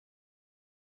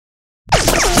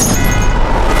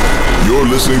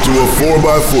listening to a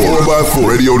 4x4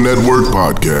 Radio Network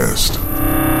podcast.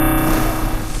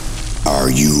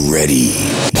 Are you ready?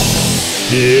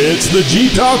 It's the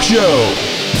Jeep Talk Show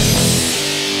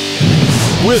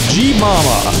with Jeep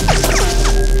Mama,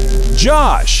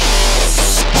 Josh,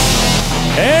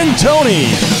 and Tony.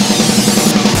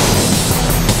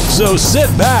 So sit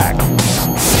back,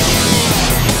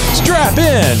 strap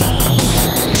in,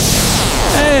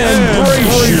 and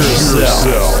brace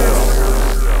yourself.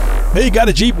 Hey, got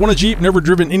a Jeep, want a Jeep, never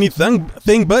driven anything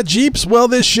but Jeeps? Well,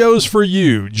 this show's for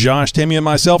you. Josh, Tammy, and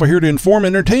myself are here to inform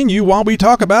and entertain you while we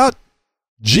talk about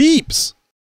Jeeps.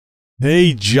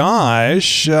 Hey,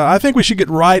 Josh, I think we should get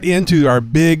right into our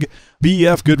big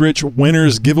BF Goodrich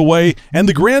Winners giveaway, and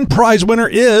the grand prize winner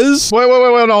is... Wait,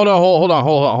 no, hold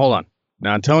on.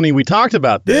 Now, Tony, we talked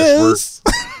about this.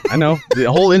 I know, the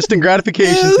whole instant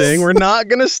gratification thing. We're not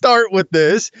going to start with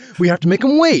this. We have to make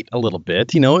them wait a little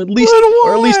bit, at least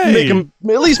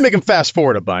make them fast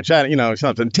forward a bunch.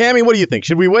 Something. Tammy, what do you think?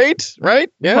 Should we wait?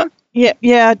 Right? Yeah.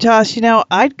 Yeah, Josh,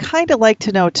 I'd kind of like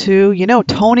to know too.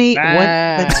 Tony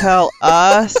wouldn't tell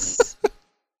us.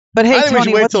 But hey, I think Tony, we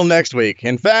should wait till next week.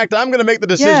 In fact, I'm going to make the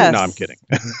decision. Yes. No, I'm kidding.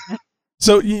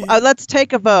 So let's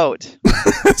take a vote.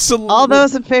 So, all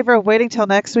those in favor of waiting till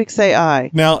next week, say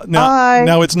aye. Now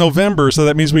it's November, so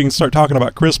that means we can start talking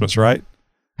about Christmas, right?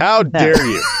 How dare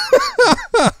you?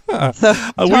 So,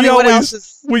 Tony, what else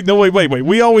is... Wait.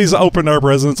 We always open our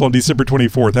presents on December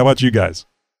 24th. How about you guys?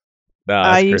 No,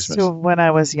 I used to when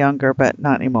I was younger, but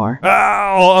not anymore.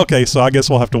 Oh, okay. So I guess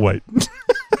we'll have to wait.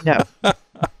 No.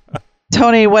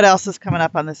 Tony, what else is coming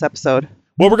up on this episode?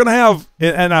 Well, we're going to have,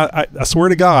 and I swear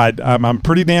to God, I'm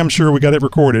pretty damn sure we got it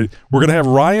recorded. We're going to have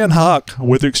Ryan Huck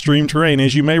with Extreme Terrain.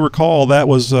 As you may recall, that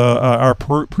was our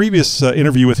previous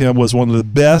interview with him was one of the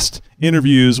best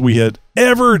interviews we had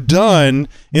ever done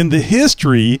in the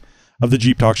history of the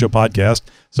Jeep Talk Show podcast.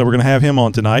 So we're going to have him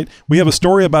on tonight. We have a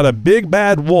story about a big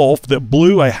bad wolf that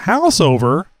blew a house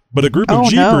over, but a group of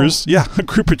Jeepers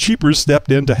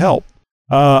stepped in to help.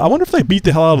 I wonder if they beat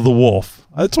the hell out of the wolf.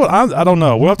 That's what I don't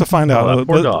know. We'll have to find out.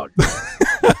 Poor dog.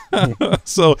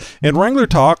 So in Wrangler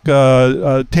Talk,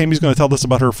 Tammy's going to tell us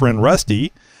about her friend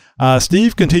Rusty.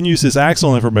 Steve continues his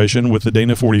axle information with the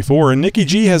Dana 44, and Nikki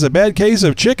G has a bad case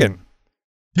of chicken.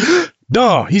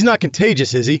 No, he's not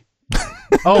contagious, is he?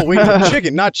 Oh, wait,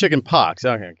 chicken, not chicken pox.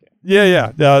 Okay.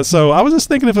 Yeah. So I was just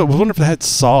thinking I wonder if it had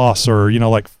sauce or,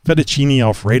 like fettuccine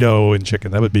Alfredo and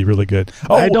chicken. That would be really good.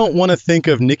 Oh, I don't want to think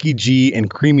of Nikki G and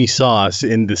creamy sauce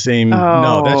in the same.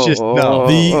 No, that's just no.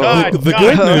 The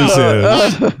good news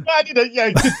is,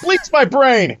 it bleaks my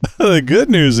brain. The good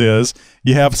news is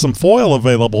you have some foil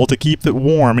available to keep it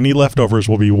warm. Any leftovers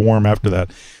will be warm after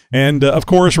that. And of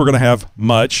course, we're going to have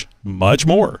much, much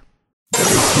more.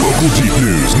 Local Jeep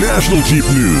news, national Jeep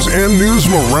news, and news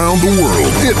from around the world.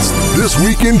 It's This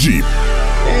Week in Jeep.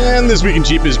 And This Week in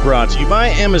Jeep is brought to you by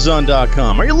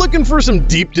Amazon.com. Are you looking for some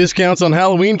deep discounts on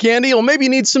Halloween candy? Well, maybe you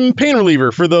need some pain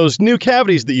reliever for those new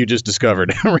cavities that you just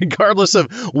discovered. Regardless of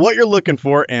what you're looking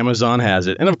for, Amazon has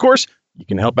it. And of course, you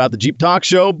can help out the Jeep Talk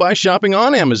Show by shopping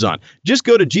on Amazon. Just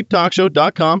go to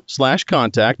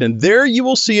jeeptalkshow.com/contact, and there you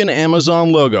will see an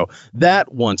Amazon logo.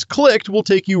 That, once clicked, will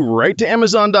take you right to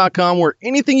Amazon.com, where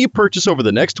anything you purchase over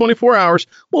the next 24 hours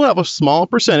will have a small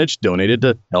percentage donated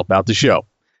to help out the show.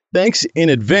 Thanks in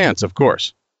advance, of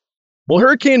course. Well,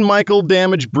 Hurricane Michael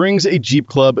damage brings a Jeep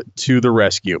Club to the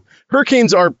rescue.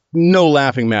 Hurricanes are no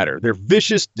laughing matter. They're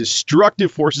vicious,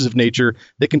 destructive forces of nature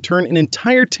that can turn an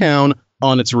entire town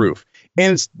on its roof.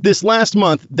 And this last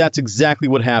month, that's exactly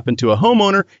what happened to a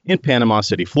homeowner in Panama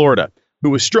City, Florida, who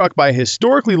was struck by a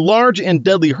historically large and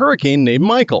deadly hurricane named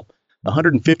Michael.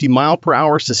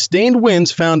 150-mile-per-hour sustained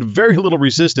winds found very little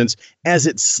resistance as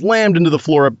it slammed into the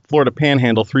Florida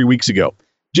panhandle 3 weeks ago.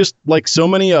 Just like so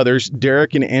many others,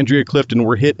 Derek and Andrea Clifton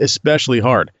were hit especially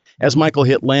hard. As Michael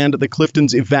hit land, the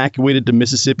Cliftons evacuated to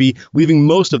Mississippi, leaving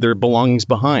most of their belongings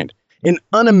behind. An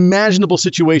unimaginable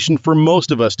situation for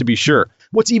most of us, to be sure.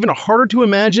 What's even harder to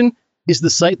imagine is the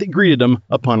sight that greeted them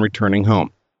upon returning home.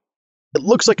 It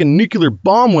looks like a nuclear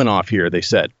bomb went off here, they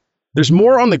said. There's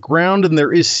more on the ground than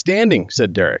there is standing,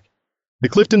 said Derek. The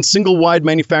Clifton single-wide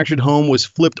manufactured home was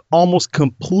flipped almost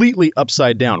completely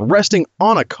upside down, resting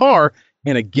on a car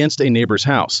and against a neighbor's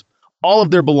house. All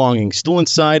of their belongings still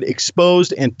inside,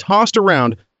 exposed and tossed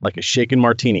around like a shaken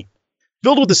martini.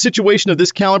 Filled with a situation of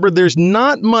this caliber, there's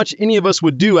not much any of us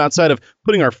would do outside of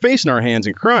putting our face in our hands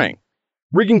and crying.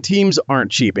 Rigging teams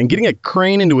aren't cheap, and getting a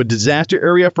crane into a disaster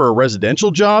area for a residential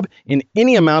job in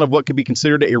any amount of what could be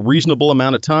considered a reasonable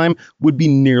amount of time would be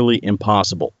nearly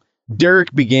impossible.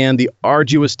 Derek began the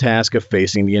arduous task of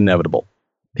facing the inevitable.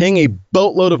 paying a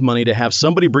boatload of money to have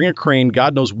somebody bring a crane,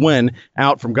 God knows when,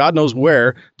 out from God knows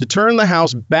where, to turn the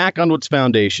house back onto its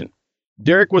foundation.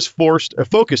 Derek was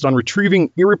focused on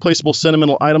retrieving irreplaceable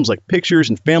sentimental items like pictures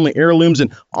and family heirlooms,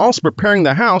 and also preparing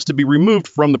the house to be removed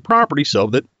from the property so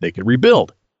that they could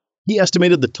rebuild. He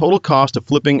estimated the total cost of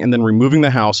flipping and then removing the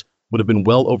house would have been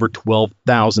well over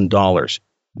 $12,000.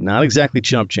 Not exactly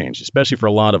chump change, especially for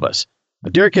a lot of us.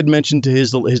 Derek had mentioned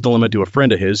his dilemma to a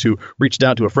friend of his, who reached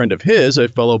out to a friend of his, a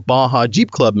fellow Baja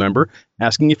Jeep Club member,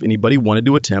 asking if anybody wanted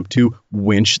to attempt to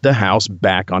winch the house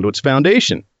back onto its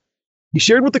foundation. He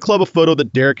shared with the club a photo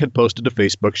that Derek had posted to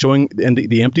Facebook showing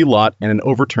the empty lot and an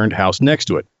overturned house next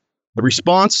to it. The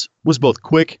response was both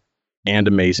quick and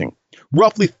amazing.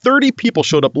 Roughly 30 people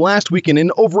showed up last weekend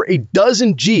in over a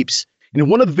dozen Jeeps. And in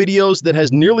one of the videos that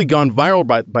has nearly gone viral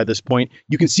by this point,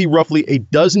 you can see roughly a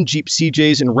dozen Jeep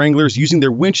CJs and Wranglers using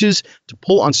their winches to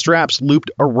pull on straps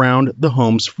looped around the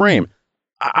home's frame.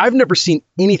 I've never seen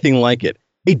anything like it.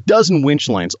 A dozen winch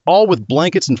lines, all with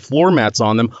blankets and floor mats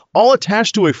on them, all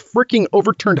attached to a freaking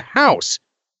overturned house.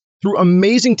 Through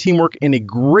amazing teamwork and a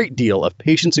great deal of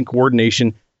patience and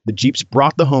coordination, the Jeeps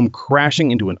brought the home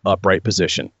crashing into an upright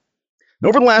position. And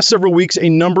over the last several weeks, a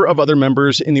number of other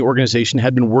members in the organization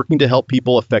had been working to help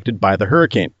people affected by the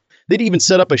hurricane. They'd even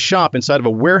set up a shop inside of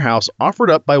a warehouse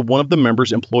offered up by one of the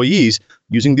members' employees,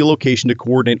 using the location to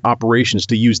coordinate operations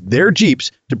to use their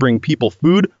Jeeps to bring people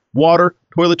food, water,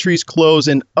 toiletries, clothes,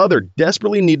 and other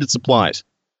desperately needed supplies.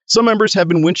 Some members have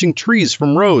been winching trees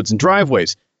from roads and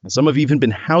driveways, and some have even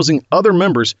been housing other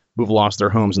members who have lost their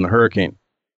homes in the hurricane.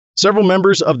 Several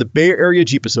members of the Bay Area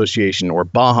Jeep Association, or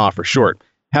Baja for short,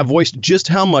 have voiced just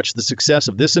how much the success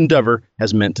of this endeavor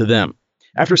has meant to them.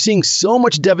 After seeing so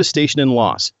much devastation and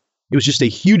loss, it was just a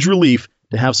huge relief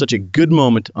to have such a good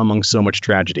moment among so much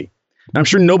tragedy. Now, I'm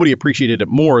sure nobody appreciated it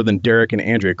more than Derek and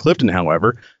Andrea Clifton,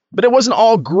 however, but it wasn't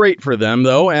all great for them,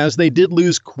 though, as they did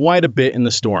lose quite a bit in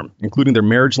the storm, including their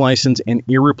marriage license and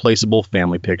irreplaceable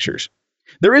family pictures.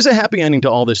 There is a happy ending to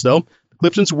all this, though. The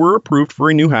Cliftons were approved for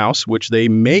a new house, which they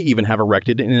may even have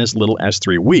erected in as little as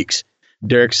 3 weeks.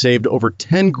 Derek saved over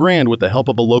 $10,000 with the help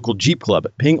of a local Jeep club,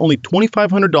 paying only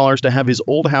 $2,500 to have his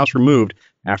old house removed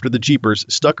after the Jeepers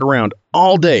stuck around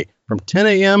all day from 10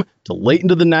 a.m. to late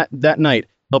into that night,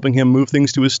 helping him move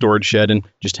things to his storage shed and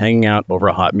just hanging out over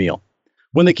a hot meal.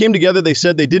 When they came together, they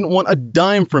said they didn't want a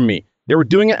dime from me. They were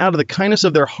doing it out of the kindness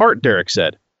of their heart, Derek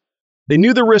said. They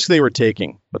knew the risk they were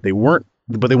taking, but they went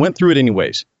through it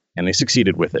anyways, and they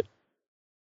succeeded with it.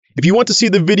 If you want to see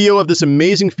the video of this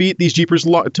amazing feat these Jeepers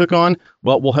took on,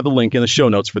 well, we'll have a link in the show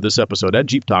notes for this episode at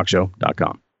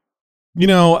jeeptalkshow.com. You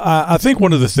know, I think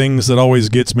one of the things that always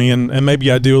gets me, and maybe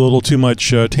I do a little too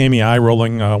much Tammy eye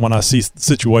rolling when I see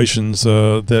situations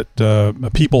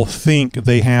that people think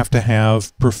they have to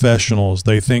have professionals.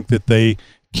 They think that they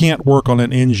can't work on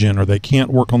an engine, or they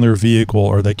can't work on their vehicle,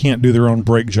 or they can't do their own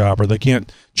brake job, or they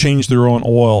can't change their own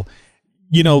oil.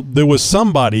 You know, there was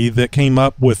somebody that came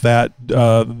up with that,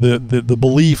 the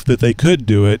belief that they could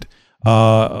do it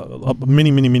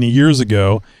many years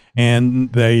ago,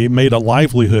 and they made a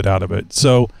livelihood out of it.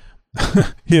 So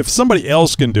if somebody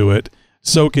else can do it,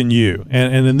 so can you.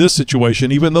 And in this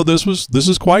situation, even though this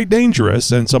is quite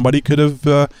dangerous, and somebody could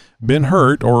have been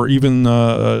hurt, or even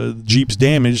Jeeps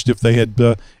damaged if they had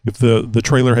if the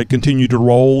trailer had continued to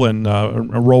roll and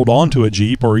rolled onto a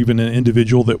Jeep, or even an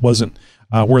individual that wasn't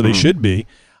where they should be.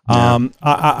 Yeah.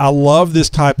 I love this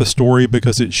type of story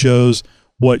because it shows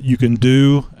what you can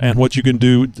do, and what you can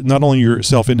do not only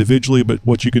yourself individually, but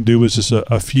what you can do is just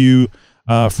a few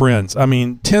friends. I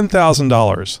mean,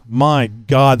 $10,000. My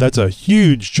God, that's a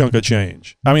huge chunk of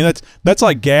change. I mean, that's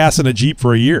like gas in a Jeep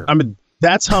for a year. I mean,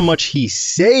 that's how much he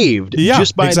saved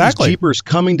just by these Jeepers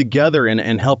coming together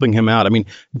and helping him out. I mean,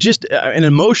 just an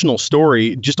emotional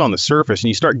story just on the surface, and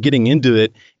you start getting into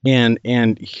it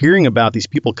and hearing about these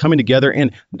people coming together,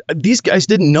 and these guys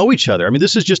didn't know each other. I mean,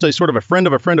 this is just a sort of a friend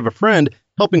of a friend of a friend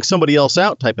helping somebody else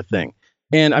out type of thing.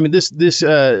 And I mean,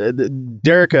 the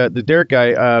Derek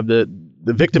guy, the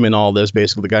victim in all this,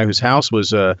 basically the guy whose house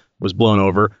was blown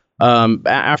over.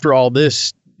 After all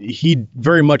this, he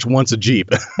very much wants a Jeep.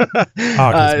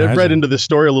 I read into the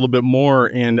story a little bit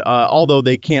more, and although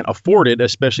they can't afford it,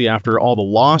 especially after all the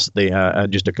loss they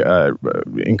just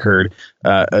incurred,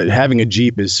 having a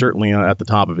Jeep is certainly at the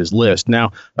top of his list.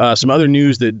 Now, some other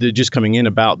news that just coming in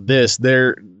about this,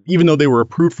 even though they were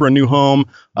approved for a new home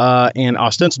and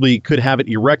ostensibly could have it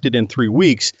erected in 3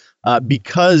 weeks,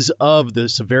 because of the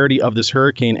severity of this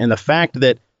hurricane and the fact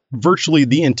that virtually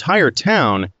the entire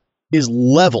town is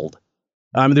leveled.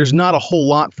 There's not a whole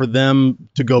lot for them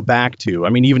to go back to. I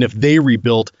mean, even if they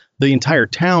rebuilt, the entire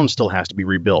town still has to be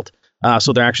rebuilt.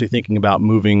 So they're actually thinking about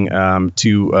moving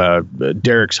to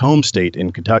Derek's home state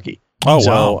in Kentucky. Oh,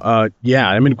 so, wow. Yeah,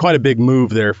 I mean, quite a big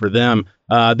move there for them.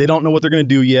 They don't know what they're going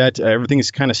to do yet. Everything is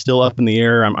kind of still up in the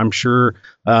air. I'm sure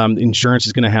insurance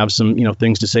is going to have some,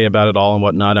 things to say about it all and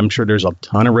whatnot. I'm sure there's a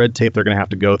ton of red tape they're going to have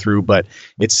to go through. But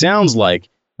it sounds like,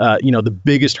 the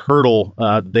biggest hurdle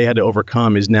they had to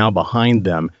overcome is now behind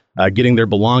them, getting their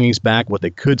belongings back, what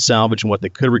they could salvage and what they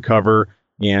could recover.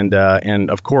 And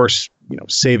of course,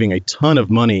 saving a ton of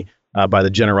money by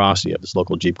the generosity of this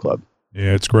local Jeep club.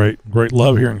 Yeah, it's great. Great.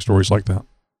 Love hearing stories like that.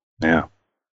 Yeah.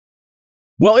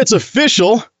 Well, it's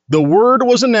official. The word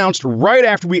was announced right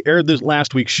after we aired this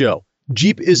last week's show.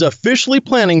 Jeep is officially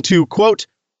planning to, quote,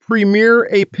 premiere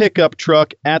a pickup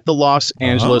truck at the Los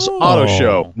Angeles Auto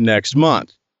Show next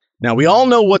month. Now, we all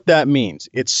know what that means.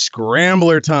 It's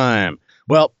scrambler time.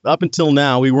 Well, up until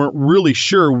now, we weren't really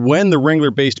sure when the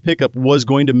Wrangler-based pickup was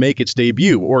going to make its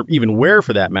debut, or even where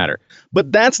for that matter.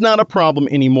 But that's not a problem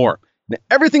anymore. Now,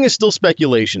 everything is still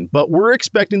speculation, but we're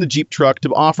expecting the Jeep truck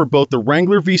to offer both the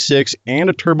Wrangler V6 and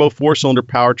a turbo 4-cylinder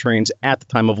powertrains at the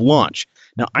time of launch.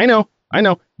 Now, I know,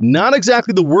 not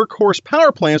exactly the workhorse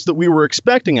power plants that we were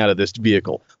expecting out of this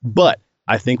vehicle, but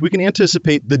I think we can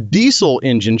anticipate the diesel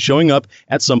engine showing up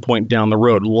at some point down the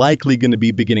road, likely going to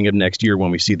be beginning of next year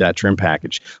when we see that trim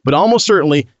package, but almost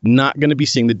certainly not going to be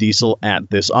seeing the diesel at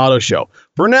this auto show.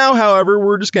 For now, however,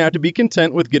 we're just going to have to be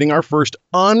content with getting our first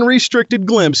unrestricted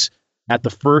glimpse at the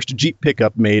first Jeep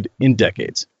pickup made in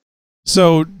decades.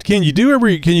 So can you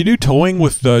do towing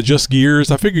with just gears?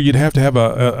 I figure you'd have to have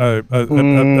at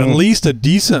least a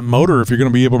decent motor if you're going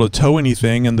to be able to tow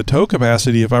anything. And the tow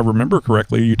capacity, if I remember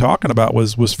correctly, you're talking about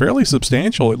was fairly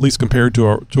substantial, at least compared to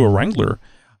a Wrangler.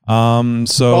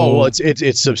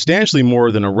 It's substantially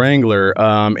more than a Wrangler,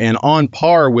 and on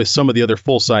par with some of the other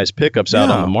full-size pickups out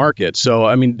on the market. So,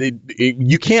 I mean,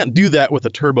 you can't do that with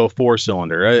a turbo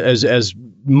 4-cylinder. As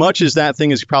much as that thing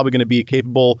is probably going to be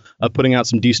capable of putting out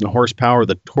some decent horsepower,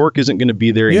 the torque isn't going to be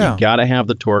there. And you got to have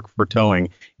the torque for towing,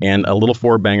 and a little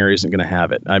 4-banger isn't going to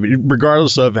have it. I mean,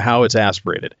 regardless of how it's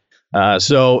aspirated.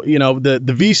 So, the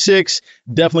V6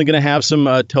 definitely going to have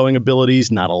some towing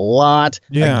abilities, not a lot.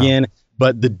 Again.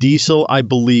 But the diesel, I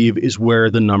believe, is where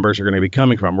the numbers are going to be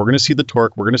coming from. We're going to see the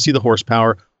torque. We're going to see the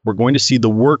horsepower. We're going to see the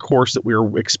workhorse that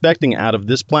we're expecting out of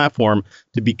this platform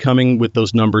to be coming with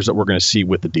those numbers that we're going to see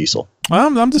with the diesel.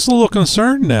 I'm just a little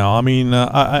concerned now. I mean,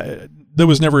 there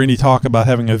was never any talk about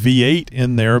having a V8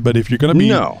 in there, but if you're going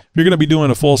to be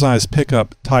doing a full-size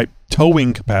pickup type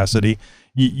towing capacity,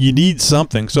 you need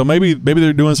something. So maybe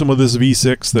they're doing some of this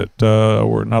V6 that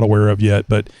we're not aware of yet,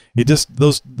 but the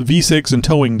V6 and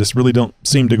towing just really don't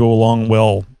seem to go along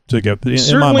well together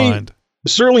in my mind.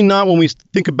 Certainly not when we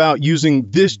think about using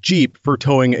this Jeep for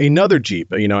towing another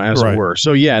Jeep, as it were.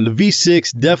 So yeah, the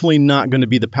V6 definitely not going to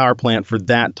be the power plant for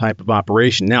that type of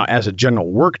operation. Now, as a general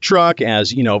work truck,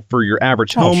 as for your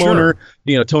average homeowner,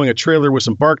 towing a trailer with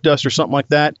some bark dust or something like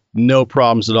that, no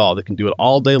problems at all. They can do it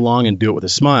all day long and do it with a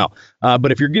smile.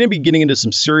 But if you're going to be getting into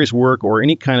some serious work or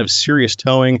any kind of serious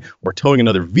towing or towing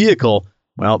another vehicle,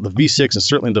 well, the V6 and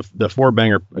certainly the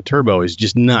 4-banger turbo is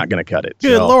just not going to cut it.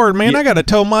 Good Lord, man, I got to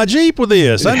tow my Jeep with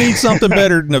this. I need something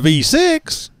better than a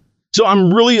V6. So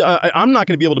I'm really, I'm not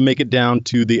going to be able to make it down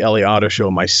to the LA Auto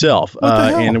Show myself. What the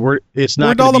hell? And it's not.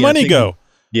 Where'd all the money go?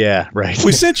 Yeah, right.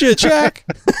 We sent you a check.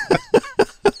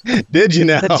 Did you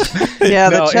now?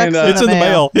 The check's it's in the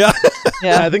mail. Yeah.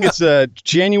 I think it's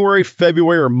January,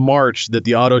 February, or March that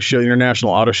the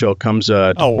International Auto Show comes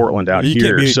to Portland out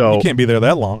here. So you can't be there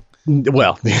that long.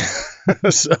 Well,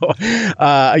 so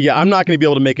I'm not going to be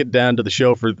able to make it down to the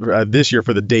show for this year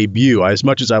for the debut as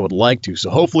much as I would like to.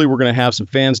 So hopefully we're going to have some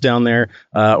fans down there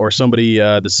or somebody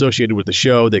that's associated with the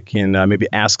show that can maybe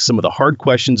ask some of the hard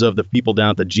questions of the people down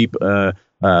at the Jeep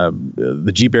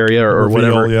area or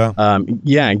whatever. And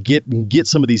get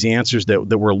some of these answers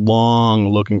that we're long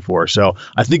looking for. So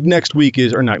I think towards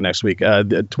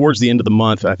the end of the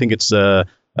month, I think it's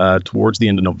towards the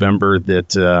end of November that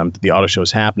the auto show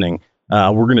is happening.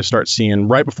 We're going to start seeing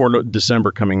right before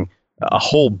December coming a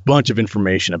whole bunch of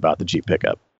information about the Jeep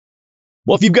pickup.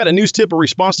 Well, if you've got a news tip or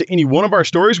response to any one of our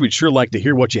stories, we'd sure like to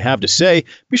hear what you have to say.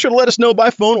 Be sure to let us know by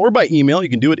phone or by email. You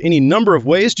can do it any number of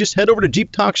ways. Just head over to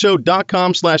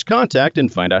jeeptalkshow.com/contact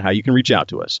and find out how you can reach out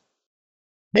to us.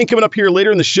 And coming up here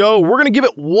later in the show, we're going to give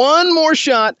it one more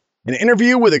shot, an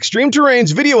interview with Extreme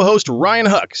Terrain's video host Ryan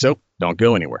Huck. So don't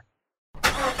go anywhere.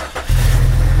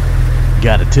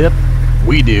 Got a tip?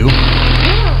 We do.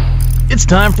 It's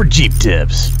time for Jeep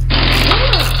Tips.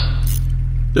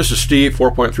 This is Steve,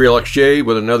 4.3 LXJ,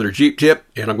 with another Jeep tip,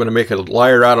 and I'm going to make a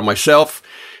liar out of myself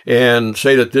and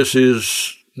say that this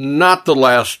is not the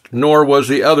last, nor was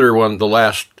the other one the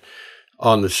last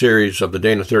on the series of the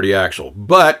Dana 30 axle,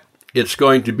 but it's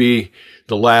going to be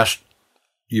the last,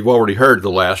 you've already heard the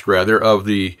last, rather, of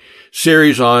the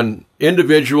series on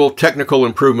individual technical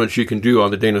improvements you can do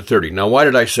on the Dana 30. Now, why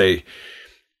did I say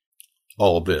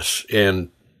all of this and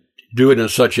do it in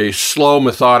such a slow,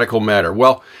 methodical manner?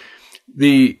 Well,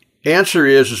 the answer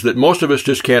is that most of us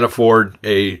just can't afford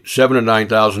a $7,000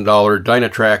 to $9,000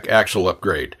 Dynatrac axle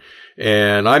upgrade.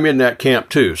 And I'm in that camp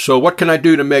too. So what can I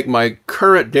do to make my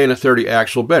current Dana 30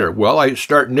 axle better? Well, I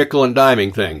start nickel and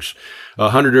diming things.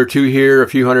 100 or two here, a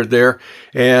few hundred there.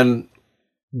 And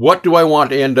what do I want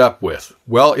to end up with?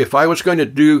 Well, if I was going to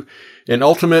do an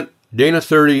ultimate Dana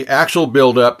 30 axle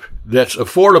buildup that's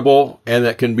affordable and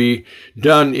that can be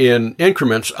done in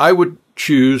increments, I would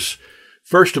choose,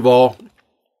 first of all,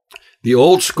 the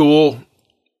old school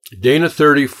Dana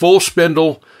 30 full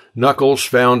spindle knuckles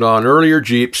found on earlier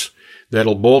Jeeps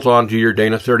that'll bolt onto your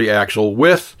Dana 30 axle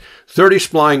with 30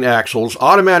 spline axles,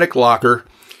 automatic locker,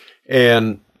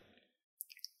 and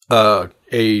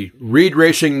a Reed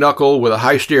Racing knuckle with a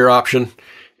high steer option,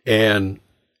 and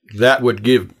that would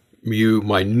give you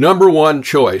my number one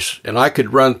choice. And I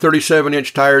could run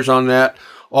 37-inch tires on that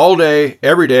all day,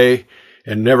 every day,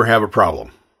 and never have a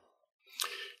problem.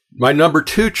 My number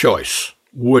two choice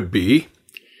would be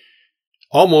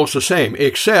almost the same,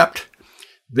 except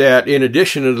that in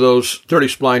addition to those 30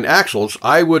 spline axles,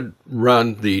 I would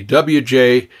run the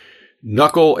WJ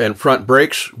knuckle and front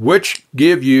brakes, which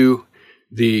give you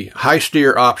the high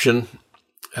steer option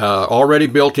already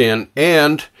built in,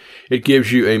 and it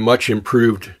gives you a much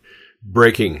improved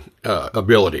braking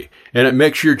ability, and it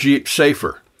makes your Jeep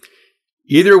safer.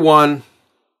 Either one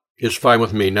is fine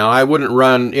with me. Now, I wouldn't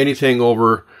run anything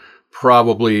over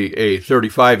probably a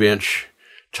 35-inch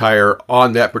tire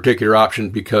on that particular option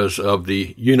because of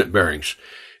the unit bearings.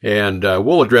 And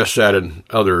we'll address that in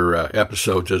other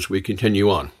episodes as we continue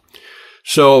on.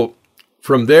 So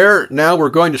from there, now we're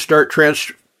going to start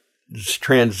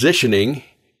transitioning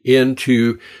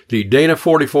into the Dana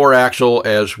 44 axle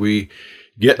as we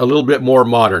get a little bit more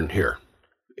modern here.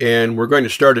 And we're going to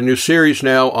start a new series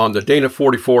now on the Dana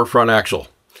 44 front axle.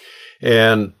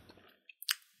 And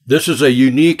this is a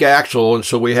unique axle, and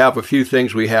so we have a few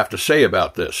things we have to say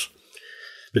about this.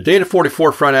 The Dana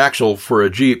 44 front axle for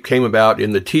a Jeep came about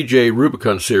in the TJ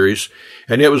Rubicon series,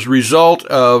 and it was a result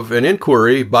of an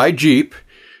inquiry by Jeep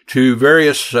to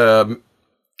various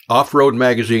off-road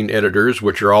magazine editors,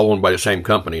 which are all owned by the same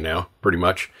company now, pretty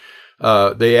much.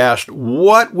 They asked,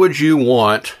 what would you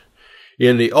want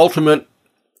in the ultimate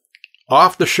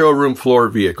off-the-showroom floor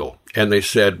vehicle? And they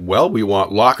said, well, we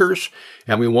want lockers,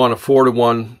 and we want a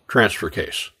 4-to-1 transfer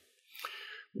case.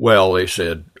 Well, they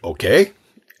said, okay.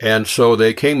 And so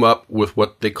they came up with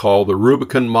what they call the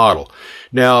Rubicon model.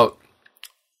 Now,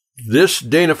 this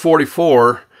Dana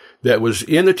 44 that was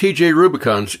in the TJ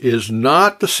Rubicons is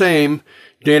not the same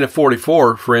Dana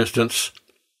 44, for instance,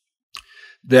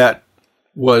 that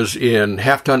was in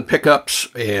half-ton pickups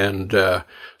and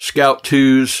Scout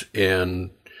 2s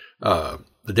and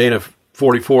the Dana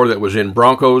 44 that was in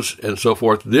Broncos and so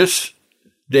forth. This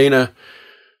Dana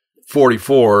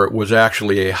 44 was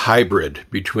actually a hybrid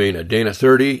between a Dana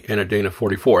 30 and a Dana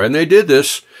 44. And they did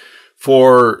this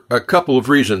for a couple of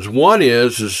reasons. One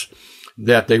is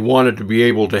that they wanted to be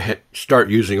able to start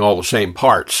using all the same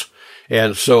parts.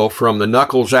 And so from the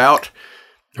knuckles out,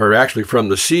 or actually from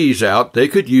the C's out, they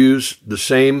could use the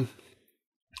same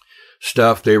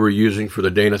stuff they were using for the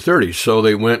Dana 30. So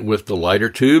they went with the lighter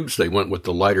tubes, they went with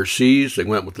the lighter C's, they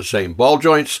went with the same ball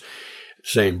joints,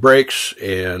 same brakes,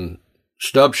 and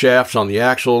stub shafts on the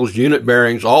axles, unit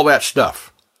bearings, all that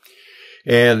stuff.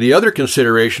 And the other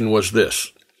consideration was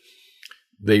this.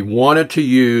 They wanted to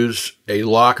use a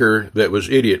locker that was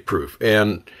idiot-proof.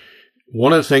 And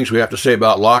one of the things we have to say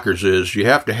about lockers is you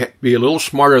have to be a little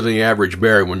smarter than the average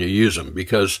bear when you use them,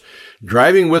 because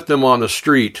driving with them on the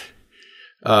street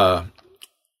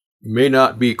may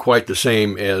not be quite the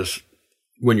same as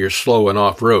when you're slow and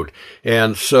off-road.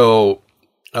 And so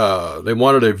they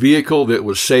wanted a vehicle that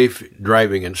was safe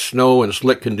driving in snow and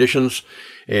slick conditions,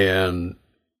 and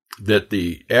that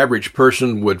the average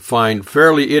person would find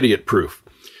fairly idiot-proof.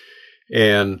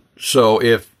 And so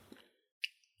if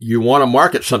you want to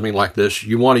market something like this,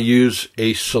 you want to use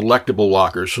a selectable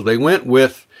locker. So they went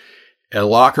with a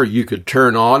locker you could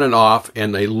turn on and off,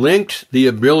 and they linked the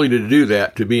ability to do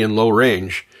that to be in low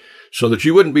range so that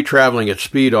you wouldn't be traveling at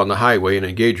speed on the highway and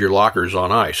engage your lockers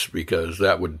on ice, because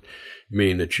that would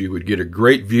mean that you would get a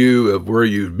great view of where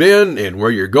you've been and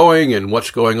where you're going and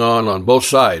what's going on both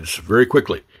sides very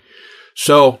quickly.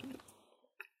 So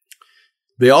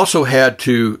They also had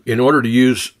to, in order to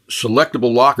use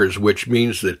selectable lockers, which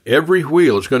means that every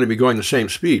wheel is going to be going the same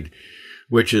speed,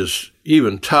 which is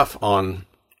even tough on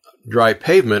dry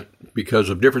pavement because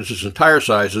of differences in tire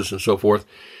sizes and so forth.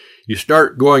 You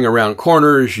start going around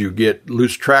corners, you get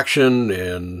loose traction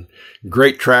and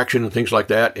great traction and things like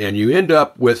that, and you end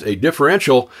up with a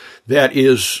differential that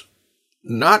is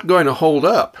not going to hold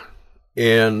up.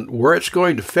 And where it's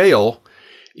going to fail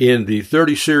in the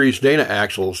 30 series Dana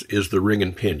axles is the ring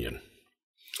and pinion.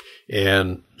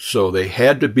 And so they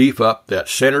had to beef up that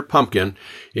center pumpkin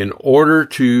in order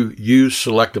to use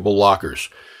selectable lockers.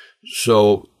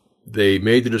 So they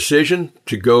made the decision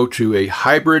to go to a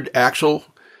hybrid axle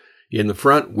in the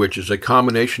front, which is a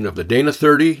combination of the Dana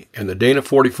 30 and the Dana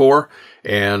 44.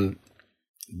 And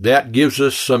that gives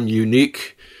us some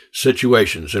unique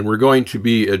situations. And we're going to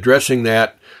be addressing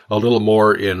that a little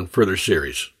more in further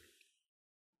series.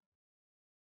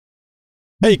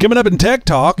 Hey, coming up in Tech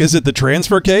Talk, is it the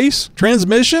transfer case,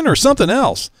 transmission, or something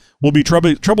else? We'll be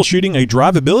troubleshooting a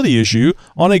drivability issue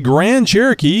on a Grand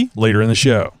Cherokee later in the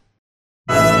show.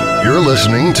 You're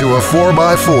listening to a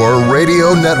 4x4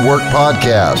 Radio Network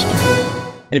podcast.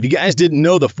 And if you guys didn't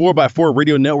know, the 4x4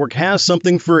 Radio Network has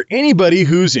something for anybody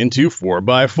who's into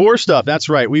 4x4 stuff. That's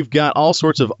right. We've got all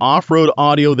sorts of off-road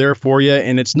audio there for you,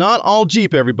 and it's not all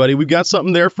Jeep, everybody. We've got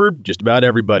something there for just about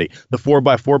everybody. The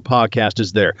 4x4 podcast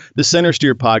is there. The Center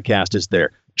Steer podcast is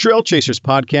there. Trail Chasers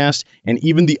podcast, and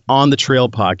even the On the Trail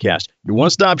podcast. Your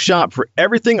one-stop shop for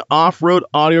everything off-road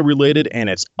audio related, and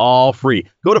it's all free.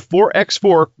 Go to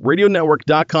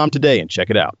 4x4radionetwork.com today and check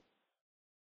it out.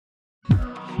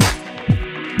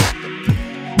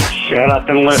 Shut up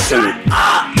and listen.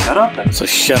 Shut up. So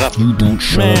shut up. You don't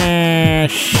shut up.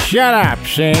 Shut up,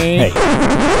 Shane.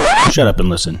 Hey, shut up and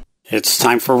listen. It's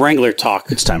time for Wrangler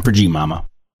talk. It's time for G-Mama.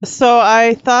 So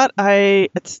I thought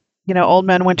it's, Old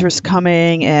Man Winter's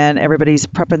coming and everybody's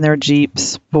prepping their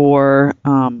Jeeps for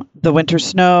the winter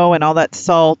snow and all that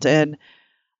salt. And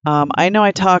I know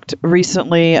I talked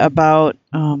recently about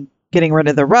getting rid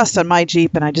of the rust on my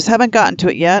Jeep, and I just haven't gotten to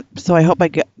it yet. So I hope I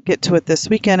get to it this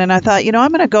weekend. And I thought, I'm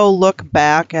going to go look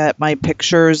back at my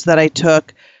pictures that I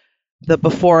took, the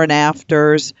before and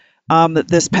afters,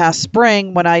 this past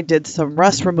spring when I did some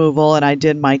rust removal, and I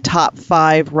did my top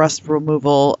 5 rust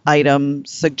removal items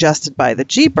suggested by the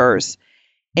Jeepers.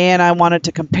 And I wanted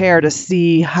to compare to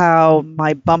see how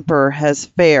my bumper has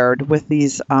fared with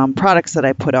these products that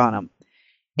I put on them.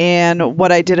 And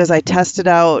what I did is I tested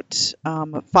out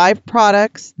 5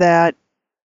 products that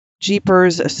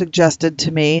Jeepers suggested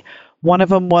to me. One of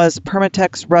them was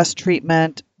Permatex Rust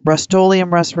Treatment,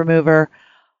 Rust-Oleum Rust Remover,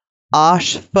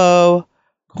 Oshfo,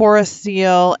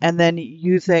 Cora-Seal, and then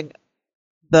using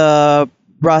the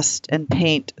rust and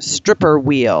paint stripper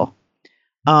wheel.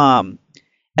 And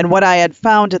what I had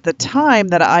found at the time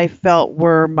that I felt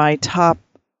were my top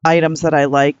items that I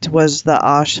liked was the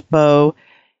Oshfo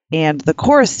and the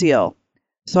Cora-Seal.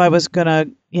 So I was going to,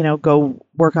 go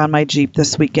work on my Jeep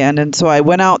this weekend. And so I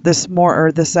went out this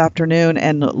afternoon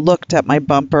and looked at my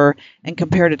bumper and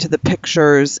compared it to the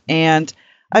pictures. And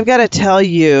I've got to tell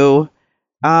you,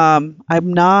 I'm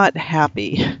not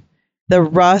happy. The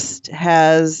rust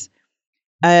has,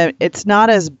 it's not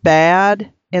as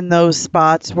bad in those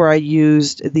spots where I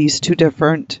used these 2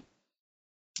 different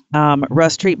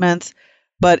rust treatments,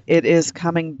 but it is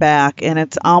coming back, and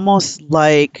it's almost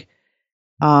like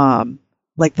the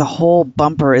whole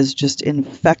bumper is just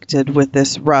infected with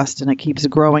this rust, and it keeps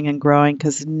growing and growing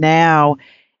because now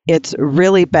it's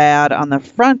really bad on the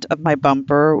front of my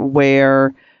bumper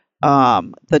where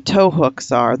the tow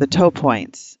hooks are, the tow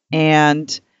points,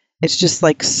 and it's just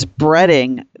like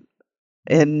spreading.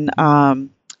 And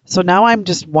so now I'm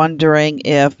just wondering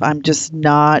if I'm just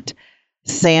not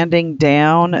sanding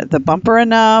down the bumper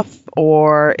enough,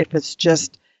 or if it's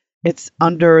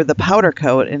under the powder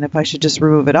coat, and if I should just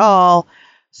remove it all.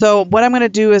 So what I'm going to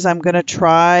do is I'm going to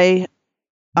try,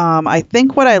 I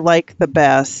think what I like the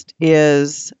best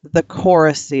is the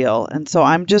Cora-Seal. And so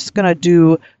I'm just going to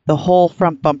do the whole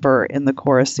front bumper in the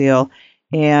Cora-Seal,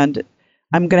 and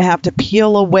I'm going to have to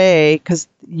peel away because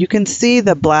you can see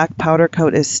the black powder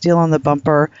coat is still on the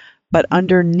bumper, but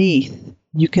underneath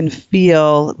you can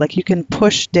feel like you can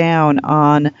push down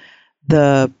on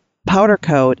the powder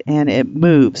coat and it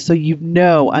moves. So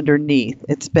underneath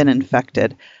it's been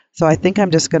infected. So I think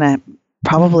I'm just going to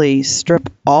probably strip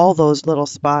all those little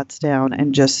spots down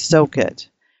and just soak it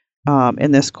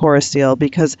in this Cora-Seal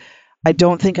because I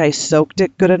don't think I soaked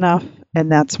it good enough, and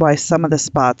that's why some of the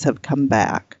spots have come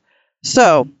back.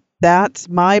 So that's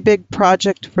my big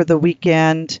project for the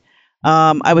weekend.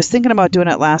 I was thinking about doing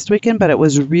it last weekend, but it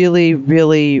was really,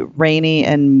 really rainy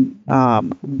and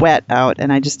wet out,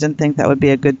 and I just didn't think that would be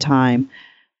a good time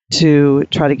to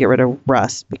try to get rid of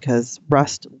rust because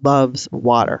rust loves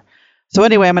water. So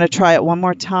anyway, I'm going to try it one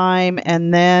more time,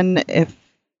 and then if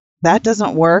that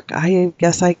doesn't work, I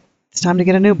guess it's time to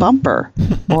get a new bumper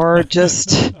or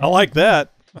just... I like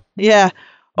that. Yeah.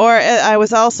 Or I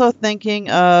was also thinking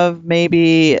of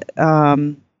maybe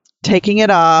taking it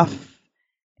off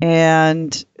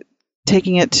and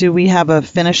taking it to, we have a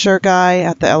finisher guy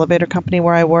at the elevator company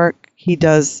where I work. He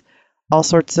does all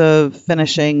sorts of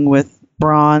finishing with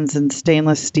bronze and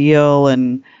stainless steel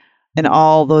and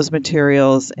all those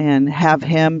materials, and have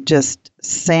him just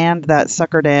sand that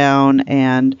sucker down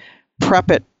and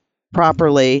prep it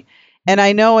properly. And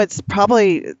I know that's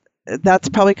probably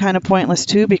kind of pointless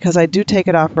too, because I do take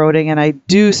it off-roading and I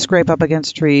do scrape up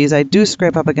against trees. I do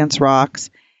scrape up against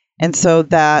rocks. And so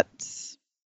that's,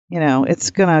 it's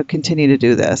going to continue to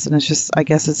do this. And I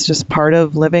guess it's just part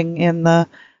of living in the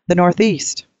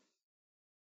Northeast.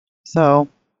 So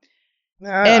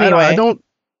anyway. I don't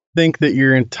think that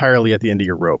you're entirely at the end of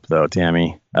your rope, though,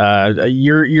 Tammy.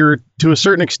 You're to a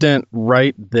certain extent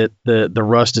right that the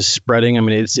rust is spreading. I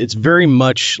mean, it's very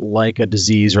much like a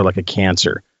disease or like a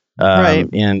cancer. Right.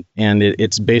 And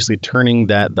it's basically turning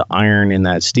the iron in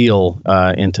that steel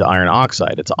into iron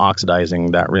oxide. It's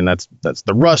oxidizing that, and that's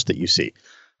the rust that you see.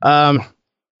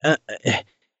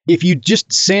 If you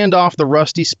just sand off the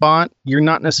rusty spot, you're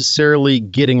not necessarily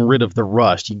getting rid of the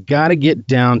rust. You got to get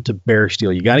down to bare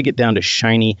steel. You got to get down to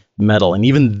shiny metal. And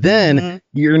even then,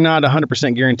 you're not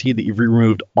 100% guaranteed that you've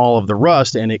removed all of the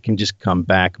rust, and it can just come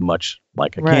back much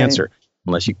like a cancer.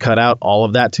 Unless you cut out all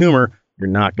of that tumor,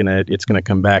 it's going to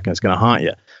come back and it's going to haunt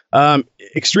you.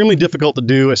 Extremely difficult to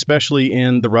do, especially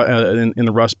in the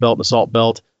Rust Belt, the Salt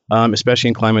Belt. Especially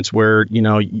in climates where,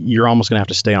 you're almost going to have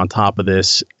to stay on top of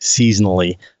this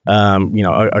seasonally,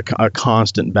 a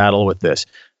constant battle with this.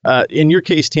 In your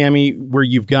case, Tammy, where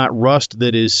you've got rust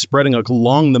that is spreading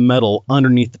along the metal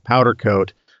underneath the powder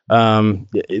coat,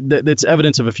 that's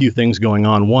evidence of a few things going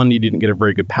on. One, you didn't get a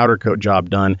very good powder coat job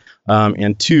done.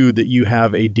 And two, that you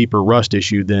have a deeper rust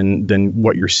issue than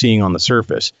what you're seeing on the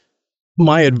surface.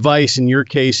 My advice in your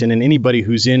case, and in anybody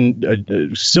who's in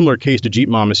a similar case to Jeep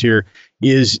Mamas here,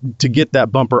 is to get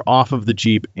that bumper off of the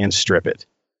Jeep and strip it.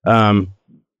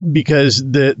 Because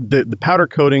the powder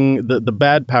coating, the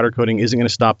bad powder coating isn't going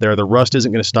to stop there. The rust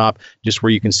isn't going to stop just where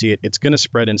you can see it. It's going to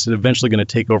spread, and it's eventually going to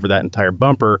take over that entire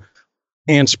bumper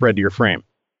and spread to your frame.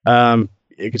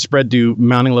 It could spread to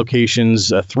mounting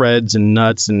locations, threads and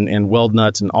nuts and weld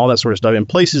nuts and all that sort of stuff in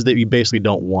places that you basically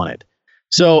don't want it.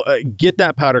 So get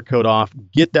that powder coat off,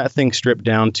 get that thing stripped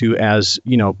down to as,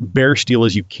 bare steel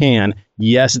as you can.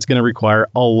 Yes, it's going to require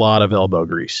a lot of elbow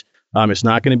grease. It's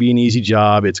not going to be an easy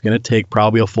job. It's going to take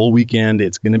probably a full weekend.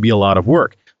 It's going to be a lot of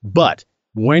work. But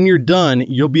when you're done,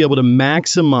 you'll be able to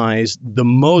maximize the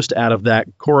most out of that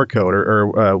core coat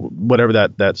or whatever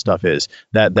that stuff is,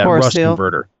 that rust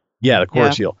converter. Yeah, the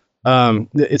core seal.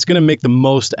 It's going to make the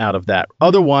most out of that.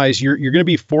 Otherwise, you're going to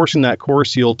be forcing that core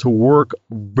seal to work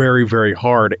very, very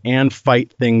hard and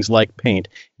fight things like paint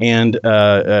and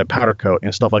powder coat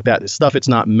and stuff like that. It's stuff it's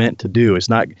not meant to do.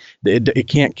 It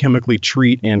can't chemically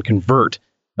treat and convert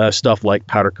stuff like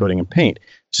powder coating and paint.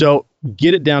 So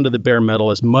get it down to the bare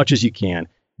metal as much as you can.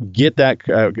 Get that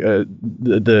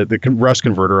the rust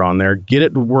converter on there. Get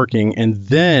it working, and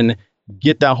then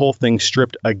get that whole thing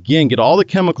stripped again, get all the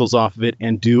chemicals off of it,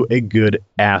 and do a good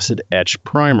acid etch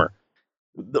primer.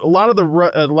 A lot of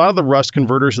the rust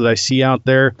converters that I see out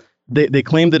there, they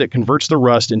claim that it converts the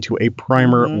rust into a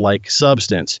primer-like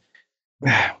substance.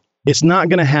 It's not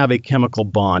going to have a chemical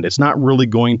bond. It's not really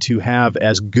going to have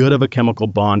as good of a chemical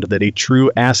bond that a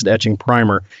true acid etching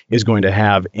primer is going to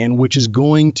have, and which is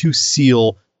going to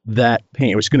seal that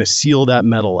paint, which is going to seal that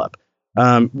metal up.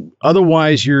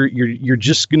 Otherwise, you're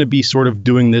just going to be sort of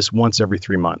doing this once every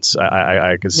 3 months.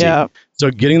 I can see. Yeah. So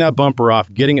getting that bumper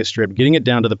off, getting it stripped, getting it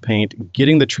down to the paint,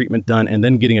 getting the treatment done, and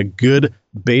then getting a good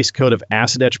base coat of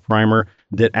acid etch primer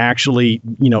that actually,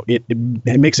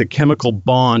 it makes a chemical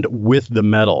bond with the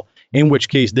metal. In which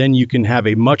case, then you can have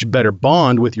a much better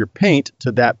bond with your paint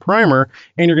to that primer,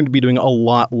 and you're going to be doing a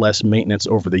lot less maintenance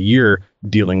over the year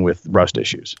dealing with rust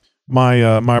issues.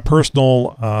 My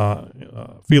personal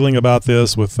feeling about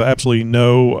this, with absolutely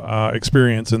no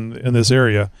experience in this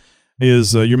area,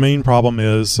 is your main problem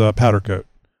is powder coat.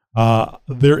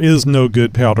 There is no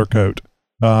good powder coat.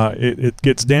 It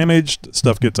gets damaged,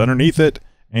 stuff gets underneath it,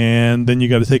 and then you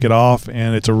got to take it off,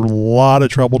 and it's a lot of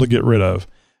trouble to get rid of.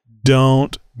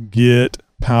 Don't get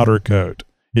powder coat.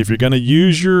 If you're going to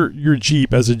use your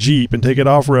Jeep as a Jeep and take it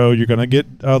off-road, you're going to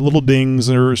get little dings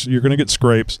or you're going to get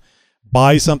scrapes.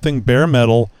 Buy something bare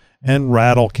metal and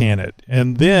rattle can it.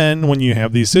 And then when you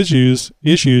have these issues,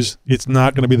 it's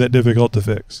not going to be that difficult to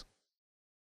fix.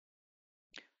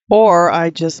 Or I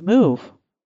just move.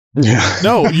 Yeah.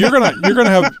 No, you're gonna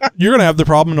have the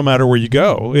problem no matter where you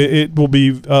go. It will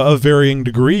be of varying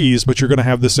degrees, but you're gonna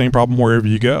have the same problem wherever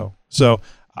you go. So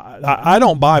I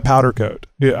don't buy powder coat.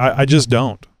 I just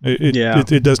don't.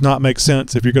 It does not make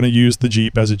sense if you're going to use the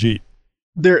Jeep as a Jeep.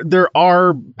 There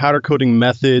are powder coating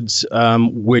methods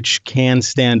which can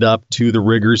stand up to the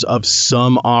rigors of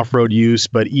some off-road use,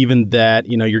 but even that,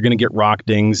 you're going to get rock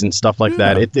dings and stuff like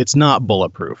that. It's not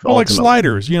bulletproof. Well, like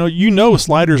sliders,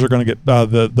 sliders are going to get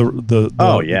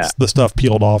the stuff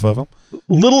peeled off of them.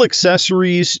 Little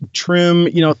accessories, trim,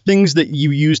 things that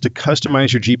you use to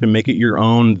customize your Jeep and make it your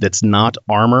own. That's not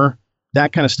armor.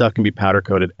 That kind of stuff can be powder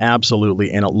coated,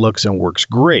 absolutely, and it looks and works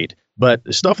great. But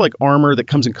stuff like armor that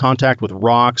comes in contact with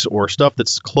rocks or stuff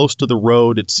that's close to the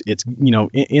road, it's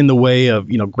in the way of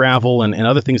gravel and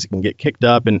other things that can get kicked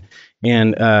up and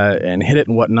hit it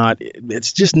and whatnot.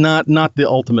 It's just not the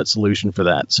ultimate solution for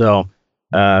that. So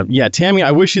Tammy,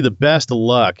 I wish you the best of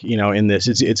luck. In this,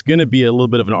 it's going to be a little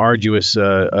bit of an arduous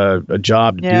a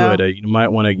job to do it. You might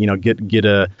want to get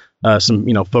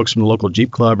some folks from the local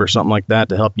Jeep club or something like that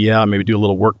to help you out. Maybe do a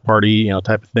little work party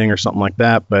type of thing or something like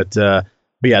that.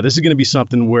 But yeah, this is going to be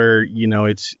something where, you're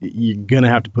going to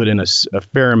have to put in a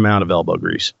fair amount of elbow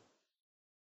grease.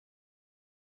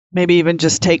 Maybe even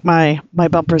just take my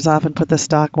bumpers off and put the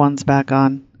stock ones back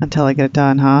on until I get it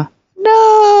done, huh?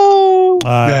 No!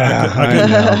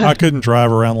 I couldn't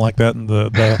drive around like that and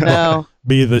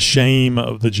be the shame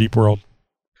of the Jeep world.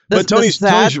 But Tony's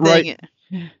right.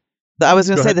 I was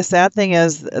going to say the sad thing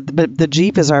is the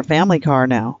Jeep is our family car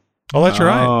now. Oh, that's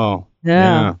right. Oh,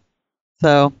 yeah.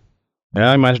 So... yeah,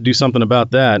 I might have to do something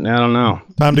about that. I don't know.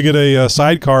 Time to get a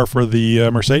sidecar for the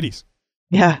Mercedes.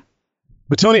 Yeah.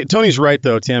 But Tony's right,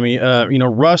 though, Tammy.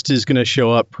 Rust is going to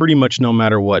show up pretty much no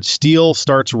matter what. Steel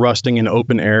starts rusting in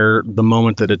open air the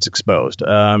moment that it's exposed.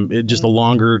 The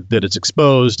longer that it's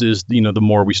exposed is, the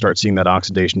more we start seeing that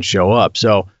oxidation show up.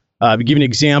 So to give you an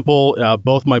example,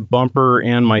 both my bumper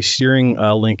and my steering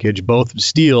linkage, both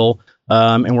steel,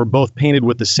 and we're both painted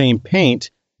with the same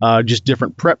paint. Just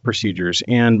different prep procedures.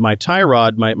 And my tie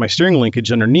rod, my steering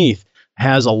linkage underneath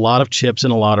has a lot of chips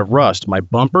and a lot of rust. My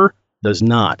bumper does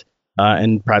not.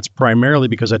 And that's primarily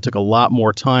because I took a lot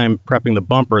more time prepping the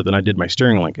bumper than I did my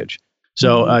steering linkage.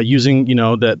 So using,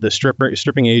 the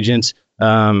stripping agents,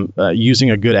 using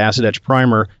a good acid etch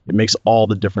primer, it makes all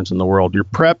the difference in the world. Your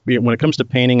prep, when it comes to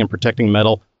painting and protecting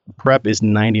metal, prep is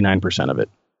 99% of it.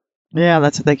 Yeah,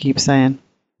 that's what they keep saying.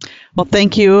 Well,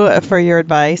 thank you for your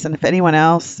advice. And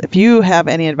if you have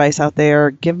any advice out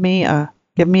there, give me a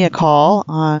call.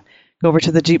 Go over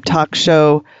to the Jeep Talk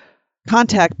Show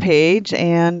contact page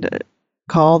and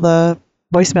call the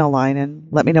voicemail line and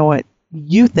let me know what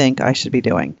you think I should be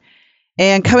doing.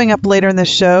 And coming up later in the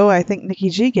show, I think Nikki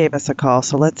G gave us a call.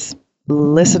 So let's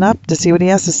listen up to see what he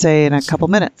has to say in a couple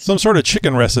minutes. Some sort of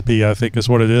chicken recipe, I think is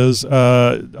what it is.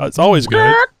 It's always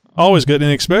good. Always good.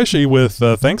 And especially with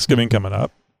Thanksgiving coming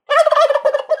up.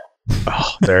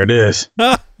 Oh, there it is.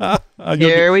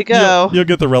 Here we go. You'll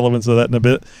get the relevance of that in a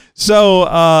bit.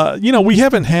 So, we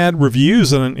haven't had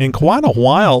reviews in quite a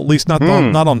while, at least not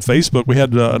on Facebook. We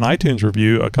had an iTunes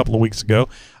review a couple of weeks ago.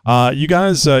 You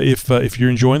guys, if you're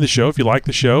enjoying the show, if you like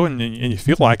the show and you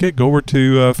feel like it, go over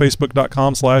to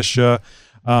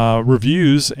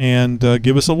facebook.com/reviews and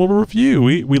give us a little review.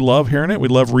 We love hearing it. We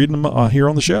love reading them here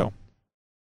on the show.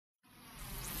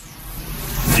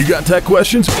 You got tech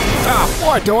questions?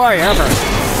 Boy, do I ever.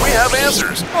 We have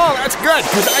answers. Oh, that's good,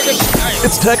 because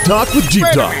It's Tech Talk with Jeep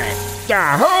Talk.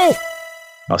 Yahoo!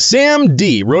 Now, Sam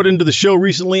D. wrote into the show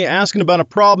recently asking about a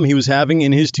problem he was having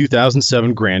in his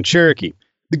 2007 Grand Cherokee.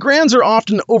 The Grands are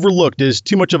often overlooked as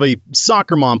too much of a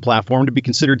soccer mom platform to be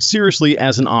considered seriously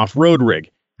as an off-road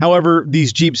rig. However,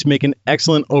 these Jeeps make an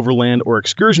excellent overland or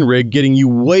excursion rig, getting you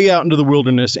way out into the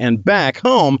wilderness and back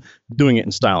home, doing it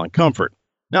in style and comfort.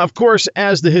 Now, of course,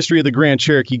 as the history of the Grand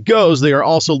Cherokee goes, they are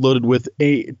also loaded with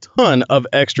a ton of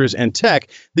extras and tech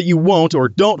that you won't or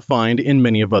don't find in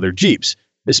many of other Jeeps,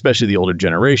 especially the older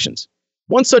generations.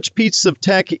 One such piece of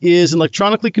tech is an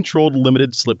electronically controlled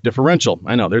limited slip differential.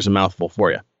 I know, there's a mouthful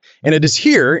for you. And it is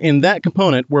here, in that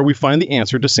component, where we find the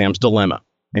answer to Sam's dilemma.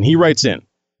 And he writes in,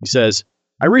 he says,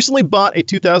 I recently bought a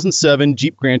 2007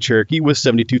 Jeep Grand Cherokee with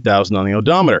 72,000 on the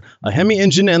odometer, a Hemi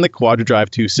engine, and the Quadra Drive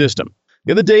 2 system.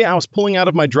 The other day, I was pulling out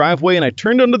of my driveway and I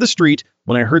turned onto the street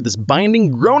when I heard this binding,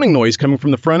 groaning noise coming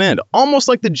from the front end, almost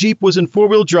like the Jeep was in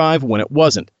four-wheel drive when it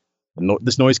wasn't.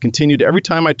 This noise continued every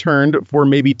time I turned for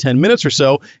maybe 10 minutes or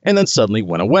so, and then suddenly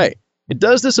went away. It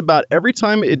does this just about every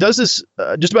time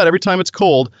it's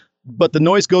cold, but the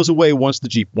noise goes away once the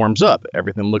Jeep warms up.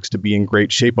 Everything looks to be in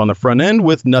great shape on the front end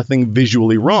with nothing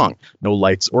visually wrong. No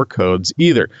lights or codes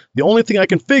either. The only thing I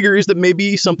can figure is that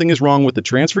maybe something is wrong with the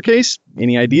transfer case.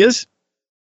 Any ideas?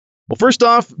 Well, first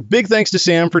off, big thanks to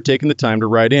Sam for taking the time to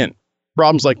write in.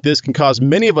 Problems like this can cause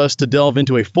many of us to delve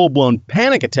into a full-blown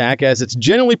panic attack, as it's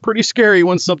generally pretty scary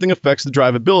when something affects the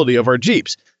drivability of our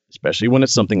Jeeps, especially when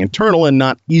it's something internal and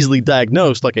not easily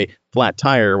diagnosed like a flat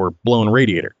tire or blown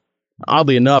radiator.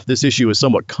 Oddly enough, this issue is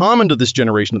somewhat common to this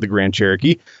generation of the Grand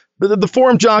Cherokee. The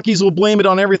forum jockeys will blame it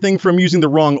on everything from using the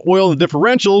wrong oil in the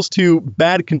differentials to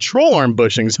bad control arm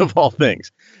bushings, of all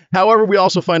things. However, we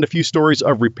also find a few stories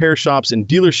of repair shops and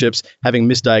dealerships having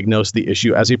misdiagnosed the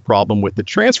issue as a problem with the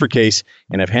transfer case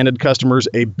and have handed customers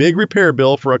a big repair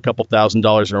bill for a couple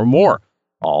 $1,000s or more,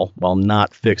 all while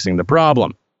not fixing the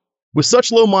problem. With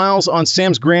such low miles on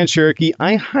Sam's Grand Cherokee,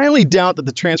 I highly doubt that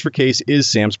the transfer case is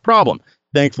Sam's problem.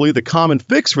 Thankfully, the common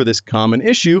fix for this common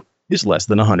issue is less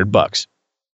than $100.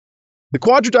 The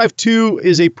QuadraDrive 2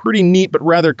 is a pretty neat but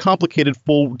rather complicated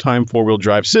full-time four-wheel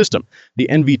drive system. The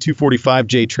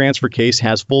NV245J transfer case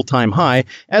has full-time high,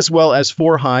 as well as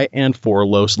 4 high and 4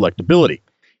 low selectability.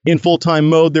 In full-time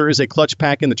mode, there is a clutch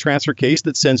pack in the transfer case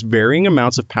that sends varying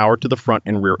amounts of power to the front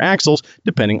and rear axles,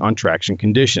 depending on traction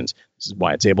conditions. This is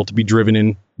why it's able to be driven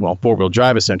in, four-wheel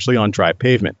drive essentially on dry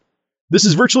pavement. This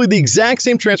is virtually the exact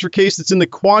same transfer case that's in the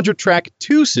QuadraTrack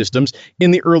 2 systems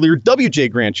in the earlier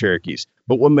WJ Grand Cherokees.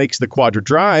 But what makes the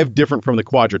QuadraDrive different from the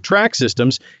QuadraTrack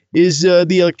systems is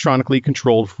the electronically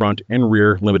controlled front and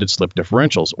rear limited slip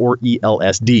differentials, or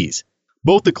ELSDs.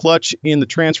 Both the clutch in the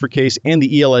transfer case and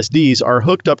the ELSDs are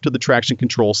hooked up to the traction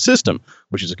control system,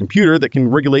 which is a computer that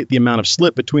can regulate the amount of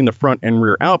slip between the front and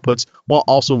rear outputs while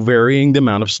also varying the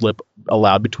amount of slip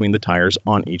allowed between the tires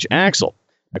on each axle.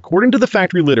 According to the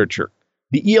factory literature,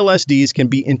 the ELSDs can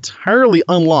be entirely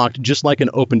unlocked just like an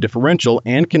open differential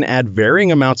and can add varying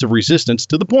amounts of resistance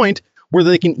to the point where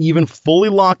they can even fully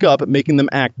lock up, making them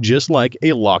act just like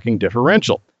a locking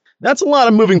differential. That's a lot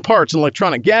of moving parts in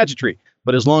electronic gadgetry,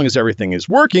 but as long as everything is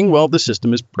working, the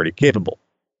system is pretty capable.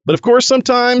 But of course,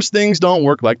 sometimes things don't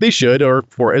work like they should or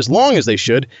for as long as they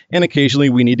should, and occasionally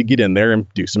we need to get in there and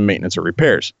do some maintenance or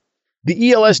repairs.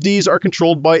 The ELSDs are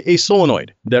controlled by a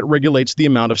solenoid that regulates the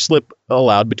amount of slip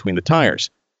allowed between the tires.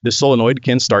 This solenoid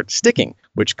can start sticking,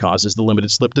 which causes the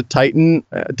limited slip to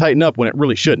tighten up when it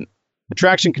really shouldn't. The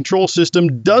traction control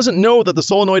system doesn't know that the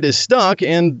solenoid is stuck,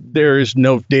 and there is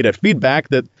no data feedback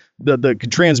that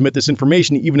could transmit this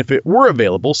information even if it were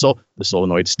available, so the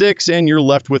solenoid sticks and you're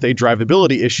left with a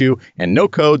drivability issue and no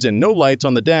codes and no lights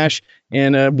on the dash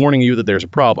and warning you that there's a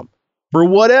problem. For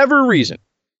whatever reason,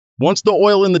 once the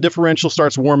oil in the differential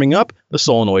starts warming up, the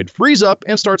solenoid frees up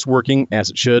and starts working as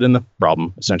it should, and the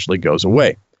problem essentially goes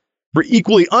away. For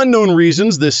equally unknown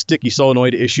reasons, this sticky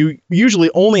solenoid issue usually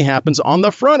only happens on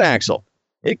the front axle.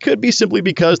 It could be simply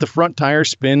because the front tires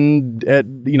spin at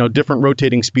different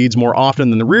rotating speeds more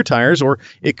often than the rear tires, or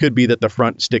it could be that the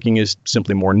front sticking is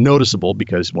simply more noticeable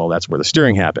because, that's where the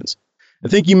steering happens. I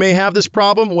think you may have this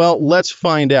problem. Let's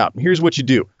find out. Here's what you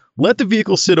do. Let the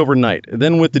vehicle sit overnight.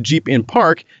 Then with the Jeep in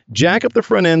park, jack up the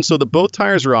front end so that both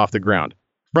tires are off the ground.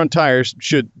 Front tires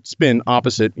should spin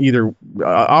opposite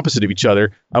of each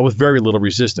other with very little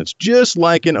resistance, just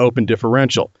like an open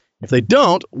differential. If they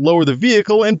don't, lower the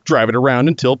vehicle and drive it around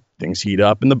until things heat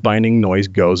up and the binding noise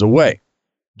goes away.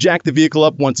 Jack the vehicle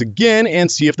up once again and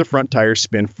see if the front tires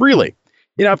spin freely.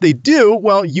 If they do,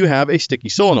 you have a sticky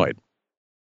solenoid.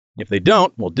 If they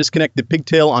don't, disconnect the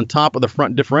pigtail on top of the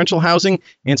front differential housing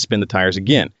and spin the tires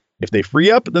again. If they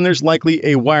free up, then there's likely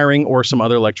a wiring or some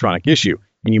other electronic issue,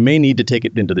 and you may need to take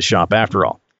it into the shop after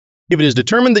all. If it is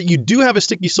determined that you do have a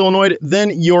sticky solenoid,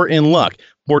 then you're in luck.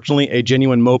 Fortunately, a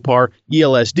genuine Mopar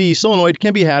ELSD solenoid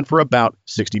can be had for about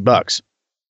 $60.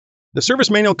 The service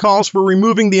manual calls for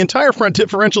removing the entire front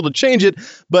differential to change it,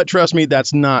 but trust me,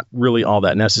 that's not really all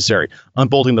that necessary.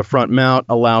 Unbolting the front mount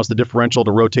allows the differential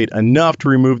to rotate enough to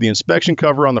remove the inspection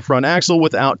cover on the front axle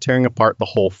without tearing apart the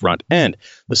whole front end.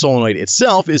 The solenoid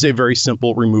itself is a very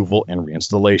simple removal and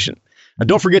reinstallation. Now,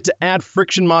 don't forget to add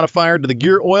friction modifier to the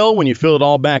gear oil when you fill it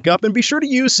all back up, and be sure to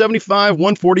use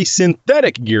 75-140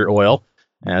 synthetic gear oil,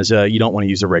 as you don't want to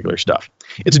use the regular stuff.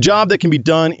 It's a job that can be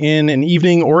done in an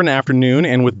evening or an afternoon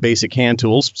and with basic hand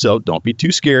tools, so don't be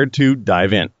too scared to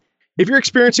dive in. If you're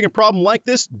experiencing a problem like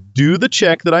this, do the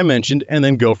check that I mentioned and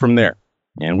then go from there.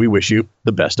 And we wish you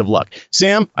the best of luck.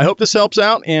 Sam, I hope this helps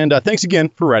out, and thanks again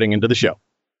for writing into the show.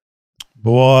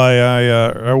 Boy,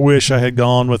 I wish I had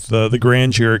gone with the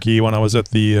Grand Cherokee when I was at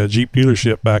the Jeep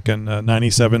dealership back in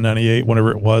 97, 98,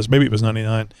 whenever it was. Maybe it was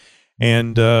 99.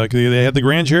 And they had the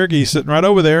Grand Cherokee sitting right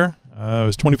over there. It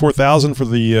was $24,000 for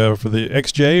the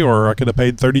XJ, or I could have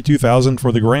paid $32,000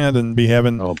 for the Grand and be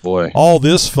having all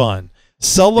this fun.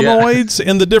 Solenoids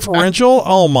in the differential.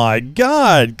 Oh my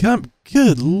God!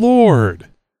 Good Lord!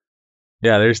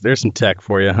 Yeah, there's some tech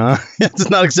for you, huh? It's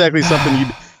not exactly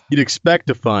something you'd expect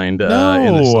to find in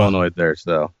the solenoid there.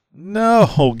 So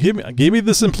no, give me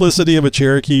the simplicity of a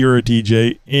Cherokee or a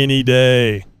TJ any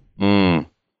day.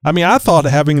 I mean, I thought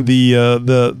having the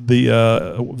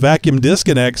vacuum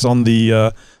disconnects on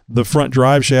the front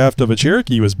drive shaft of a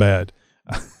Cherokee was bad.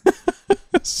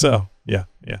 So yeah.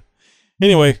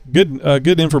 Anyway,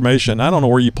 good information. I don't know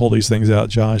where you pull these things out,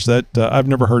 Josh. That I've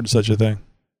never heard such a thing.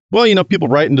 Well, people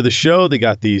write into the show. They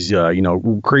got these,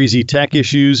 crazy tech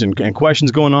issues and questions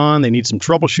going on. They need some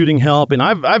troubleshooting help. And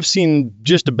I've seen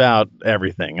just about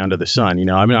everything under the sun.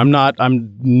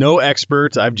 I'm no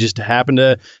expert. I've just happened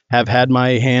to have had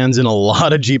my hands in a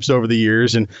lot of Jeeps over the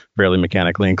years and fairly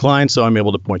mechanically inclined. So I'm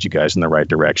able to point you guys in the right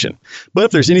direction. But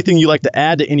if there's anything you'd like to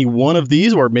add to any one of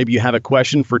these, or maybe you have a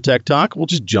question for Tech Talk, we'll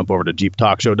just jump over to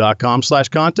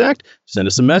jeeptalkshow.com/contact, send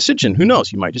us a message, and who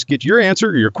knows, you might just get your answer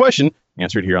or your question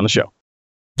answered here on the show.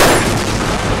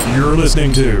 You're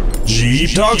listening to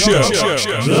Jeep Talk Show,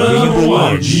 the number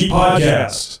one Jeep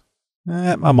podcast.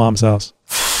 At my mom's house.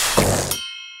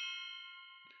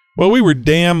 Well, we were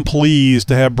damn pleased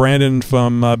to have Brandon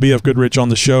from BF Goodrich on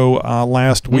the show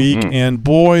last week, and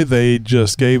boy, they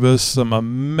just gave us some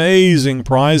amazing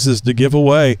prizes to give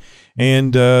away.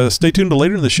 And stay tuned to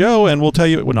later in the show, and we'll tell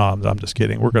you. Well, no, I'm just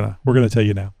kidding. We're gonna tell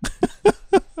you now.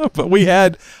 But we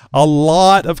had a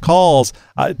lot of calls.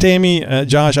 Tammy,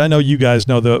 Josh, I know you guys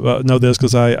know this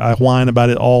because I whine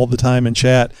about it all the time in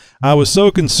chat. I was so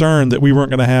concerned that we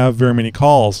weren't going to have very many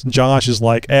calls. Josh is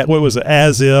like, what was it?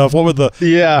 As if. What were the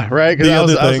right? The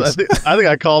other things? I think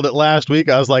I called it last week.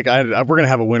 I was like, we're going to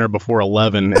have a winner before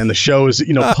 11, and the show is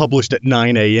published at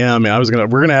 9 a.m.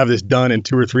 And we're gonna have this done in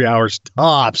 2 or 3 hours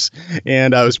tops.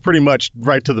 And I was pretty much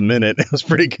right to the minute. It was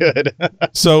pretty good.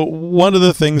 So one of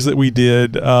the things that we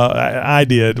did, I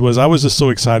was just so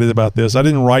excited about this. I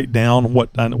didn't write down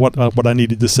what I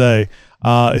needed to say.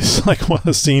 It's like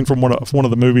a scene from one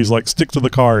of the movies, like stick to the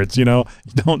cards.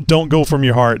 Don't go from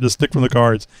your heart. Just stick from the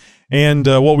cards. And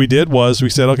what we did was we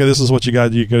said, okay, this is what you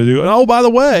got to do. And oh, by the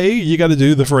way, you got to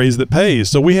do the phrase that pays.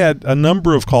 So we had a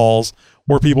number of calls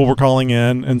where people were calling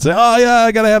in and saying, oh yeah,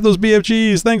 I got to have those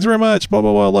BFGs. Thanks very much. Blah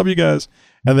blah blah. I love you guys.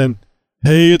 And then,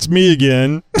 hey, it's me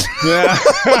again. Yeah.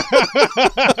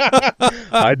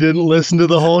 I didn't listen to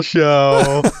the whole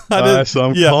show, so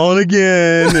I'm calling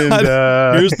again. And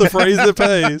here's the phrase that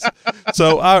pays.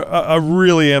 So I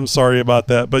really am sorry about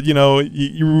that, but you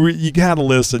gotta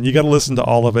listen. You gotta listen to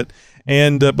all of it.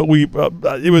 And but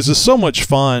it was just so much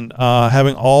fun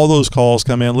having all those calls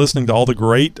come in, listening to all the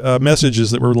great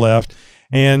messages that were left.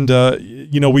 And,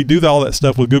 we do all that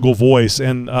stuff with Google Voice.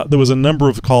 And there was a number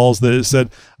of calls that it said,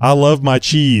 I love my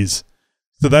cheese.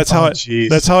 So that's how it.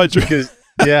 Because,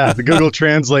 the Google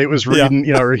Translate was reading,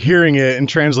 or hearing it and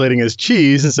translating as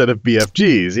cheese instead of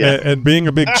BFGs. Yeah. And being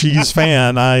a big cheese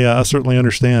fan, I certainly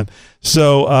understand.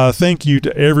 So thank you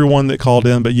to everyone that called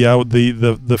in. But yeah,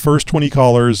 the first 20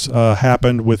 callers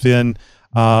happened within,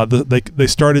 they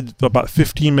started about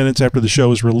 15 minutes after the show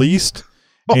was released.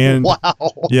 And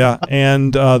wow. Yeah,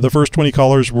 and the first 20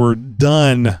 callers were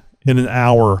done in an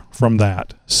hour from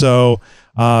that. So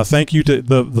thank you to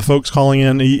the folks calling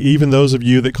in, even those of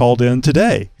you that called in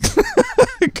today,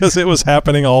 because it was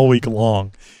happening all week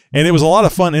long. And it was a lot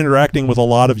of fun interacting with a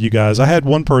lot of you guys. I had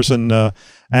one person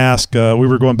ask, we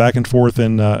were going back and forth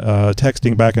and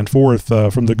texting back and forth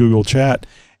from the Google chat,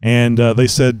 and they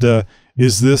said,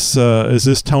 is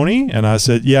this Tony? And I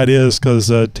said, yeah, it is,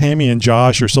 because Tammy and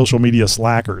Josh are social media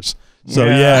slackers. So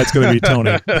yeah it's going to be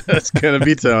Tony. It's going to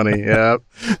be Tony. Yeah.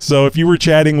 So if you were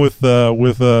chatting with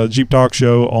Jeep Talk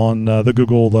Show on the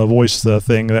Google Voice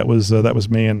thing, that was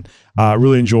me, and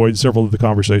really enjoyed several of the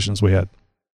conversations we had.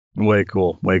 Way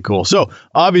cool. So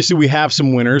obviously we have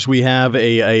some winners. We have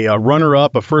a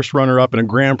runner-up, a first runner-up, and a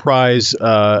grand prize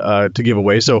to give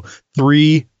away. So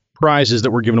 3 prizes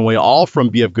that we're giving away, all from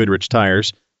BF Goodrich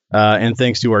Tires, and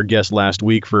thanks to our guest last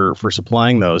week for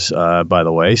supplying those, by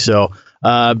the way. So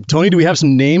Tony, do we have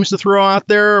some names to throw out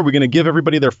there? Are we going to give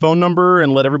everybody their phone number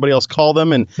and let everybody else call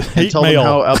them and tell them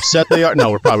how upset they are?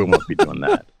 No, we probably won't be doing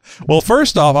that. Well,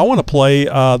 first off, I want to play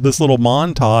this little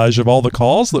montage of all the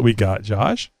calls that we got,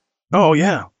 Josh. Oh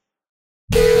yeah.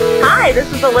 Hi,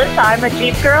 this is Alyssa. I'm a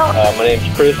Jeep girl. My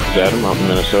name's Chris. Adam, I'm from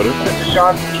Minnesota. This is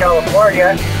Sean from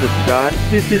California. This is Scott.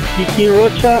 This is Kiki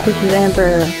Rocha. This is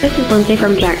Amber. This is Lindsay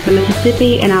from Jackson,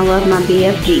 Mississippi, and I love my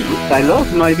BFG. I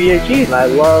love my BFG. I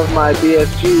love my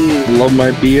BFG. Love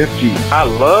my BFG. I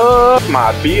love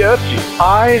my BFG.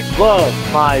 I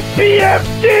love my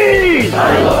BFG.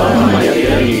 I love my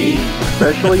BFG.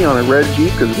 Especially on a red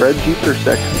Jeep, because red Jeeps are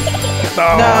sexy.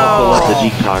 No. The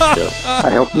Jeep Talk Show. I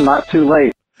hope I'm not too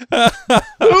late.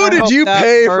 Who did you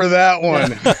pay for that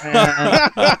one?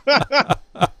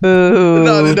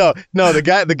 No.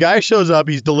 The guy shows up.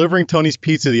 He's delivering Tony's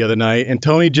pizza the other night, and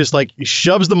Tony just like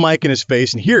shoves the mic in his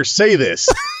face and here, say this.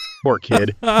 Poor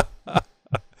kid.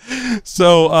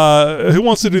 So, who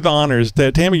wants to do the honors?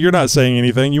 Tammy, you're not saying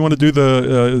anything. You want to do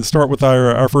the start with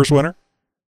our first winner?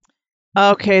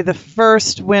 Okay, the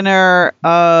first winner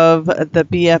of the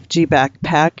BFG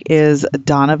backpack is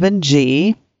Donovan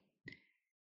G.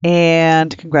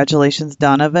 And congratulations,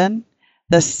 Donovan.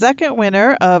 The second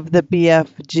winner of the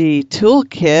BFG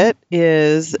toolkit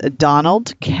is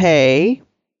Donald K.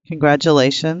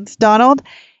 Congratulations, Donald.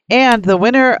 And the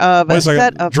winner of Wait a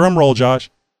second. Drum roll, Josh.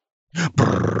 And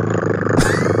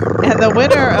the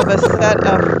winner of a set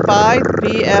of 5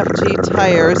 BFG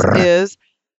tires is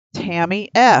Tammy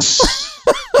F.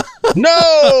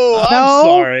 No, I'm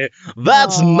sorry.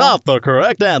 That's not the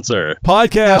correct answer.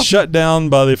 Podcast shut down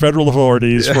by the federal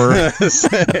authorities for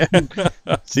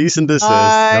cease and desist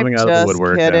coming out of the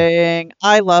woodwork. Kidding.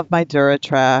 I love my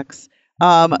Duratrax.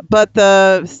 But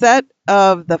the set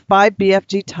of the 5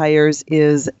 BFG tires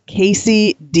is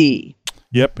Casey D.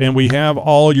 Yep, and we have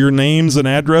all your names and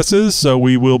addresses, so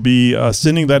we will be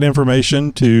sending that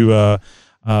information to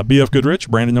BF Goodrich,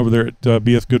 Brandon over there at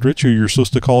BF Goodrich, who you're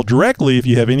supposed to call directly if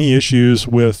you have any issues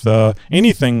with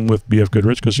anything with BF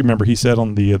Goodrich, because you remember he said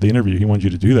on the interview he wanted you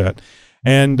to do that.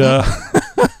 And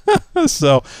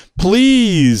so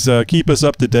please keep us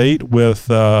up to date with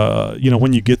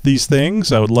when you get these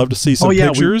things. I would love to see some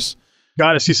pictures.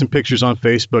 Got to see some pictures on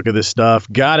Facebook of this stuff.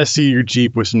 Got to see your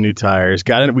Jeep with some new tires.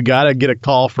 We got to get a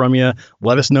call from you.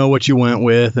 Let us know what you went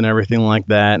with and everything like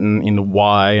that, and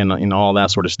why, and all that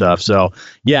sort of stuff. So,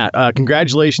 yeah,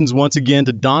 congratulations once again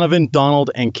to Donovan,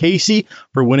 Donald, and Casey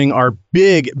for winning our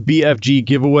big BFG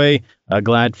giveaway.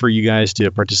 Glad for you guys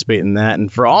to participate in that. And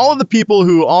for all of the people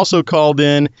who also called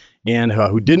in and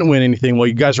who didn't win anything, well,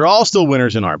 you guys are all still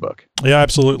winners in our book. Yeah,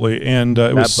 absolutely. And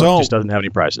it was just doesn't have any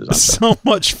prizes. So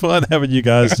much fun having you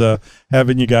guys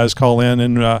call in,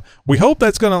 and we hope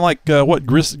that's going to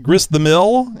grist the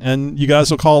mill, and you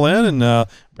guys will call in and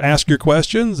ask your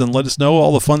questions and let us know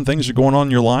all the fun things that are going on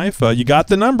in your life. You got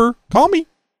the number. Call me.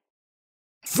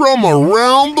 From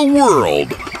around the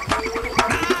world.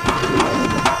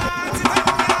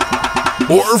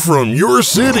 Or from your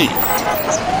city.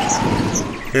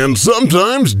 And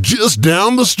sometimes just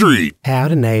down the street.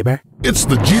 Howdy, neighbor. It's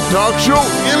the Jeep Talk Show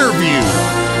interview.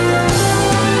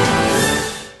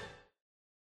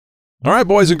 All right,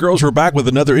 boys and girls, we're back with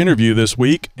another interview this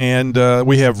week, and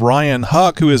we have Ryan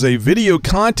Huck, who is a video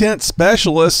content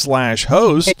specialist /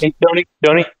 host. Hey,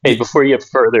 Tony. Hey, before you get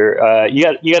further, you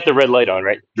got the red light on,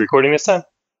 right? Recording this time?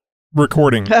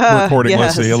 Recording. Yes.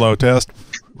 Let's see. Hello, test.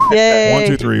 Yay. 1,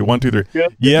 2, 3. 1, 2, 3. Yeah.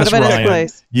 Yes, Ryan.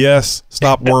 Yes.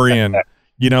 Stop worrying.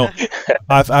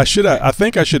 I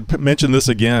think I should mention this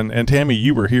again. And Tammy,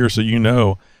 you were here, so you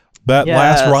know that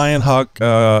last Ryan Huck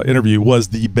interview was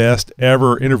the best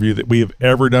ever interview that we have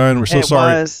ever done. We're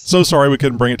so sorry we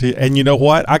couldn't bring it to you. And you know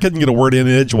what? I couldn't get a word in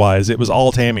edgewise. It was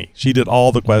all Tammy. She did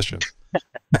all the questions.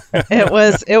 It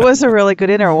was a really good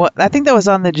interview. I think that was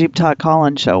on the Jeep Talk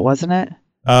call-in show, wasn't it?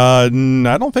 I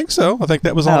don't think so. I think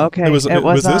that was on. Oh, okay. It was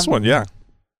this one. Yeah.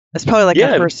 It's probably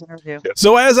our first interview.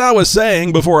 So as I was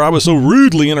saying before I was so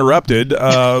rudely interrupted,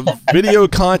 video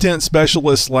content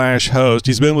specialist / host.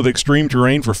 He's been with Extreme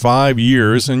Terrain for 5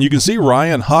 years, and you can see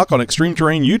Ryan Huck on Extreme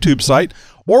Terrain YouTube site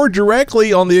or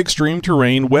directly on the Extreme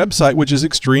Terrain website, which is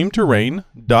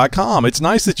extremeterrain.com. It's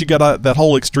nice that you got that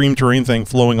whole Extreme Terrain thing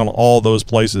flowing on all those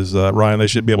places, Ryan. They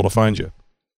should be able to find you.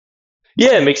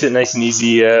 Yeah, it makes it nice and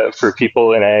easy for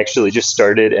people. And I actually just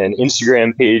started an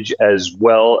Instagram page as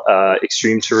well,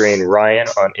 Extreme Terrain Ryan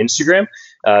on Instagram.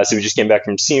 So we just came back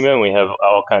from SEMA, and we have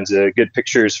all kinds of good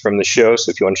pictures from the show. So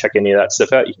if you want to check any of that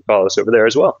stuff out, you can follow us over there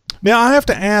as well. Now, I have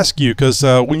to ask you, because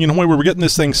when we were getting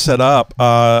this thing set up,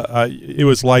 it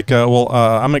was like,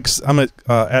 I'm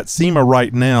at SEMA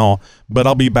right now, but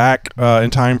I'll be back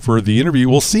in time for the interview.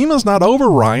 Well, SEMA's not over,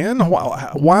 Ryan.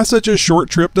 Why such a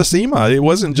short trip to SEMA? It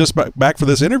wasn't just back for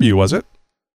this interview, was it?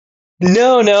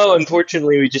 No.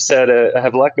 Unfortunately, we just have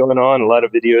a lot going on. A lot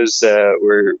of videos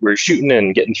we're shooting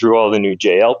and getting through all the new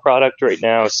JL product right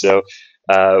now. So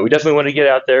we definitely wanted to get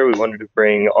out there. We wanted to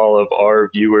bring all of our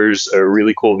viewers a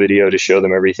really cool video to show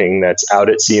them everything that's out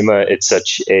at SEMA. It's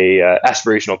such a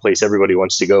aspirational place everybody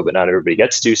wants to go, but not everybody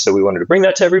gets to. So we wanted to bring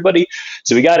that to everybody.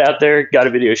 So we got out there, got a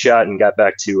video shot, and got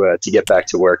back to get back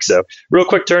to work. So real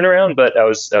quick turnaround, but I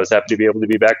was happy to be able to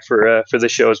be back for the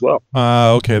show as well.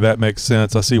 Okay, that makes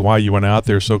sense. I see why you went out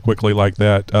there so quickly like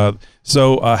that.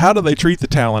 So how do they treat the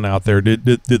talent out there? Did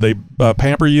they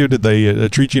pamper you? Did they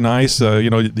treat you nice? You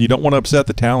don't want to upset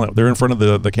the talent. They're in front of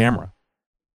the camera.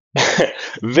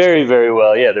 Very, very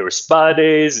well. Yeah, there were spa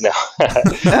days. No,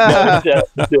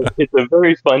 it's a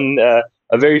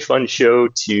very fun show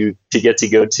to get to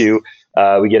go to.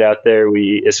 We get out there.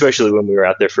 Especially when we were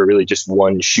out there for really just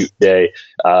one shoot day.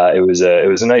 It was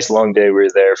a nice long day. We were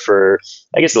there for,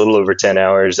 I guess, a little over 10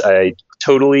 hours. I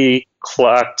totally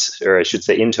clocked, or I should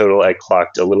say, in total, I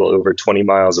clocked a little over 20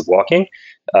 miles of walking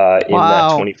in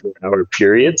that 24-hour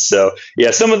period. So yeah,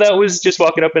 some of that was just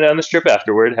walking up and down the strip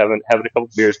afterward, having a couple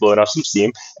of beers, blowing off some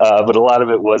steam. But a lot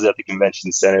of it was at the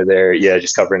convention center there. Yeah,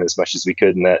 just covering as much as we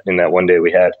could in that one day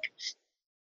we had.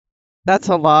 That's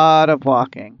a lot of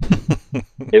walking.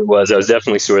 It was. I was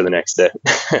definitely sore the next day.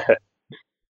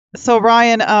 So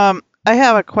Ryan, I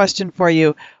have a question for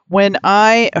you. When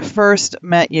I first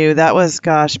met you, that was,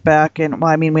 back in,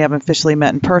 we haven't officially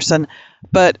met in person,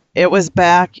 but it was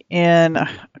back in,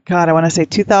 I want to say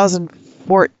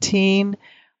 2014.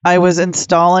 I was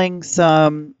installing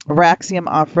some Raxium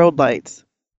off-road lights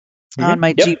on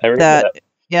my Jeep that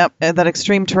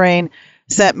Extreme Terrain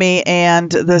sent me,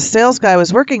 and the sales guy I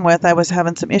was working with, I was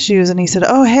having some issues, and he said,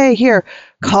 "Oh, hey, here,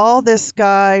 call this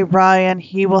guy, Ryan,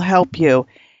 he will help you."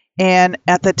 And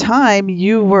at the time,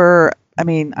 you were,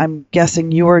 I'm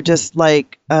guessing you were just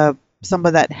like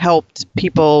someone that helped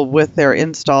people with their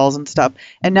installs and stuff.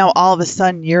 And now all of a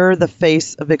sudden, you're the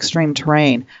face of Extreme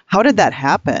Terrain. How did that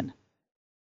happen?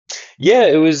 Yeah,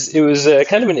 it was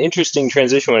kind of an interesting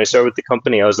transition. When I started with the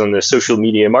company, I was on the social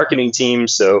media marketing team,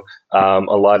 so a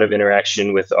lot of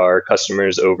interaction with our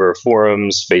customers over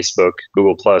forums, Facebook,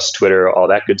 Google+, Twitter, all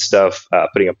that good stuff,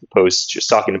 putting up the posts, just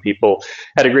talking to people.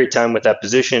 Had a great time with that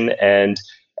position, and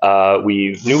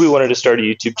we knew we wanted to start a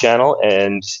YouTube channel,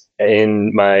 and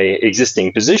in my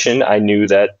existing position, I knew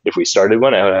that if we started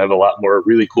one, I would have a lot more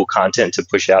really cool content to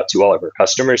push out to all of our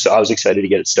customers, so I was excited to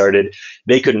get it started.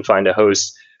 They couldn't find a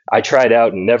host. I tried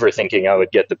out, never thinking I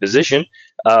would get the position,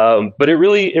 but it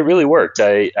really worked.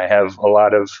 I have a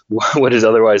lot of what is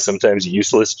otherwise sometimes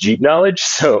useless Jeep knowledge,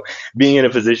 so being in a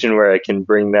position where I can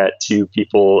bring that to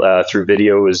people through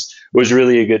video was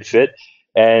really a good fit.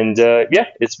 And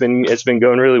it's been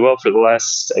going really well for the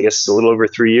last, I guess, a little over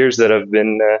 3 years that I've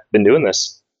been doing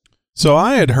this. So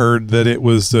I had heard that it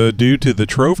was due to the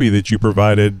trophy that you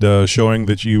provided, showing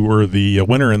that you were the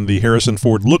winner in the Harrison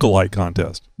Ford lookalike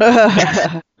contest.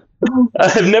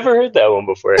 I've never heard that one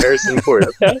before. Harrison Ford.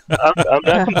 Okay, I'm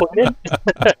not complaining.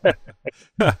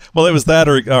 Well, it was that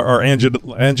or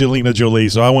Angelina Jolie,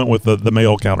 so I went with the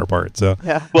male counterpart. So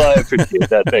yeah. Well, I appreciate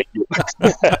that. Thank you.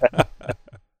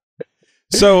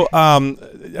 So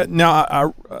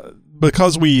now,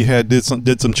 because we had did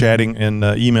some chatting and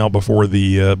email before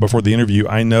the interview,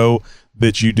 I know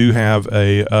that you do have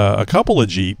a couple of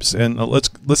Jeeps, and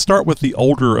let's start with the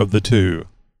older of the two.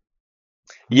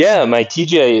 Yeah, my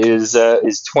TJ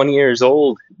is 20 years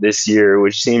old this year,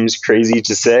 which seems crazy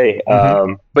to say.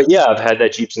 Mm-hmm. But yeah, I've had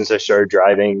that Jeep since I started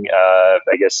driving,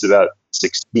 I guess about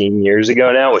 16 years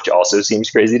ago now, which also seems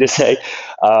crazy to say.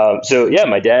 So yeah,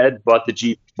 my dad bought the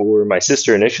Jeep for my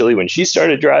sister initially when she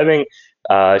started driving.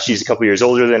 She's a couple years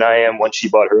older than I am. Once she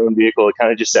bought her own vehicle, it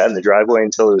kind of just sat in the driveway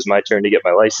until it was my turn to get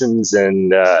my license,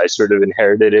 and I sort of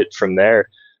inherited it from there.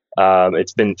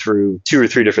 It's been through 2 or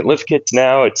 3 different lift kits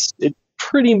now. It's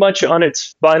pretty much on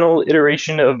its final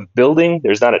iteration of building.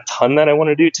 There's not a ton that I want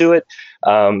to do to it.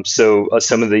 So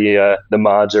some of the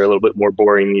mods are a little bit more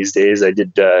boring these days. I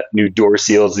did new door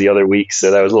seals the other week,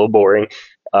 so that was a little boring.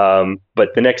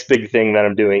 But the next big thing that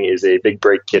I'm doing is a big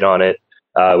brake kit on it,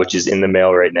 which is in the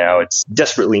mail right now. It's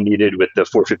desperately needed with the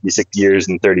 456 gears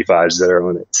and 35s that are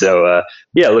on it. So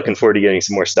yeah, looking forward to getting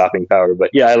some more stopping power. But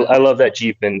yeah, I love that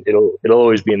Jeep, and it'll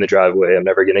always be in the driveway. I'm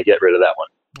never going to get rid of that one.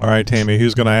 All right, Tammy,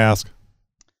 who's going to ask?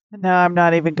 No, I'm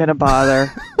not even going to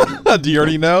bother. Do you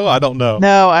already know? I don't know.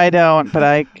 No, I don't, but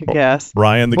I could guess.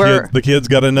 Ryan, the kid's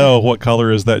got to know, what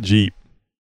color is that Jeep?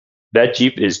 That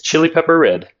Jeep is chili pepper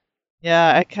red.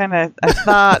 Yeah, I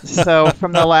thought so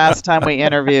from the last time we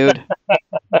interviewed.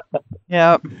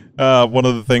 Yep. One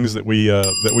of the things that we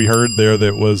heard there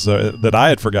that was that I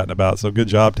had forgotten about. So good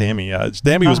job, Tammy.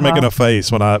 Tammy was making a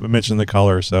face when I mentioned the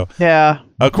color. So yeah,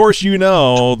 of course you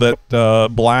know that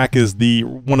black is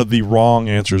one of the wrong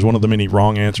answers, one of the many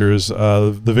wrong answers.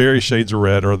 The various shades of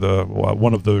red are the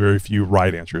one of the very few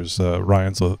right answers,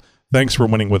 Ryan. So thanks for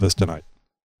winning with us tonight.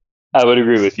 I would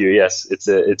agree with you. Yes, it's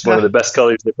one of the best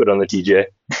colors they put on the TJ.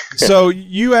 So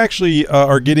you actually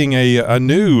are getting a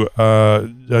new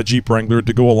Jeep Wrangler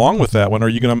to go along with that one. Are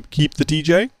you going to keep the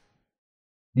TJ?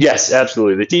 Yes,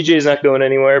 absolutely. The TJ is not going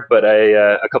anywhere, but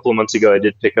a couple of months ago I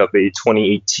did pick up a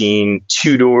 2018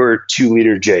 two-door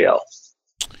 2-liter JL.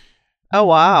 Oh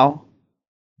wow!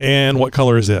 And what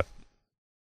color is it?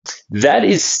 That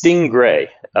is Sting Gray.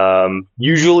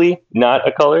 Usually not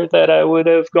a color that I would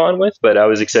have gone with, but I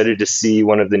was excited to see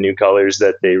one of the new colors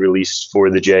that they released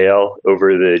for the JL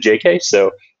over the JK.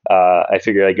 So I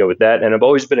figured I'd go with that. And I've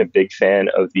always been a big fan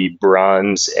of the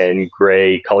bronze and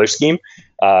gray color scheme.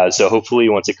 So hopefully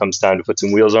once it comes time to put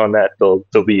some wheels on that,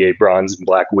 there'll be a bronze and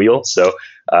black wheel. So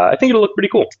I think it'll look pretty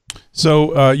cool.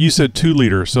 So you said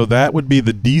 2-liter. So that would be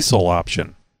the diesel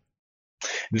option.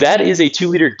 That is a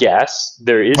 2-liter gas.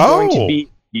 There is going to be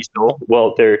diesel.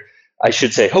 Well, I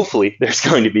should say, hopefully, there's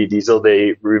going to be diesel.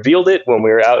 They revealed it when we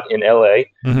were out in LA.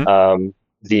 Mm-hmm.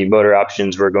 The motor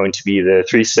options were going to be the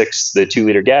 3.6, the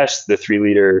 2-liter gas, the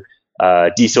 3-liter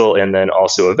diesel, and then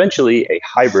also eventually a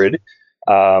hybrid.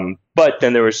 But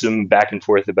then there was some back and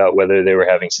forth about whether they were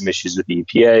having some issues with the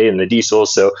EPA and the diesel.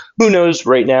 So who knows?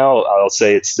 Right now, I'll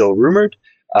say it's still rumored.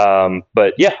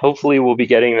 But yeah, hopefully we'll be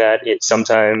getting that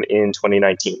sometime in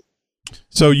 2019.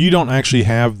 So you don't actually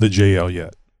have the JL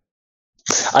yet?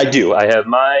 I do. I have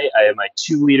my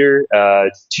 2-liter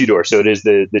 2-door. So it is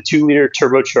the 2-liter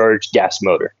turbocharged gas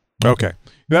motor. Okay.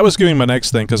 That was giving my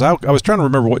next thing, because I was trying to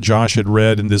remember what Josh had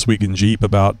read in This Week in Jeep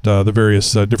about the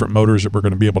various different motors that we're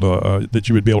going to be able to that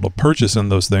you would be able to purchase in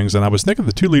those things, and I was thinking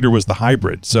the 2-liter was the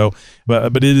hybrid. So,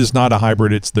 but it is not a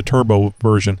hybrid; it's the turbo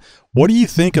version. What do you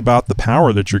think about the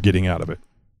power that you're getting out of it?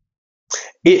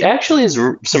 It actually is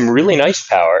some really nice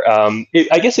power.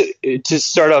 I guess to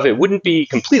start off, it wouldn't be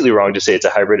completely wrong to say it's a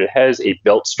hybrid. It has a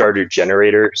belt starter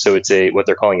generator, so it's what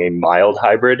they're calling a mild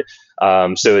hybrid.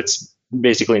 So it's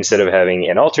basically, instead of having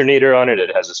an alternator on it,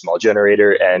 it has a small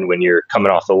generator, and when you're coming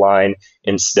off the line,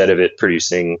 instead of it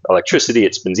producing electricity,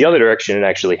 it spins the other direction and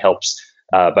actually helps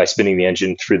by spinning the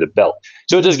engine through the belt.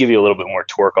 So it does give you a little bit more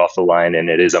torque off the line, and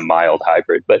it is a mild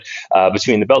hybrid. But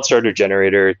between the belt starter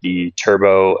generator, the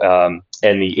turbo,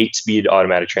 and the 8-speed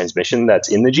automatic transmission that's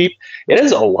in the Jeep, it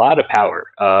has a lot of power.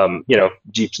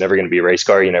 Jeep's never going to be a race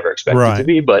car. You never expect it to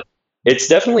be, but it's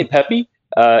definitely peppy.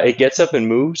 It gets up and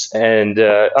moves, and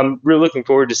I'm really looking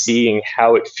forward to seeing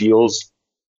how it feels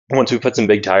once we put some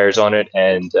big tires on it,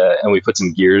 and we put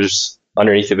some gears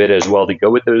underneath of it as well to go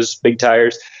with those big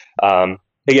tires.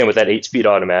 Again, with that 8-speed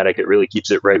automatic, it really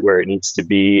keeps it right where it needs to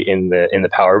be in the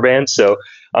power band. So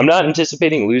I'm not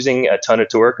anticipating losing a ton of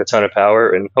torque, a ton of power,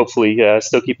 and hopefully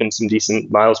still keeping some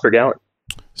decent miles per gallon.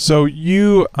 So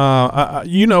you a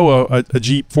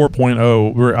Jeep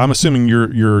 4.0. Where I'm assuming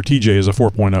your TJ is a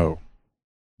 4.0.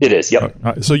 It is, yep.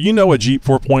 So you know a Jeep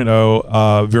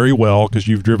 4.0 very well because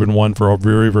you've driven one for a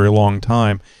very, very long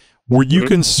time. Were you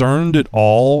concerned at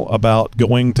all about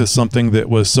going to something that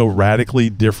was so radically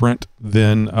different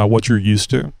than what you're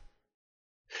used to?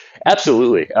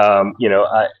 Absolutely.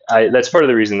 That's part of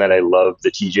the reason that I love the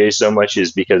TJ so much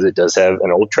is because it does have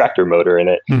an old tractor motor in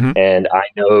it. Mm-hmm. And I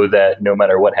know that no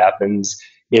matter what happens,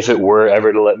 if it were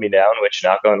ever to let me down, which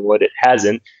knock on wood, it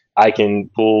hasn't, I can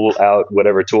pull out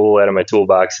whatever tool out of my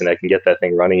toolbox and I can get that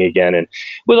thing running again. And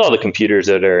with all the computers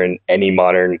that are in any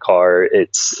modern car,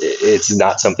 it's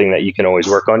not something that you can always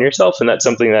work on yourself. And that's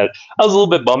something that I was a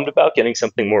little bit bummed about, getting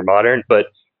something more modern. But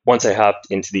once I hopped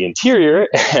into the interior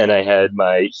and I had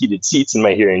my heated seats and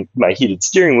my heated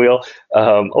steering wheel, a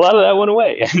lot of that went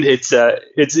away, and it's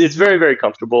very, very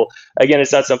comfortable. Again,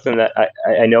 it's not something that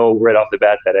I know right off the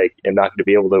bat that I am not going to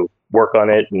be able to work on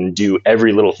it and do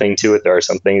every little thing to it. There are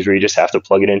some things where you just have to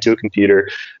plug it into a computer,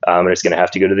 and it's going to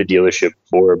have to go to the dealership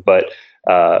for. But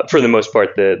for the most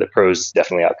part, the pros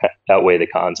definitely outweigh the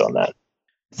cons on that.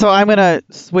 So I'm going to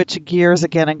switch gears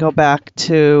again and go back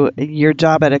to your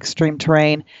job at Extreme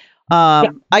Terrain.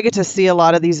 I get to see a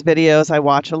lot of these videos. I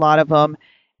watch a lot of them.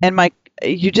 And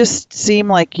you just seem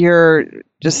like you're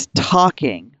just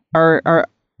talking. Are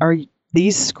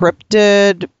these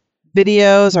scripted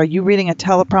videos? Are you reading a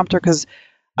teleprompter? Because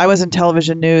I was in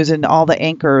television news and all the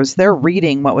anchors, they're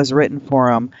reading what was written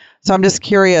for them. So I'm just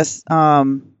curious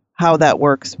how that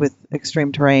works with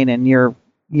Extreme Terrain and your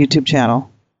YouTube channel.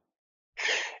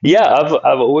 Yeah,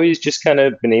 I've always just kind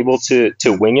of been able to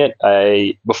wing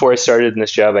it. Before I started in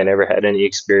this job, I never had any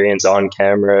experience on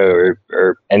camera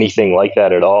or anything like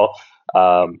that at all.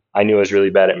 I knew I was really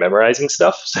bad at memorizing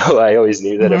stuff, so I always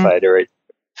knew that if I had to write,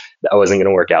 that wasn't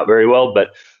going to work out very well.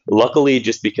 But luckily,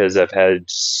 just because I've had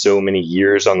so many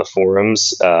years on the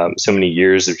forums, so many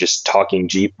years of just talking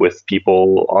Jeep with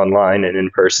people online and in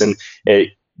person, it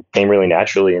came really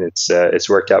naturally, and it's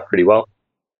worked out pretty well.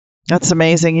 That's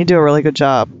amazing. You do a really good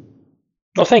job.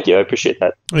 Well, thank you. I appreciate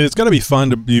that. It's got to be fun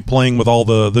to be playing with all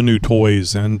the new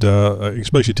toys and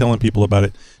especially telling people about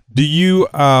it. Do you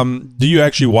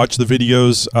actually watch the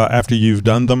videos after you've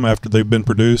done them, after they've been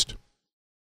produced?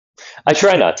 I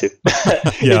try not to.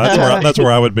 Yeah, that's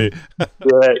where I would be.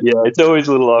 Yeah, it's always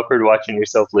a little awkward watching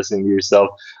yourself, listening to yourself.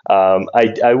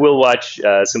 I will watch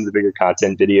some of the bigger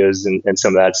content videos and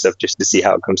some of that stuff just to see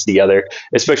how it comes together,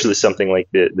 especially something like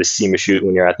the SEMA shoot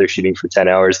when you're out there shooting for 10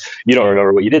 hours. You don't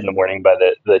remember what you did in the morning by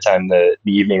the time the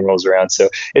evening rolls around. So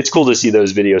it's cool to see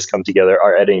those videos come together.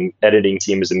 Our editing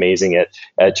team is amazing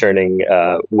at turning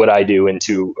what I do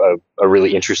into a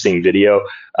really interesting video.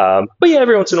 But yeah,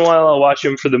 every once in a while I'll watch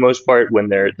them for the most part when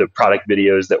they're the product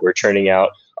videos that we're churning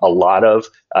out a lot of.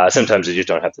 Sometimes I just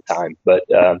don't have the time. But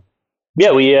yeah,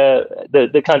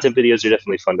 the content videos are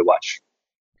definitely fun to watch.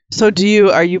 So do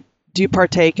you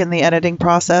partake in the editing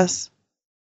process?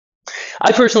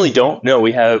 I personally don't. No,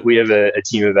 we have a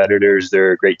team of editors.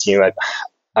 They're a great team.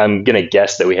 I'm gonna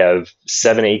guess that we have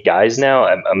 7-8 guys now.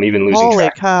 I'm even losing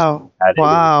track. Holy cow!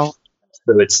 Wow.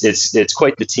 So it's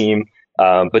quite the team.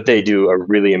 But they do a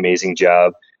really amazing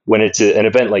job. When it's an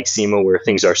event like SEMA where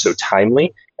things are so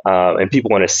timely and people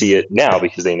want to see it now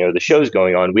because they know the show's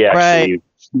going on, we actually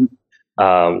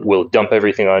will dump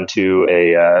everything onto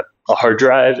a hard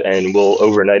drive and we'll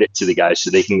overnight it to the guys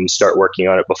so they can start working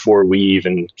on it before we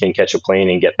even can catch a plane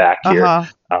and get back here.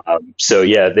 So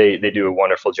yeah, they do a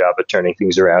wonderful job of turning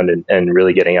things around and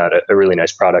really getting out a really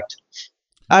nice product.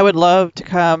 I would love to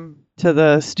come to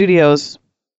the studios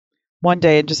one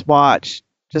day and just watch,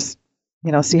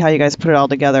 see how you guys put it all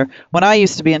together. When I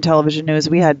used to be in television news,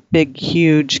 we had big,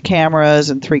 huge cameras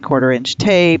and 3/4-inch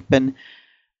tape and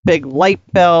big light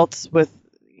belts with,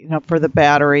 for the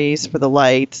batteries, for the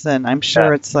lights. And I'm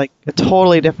sure it's like a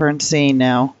totally different scene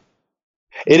now.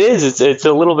 It is. It's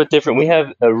a little bit different. We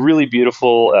have a really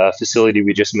beautiful facility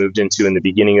we just moved into in the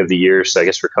beginning of the year. So I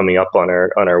guess we're coming up on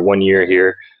our 1 year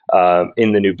here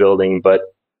in the new building, but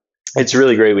it's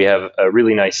really great. We have a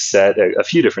really nice set, a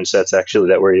few different sets actually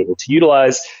that we're able to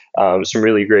utilize. Some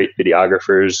really great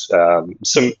videographers,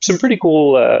 some pretty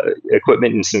cool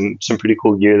equipment and some pretty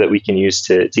cool gear that we can use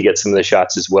to get some of the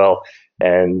shots as well.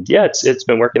 And yeah, it's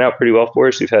been working out pretty well for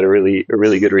us. We've had a really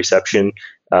good reception,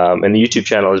 and the YouTube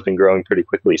channel has been growing pretty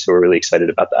quickly. So we're really excited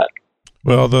about that.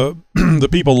 Well, the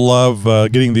people love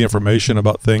getting the information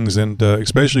about things, and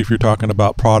especially if you're talking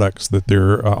about products that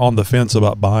they're on the fence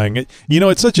about buying.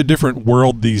 It's such a different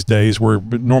world these days where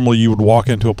normally you would walk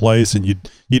into a place and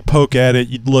you'd poke at it,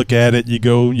 you'd look at it, you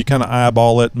kind of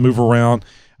eyeball it, move around,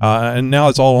 and now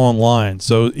it's all online.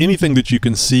 So anything that you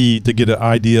can see to get an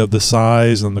idea of the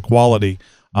size and the quality,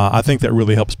 I think that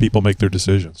really helps people make their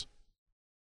decisions.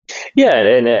 Yeah,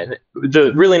 and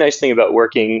the really nice thing about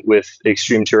working with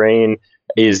Extreme Terrain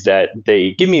is that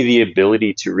they give me the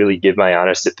ability to really give my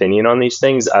honest opinion on these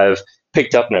things. I've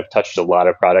picked up and I've touched a lot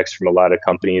of products from a lot of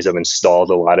companies. I've installed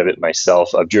a lot of it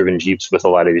myself. I've driven Jeeps with a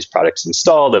lot of these products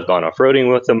installed. I've gone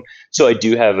off-roading with them. So I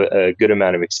do have a good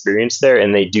amount of experience there,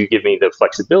 and they do give me the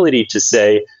flexibility to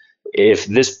say, if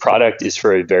this product is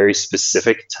for a very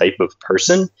specific type of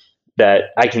person, that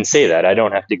I can say that. I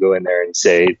don't have to go in there and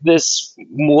say, this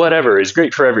whatever is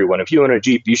great for everyone. If you own a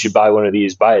Jeep, you should buy one of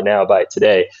these, buy it now, buy it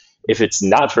today. If it's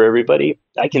not for everybody,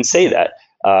 I can say that,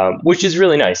 which is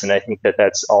really nice. And I think that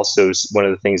that's also one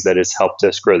of the things that has helped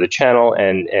us grow the channel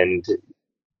and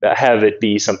have it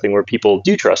be something where people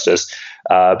do trust us,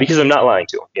 because I'm not lying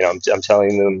to them. I'm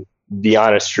telling them the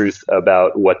honest truth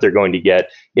about what they're going to get.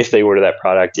 If they order that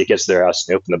product, it gets to their house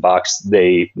and they open the box,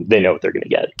 they know what they're going to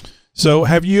get. So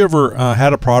have you ever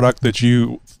had a product that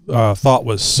you thought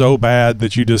was so bad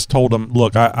that you just told them,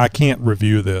 look, I can't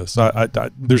review this.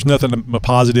 There's nothing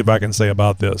positive I can say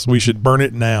about this. We should burn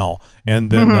it now and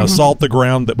then salt the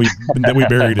ground that we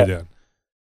buried it in.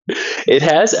 It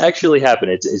has actually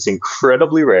happened. It's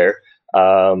incredibly rare.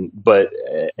 But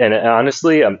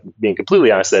honestly, I'm being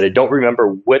completely honest that I don't remember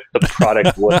what the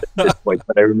product was at this point,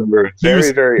 but I remember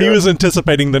very early. He was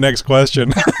anticipating the next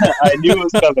question. I knew it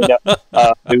was coming up.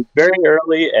 It was very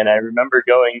early, and I remember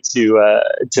going to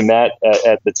Matt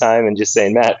at the time and just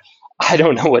saying, Matt, I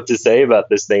don't know what to say about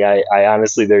this thing. I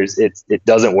honestly, it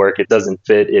doesn't work. It doesn't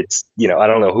fit. It's, I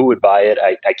don't know who would buy it.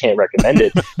 I can't recommend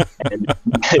it. And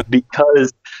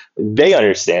because they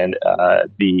understand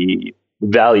the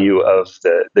value of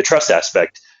the trust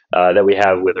aspect that we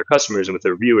have with our customers and with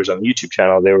our viewers on the YouTube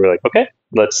channel, they were like, okay,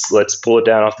 let's pull it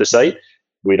down off the site.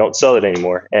 We don't sell it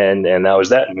anymore. And that was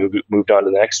that, and moved on to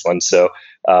the next one. So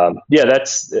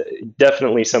that's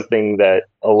definitely something that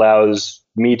allows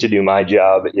me to do my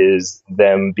job, is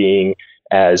them being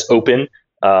as open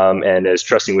and as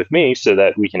trusting with me so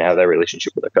that we can have that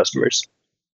relationship with our customers.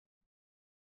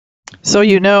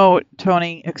 So,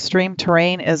 Tony, Extreme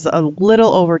Terrain is a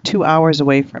little over 2 hours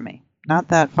away from me. Not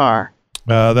that far.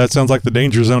 That sounds like the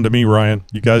danger zone to me, Ryan.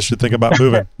 You guys should think about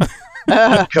moving.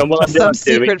 Come on down,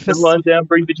 Timmy. Come on down,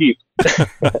 bring the Jeep.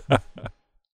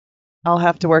 I'll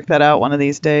have to work that out one of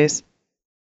these days.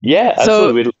 Yeah,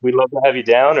 absolutely. We'd love to have you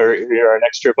down, or our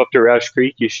next trip up to Roush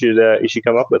Creek, you should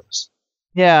come up with us.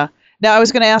 Yeah. Now, I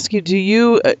was going to ask you, do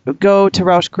you go to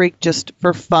Roush Creek just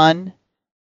for fun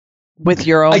with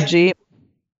your own Jeep?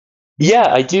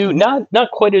 Yeah, I do. Not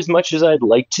quite as much as I'd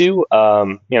like to.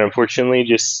 Unfortunately,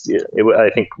 I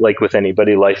think, like with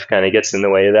anybody, life kind of gets in the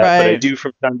way of that. Right. But I do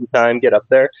from time to time get up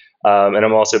there. And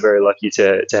I'm also very lucky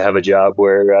to have a job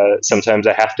where sometimes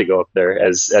I have to go up there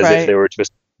as if they were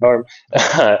twisted arm.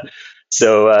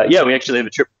 So we actually have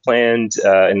a trip planned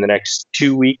in the next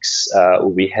 2 weeks. We'll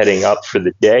be heading up for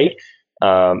the day.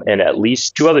 And at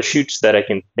least 2 other shoots that I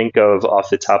can think of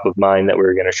off the top of mind that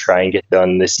we're going to try and get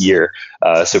done this year.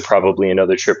 So probably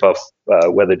another trip up,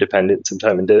 weather dependent,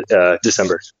 sometime in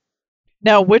December.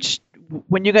 Now,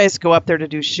 when you guys go up there to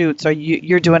do shoots,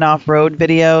 you're doing off-road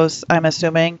videos, I'm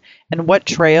assuming? And what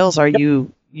trails are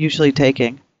you usually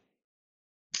taking?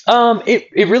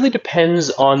 It really depends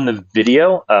on the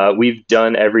video. We've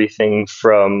done everything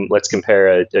from, let's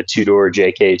compare a 2-door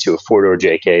JK to a 4-door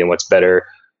JK and what's better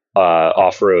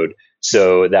off-road.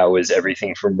 So that was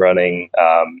everything from running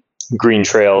green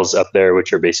trails up there,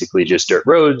 which are basically just dirt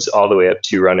roads, all the way up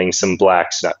to running some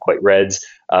blacks, not quite reds,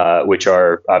 which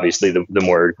are obviously the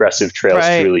more aggressive trails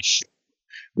to really show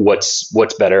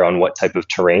what's better on what type of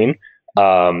terrain.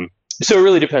 So it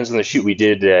really depends on the shoot. We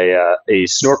did a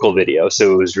snorkel video,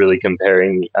 so it was really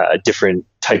comparing different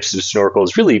types of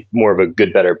snorkels, really more of a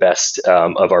good, better, best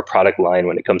of our product line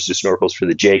when it comes to snorkels for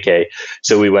the JK.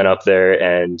 So we went up there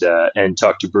and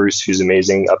talked to Bruce, who's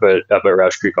amazing, up at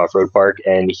Roush Creek Off-Road Park,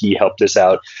 and he helped us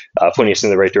out, pointing us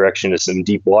in the right direction to some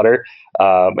deep water.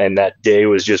 And that day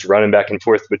was just running back and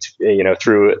forth,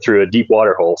 through a deep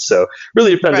water hole. So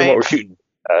really depends on what we're shooting.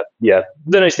 The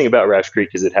nice thing about Roush Creek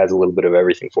is it has a little bit of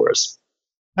everything for us.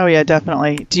 Oh yeah,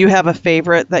 definitely. Do you have a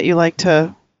favorite that you like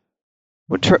to,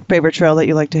 favorite trail that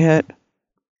you like to hit?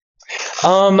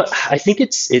 I think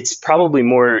it's probably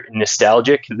more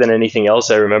nostalgic than anything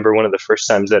else. I remember one of the first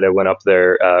times that I went up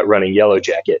there running Yellow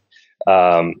Jacket.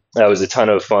 That was a ton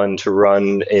of fun to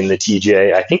run in the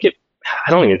TJ. I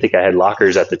don't even think I had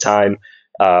lockers at the time.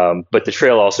 But the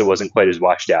trail also wasn't quite as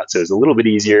washed out, so it was a little bit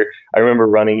easier. I remember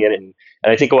running it, and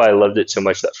I think why I loved it so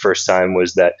much that first time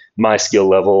was that my skill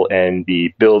level and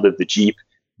the build of the Jeep,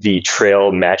 the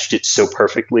trail matched it so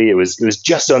perfectly. It was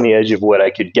just on the edge of what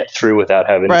I could get through without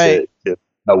having to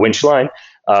a winch line.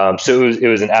 So it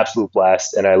was an absolute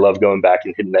blast, and I love going back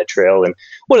and hitting that trail. And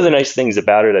one of the nice things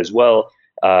about it as well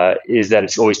is that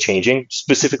it's always changing,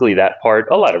 specifically that part,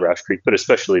 a lot of Roush Creek, but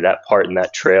especially that part in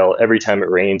that trail. Every time it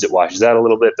rains, it washes out a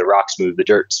little bit, the rocks move, the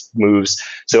dirt moves.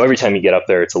 So every time you get up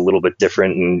there, it's a little bit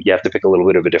different, and you have to pick a little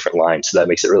bit of a different line. So that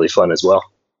makes it really fun as well.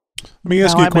 Let me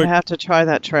ask you I'm going to have to try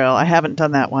that trail. I haven't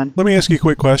done that one. Let me ask you a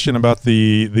quick question about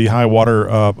the high water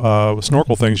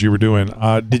snorkel things you were doing.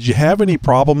 Did you have any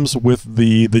problems with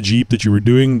the Jeep that you were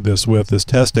doing this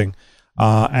testing?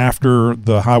 After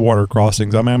the high water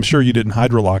crossings? I mean, I'm sure you didn't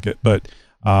hydrolock it, but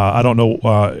I don't know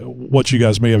what you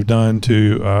guys may have done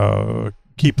to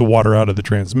keep the water out of the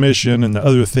transmission and the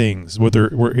other things.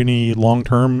 Were any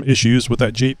long-term issues with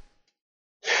that Jeep?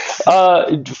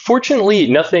 Fortunately,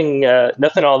 nothing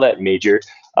all that major.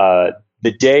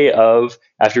 The day of,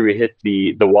 after we hit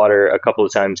the water a couple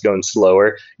of times going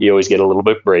slower, you always get a little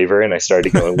bit braver, and I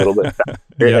started going a little bit faster.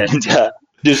 Yeah. And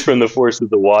just from the force of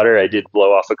the water, I did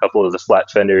blow off a couple of the flat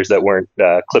fenders that weren't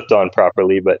clipped on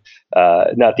properly, but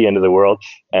not the end of the world.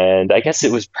 And I guess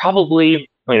it was probably, I'm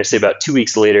going to say about 2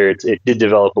 weeks later, it did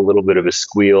develop a little bit of a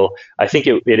squeal. I think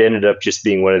it ended up just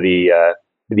being one of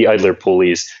the idler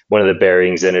pulleys. One of the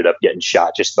bearings ended up getting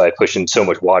shot just by pushing so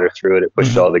much water through it. It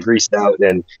pushed all the grease out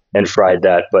and fried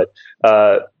that. But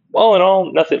all in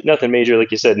all, nothing major.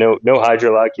 Like you said, no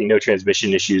hydrolocking, no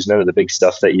transmission issues, none of the big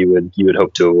stuff that you would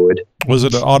hope to avoid. Was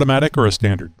it an automatic or a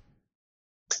standard?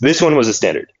 This one was a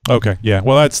standard. Okay, yeah.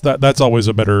 Well, that's always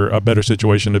a better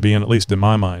situation to be in, at least in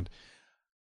my mind.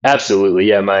 Absolutely,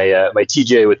 yeah. My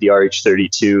TJ with the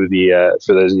RH32,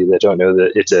 for those of you that don't know,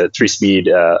 that it's a 3-speed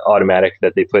automatic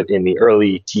that they put in the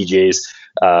early TJs.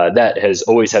 That has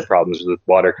always had problems with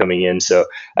water coming in. So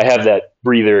I have that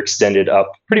breather extended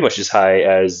up pretty much as high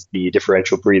as the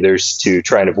differential breathers to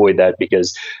try and avoid that,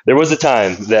 because there was a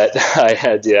time that I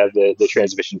had to have the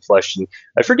transmission flushed, and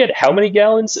I forget how many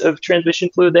gallons of transmission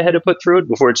fluid they had to put through it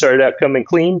before it started out coming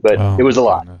clean, but it was a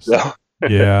lot. So.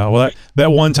 Yeah, well,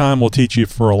 that one time will teach you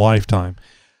for a lifetime.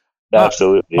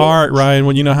 Absolutely. All right, Ryan,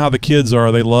 well, you know how the kids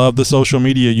are. They love the social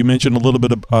media. You mentioned a little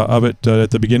bit of it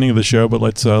at the beginning of the show, but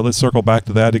let's circle back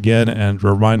to that again and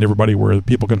remind everybody where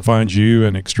people can find you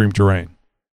and Extreme Terrain.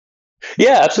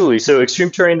 Yeah, absolutely. So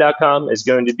extremeterrain.com is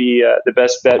going to be the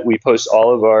best bet. We post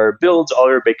all of our builds, all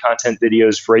our big content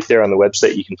videos right there on the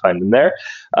website. You can find them there.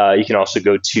 You can also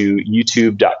go to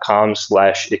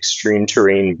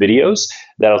youtube.com/extremeterrainvideos.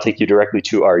 That'll take you directly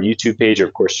to our YouTube page. Or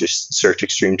of course, just search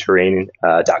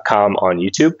extremeterrain.com on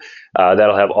YouTube.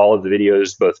 That'll have all of the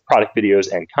videos, both product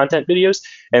videos and content videos.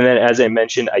 And then, as I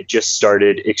mentioned, I just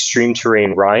started Extreme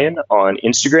Terrain Ryan on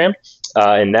Instagram.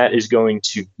 And that is going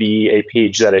to be a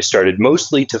page that I started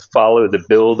mostly to follow the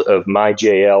build of my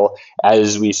JL.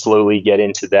 As we slowly get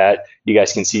into that, you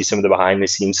guys can see some of the behind the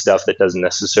scenes stuff that doesn't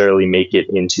necessarily make it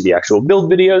into the actual build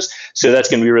videos. So that's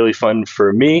going to be really fun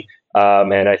for me.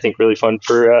 And I think really fun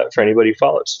for anybody who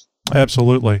follows.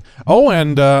 Absolutely. Oh,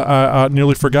 and I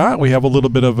nearly forgot, we have a little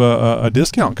bit of a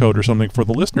discount code or something for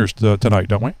the listeners tonight,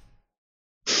 don't we?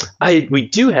 We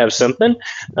do have something.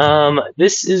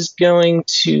 This is going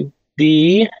to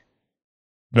be.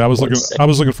 I was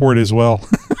looking for it as well.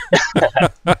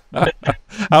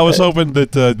 I was hoping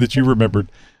that you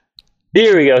remembered.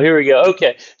 Here we go.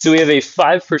 Okay, so we have a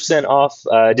 5% off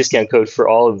discount code for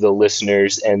all of the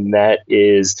listeners, and that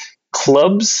is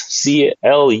Clubs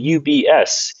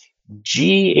CLUBS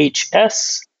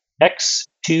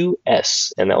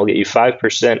GHSX2S, and that will get you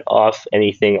 5% off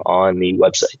anything on the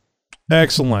website.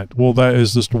 Excellent. Well, that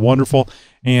is just wonderful,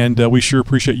 and we sure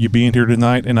appreciate you being here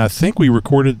tonight. And I think we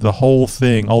recorded the whole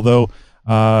thing, although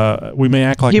we may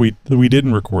act like we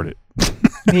didn't record it.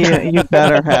 Yeah, you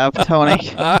better have,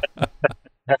 Tony.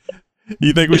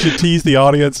 You think we should tease the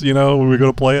audience, when we're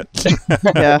going to play it?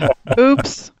 Yeah.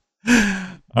 Oops.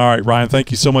 All right, Ryan,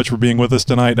 thank you so much for being with us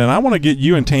tonight. And I want to get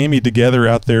you and Tammy together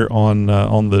out there on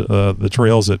the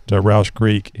trails at Roush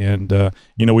Creek. And,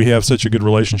 we have such a good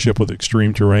relationship with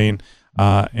Extreme Terrain.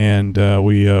 And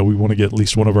we want to get at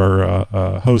least one of our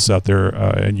hosts out there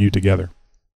and you together.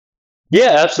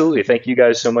 Yeah, absolutely. Thank you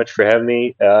guys so much for having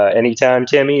me. Anytime,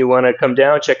 Tammy, you want to come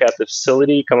down, check out the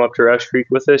facility, come up to Roush Creek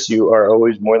with us, you are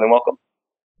always more than welcome.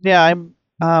 Yeah, I'm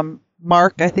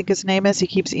Mark, I think his name is. He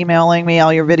keeps emailing me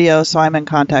all your videos, so I'm in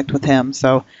contact with him.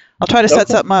 So I'll try to set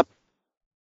something up.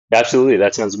 Absolutely.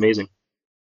 That sounds amazing.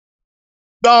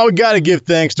 Oh, we got to give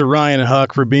thanks to Ryan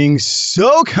Huck for being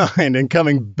so kind and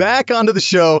coming back onto the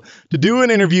show to do an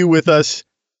interview with us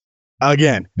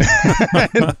again.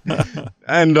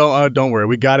 and don't worry,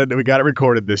 we got it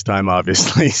recorded this time,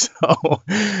 obviously. So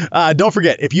don't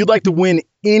forget, if you'd like to win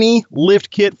any lift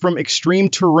kit from Extreme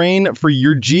Terrain for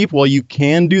your Jeep, well, you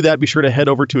can do that. Be sure to head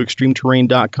over to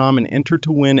extremeterrain.com and enter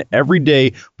to win every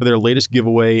day for their latest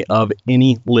giveaway of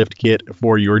any lift kit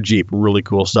for your Jeep. Really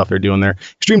cool stuff they're doing there.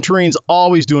 Extreme Terrain's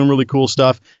always doing really cool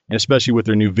stuff, and especially with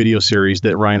their new video series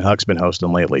that Ryan Huck's been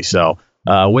hosting lately. So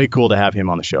way cool to have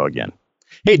him on the show again.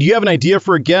 Hey, do you have an idea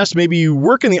for a guest? Maybe you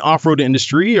work in the off-road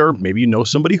industry, or maybe you know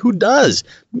somebody who does.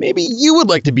 Maybe you would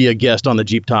like to be a guest on the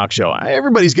Jeep Talk Show.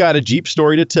 Everybody's got a Jeep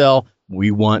story to tell.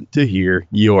 We want to hear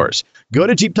yours. Go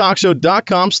to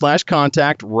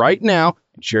jeeptalkshow.com/contact right now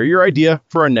and share your idea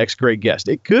for our next great guest.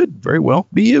 It could very well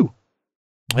be you.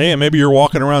 Hey, and maybe you're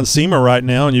walking around SEMA right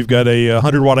now and you've got a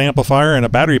 100-watt amplifier and a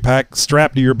battery pack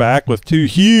strapped to your back with two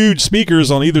huge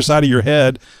speakers on either side of your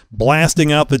head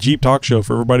blasting out the Jeep Talk Show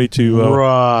for everybody to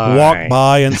walk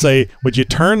by and say, would you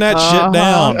turn that shit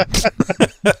down?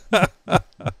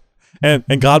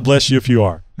 and God bless you if you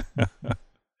are.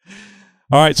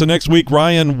 All right, so next week,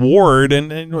 Ryan Ward.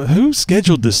 And who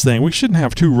scheduled this thing? We shouldn't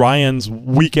have two Ryans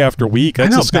week after week.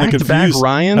 That's just going to confuse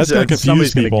Ryans. That's going to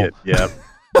confuse people.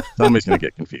 Somebody's going to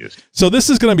get confused. So this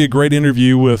is going to be a great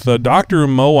interview with Dr.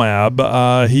 Moab.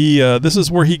 This is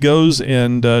where he goes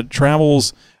and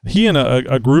travels. He and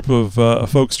a group of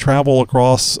folks travel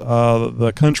across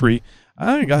the country.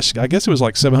 I guess it was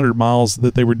like 700 miles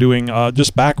that they were doing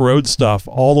just back road stuff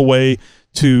all the way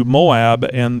to Moab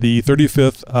and the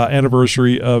 35th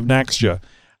anniversary of Naxja.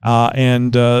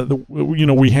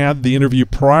 We had the interview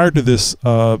prior to this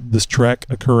trek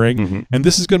occurring, and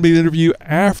this is going to be the interview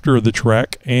after the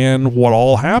trek and what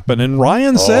all happened. And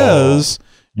Ryan says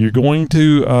you're going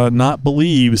to not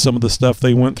believe some of the stuff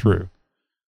they went through.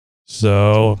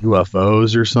 So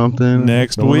UFOs or something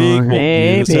next week.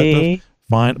 Maybe.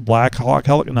 Find Black Hawk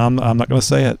helicopter. No, I'm not going to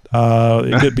say it.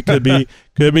 It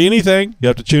could be anything. You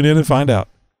have to tune in and find out.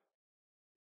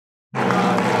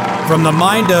 From the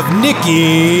mind of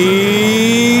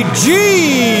Nikki G.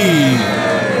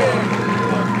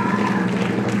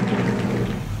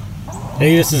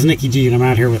 Hey, this is Nikki G, and I'm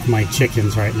out here with my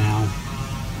chickens right now.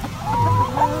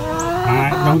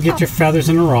 Don't get your feathers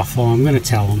in a ruffle. I'm going to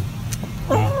tell them.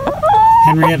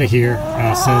 Henrietta here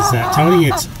says that, Tony,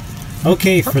 it's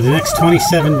okay for the next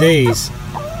 27 days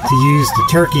to use the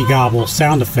turkey gobble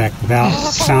sound effect without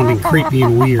sounding creepy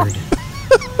and weird.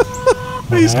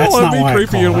 He's that's calling not me why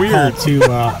creepy I and called. weird. I called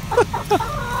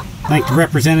to thank the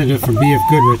representative from BF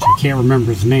Goodrich. I can't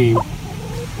remember his name.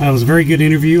 It was a very good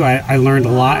interview. I learned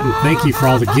a lot, and thank you for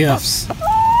all the gifts.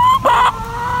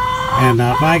 And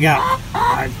but I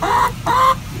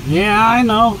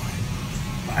know.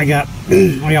 I got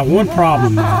one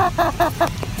problem now.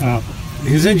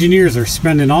 His engineers are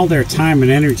spending all their time and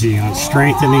energy on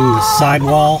strengthening the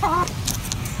sidewall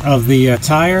of the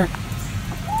tire,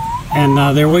 and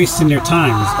they're wasting their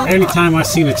time. Anytime I've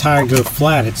seen a tire go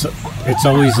flat, it's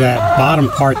always that bottom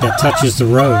part that touches the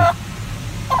road.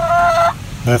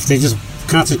 If they just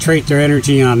concentrate their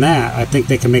energy on that, I think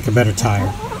they can make a better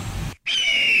tire.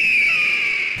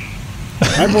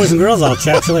 All right, boys and girls, I'll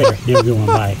chat you later. You have a good one.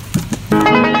 Bye.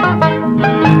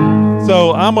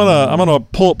 So I'm gonna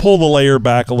pull the layer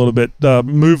back a little bit,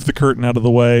 move the curtain out of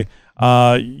the way.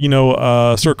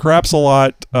 Sir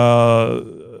Craps-a-Lot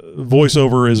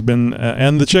voiceover has been,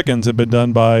 and the chickens have been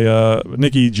done by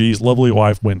Nikki G's lovely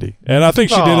wife Wendy, and I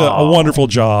think she did a wonderful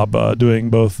job doing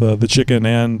both the chicken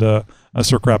and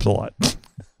Sir Craps-a-Lot.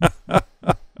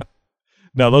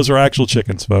 Now those are actual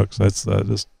chickens, folks. That's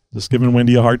just giving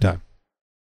Wendy a hard time.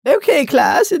 Okay,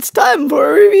 class, it's time for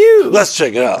a review. Let's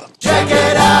check it out. Check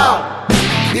it out!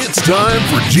 It's time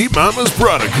for Jeep Mama's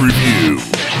product review.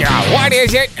 Now, what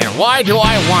is it and why do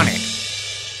I want it?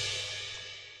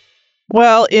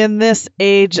 Well, in this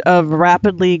age of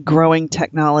rapidly growing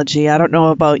technology, I don't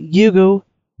know about you,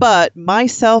 but my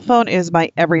cell phone is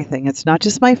my everything. It's not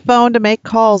just my phone to make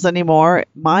calls anymore.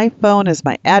 My phone is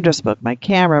my address book, my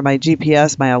camera, my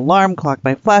GPS, my alarm clock,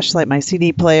 my flashlight, my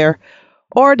CD player,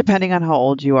 or depending on how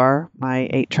old you are, my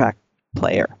 8-track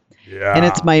player. Yeah. And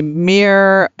it's my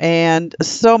mirror and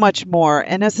so much more.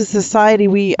 And as a society,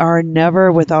 we are never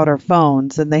without our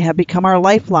phones, and they have become our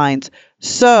lifelines.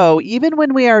 So even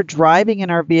when we are driving in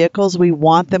our vehicles, we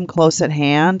want them close at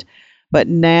hand. But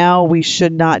now we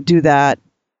should not do that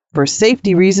for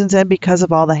safety reasons and because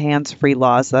of all the hands-free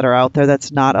laws that are out there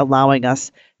that's not allowing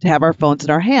us to have our phones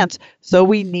in our hands. So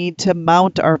we need to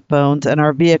mount our phones in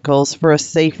our vehicles for a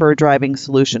safer driving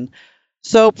solution.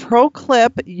 So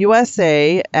ProClip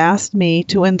USA asked me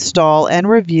to install and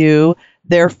review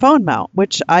their phone mount,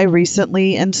 which I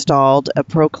recently installed a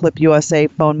ProClip USA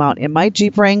phone mount in my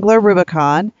Jeep Wrangler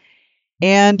Rubicon.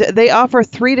 And they offer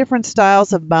 3 different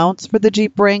styles of mounts for the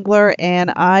Jeep Wrangler,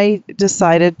 and I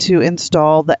decided to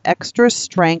install the extra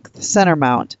strength center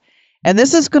mount. And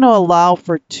this is going to allow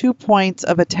for 2 points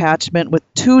of attachment with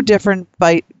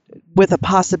with a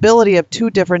possibility of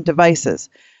 2 different devices.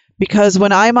 Because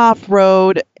when I'm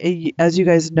off-road, as you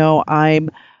guys know, I'm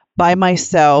by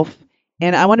myself,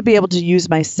 and I want to be able to use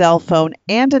my cell phone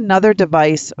and another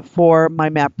device for my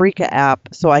Maprika app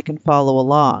so I can follow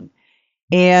along.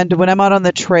 And when I'm out on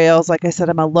the trails, like I said,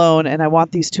 I'm alone, and I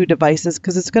want these 2 devices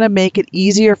because it's going to make it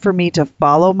easier for me to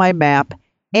follow my map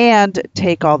and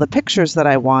take all the pictures that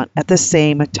I want at the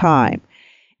same time.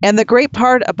 And the great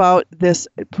part about this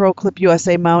ProClip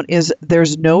USA mount is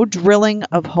there's no drilling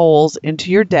of holes into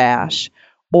your dash,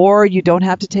 or you don't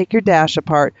have to take your dash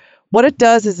apart. What it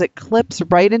does is it clips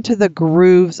right into the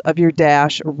grooves of your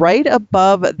dash, right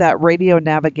above that radio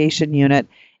navigation unit,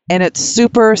 and it's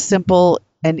super simple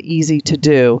and easy to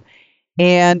do.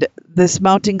 And this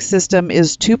mounting system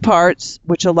is 2 parts,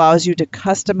 which allows you to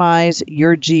customize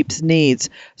your Jeep's needs.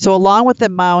 So along with the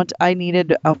mount, I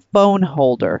needed a phone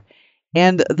holder.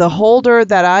 And the holder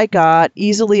that I got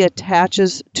easily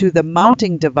attaches to the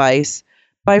mounting device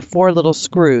by 4 little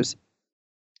screws.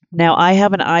 Now, I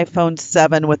have an iPhone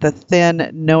 7 with a thin,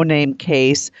 no-name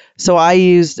case, so I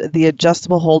used the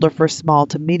adjustable holder for small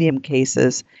to medium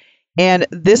cases. And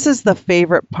this is the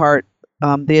favorite part.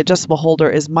 The adjustable holder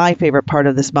is my favorite part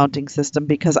of this mounting system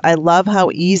because I love how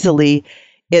easily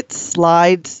it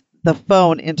slides the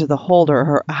phone into the holder,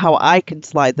 or how I can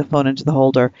slide the phone into the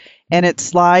holder. And it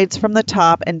slides from the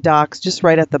top and docks just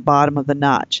right at the bottom of the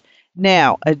notch.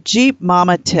 Now, a Jeep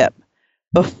Mama tip.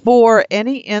 Before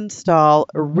any install,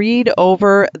 read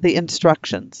over the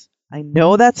instructions. I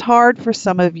know that's hard for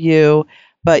some of you,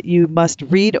 but you must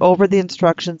read over the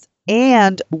instructions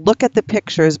and look at the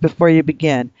pictures before you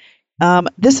begin.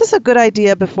 This is a good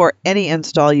idea before any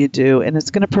install you do, and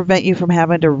it's going to prevent you from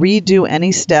having to redo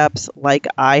any steps like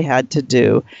I had to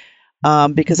do,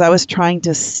 because I was trying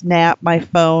to snap my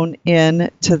phone in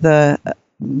to the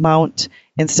mount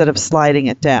instead of sliding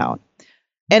it down.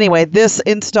 Anyway, this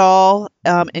install,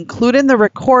 including the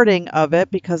recording of it,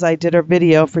 because I did a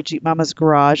video for Jeep Mama's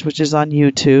Garage, which is on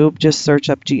YouTube. Just search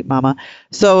up Jeep Mama.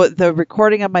 So the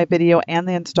recording of my video and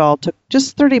the install took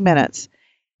just 30 minutes.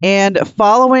 And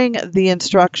following the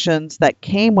instructions that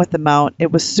came with the mount,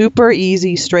 it was super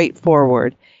easy,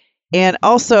 straightforward. And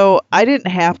also, I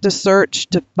didn't have to search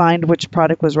to find which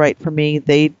product was right for me.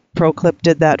 ProClip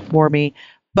did that for me.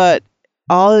 But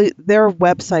their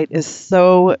website is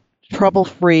so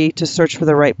trouble-free to search for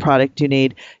the right product you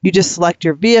need. You just select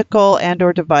your vehicle and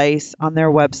or device on their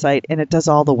website, and it does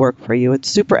all the work for you. It's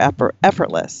super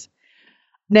effortless.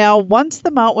 Now, once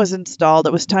the mount was installed,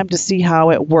 it was time to see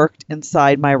how it worked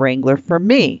inside my Wrangler for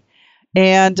me.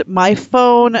 And my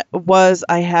phone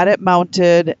I had it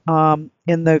mounted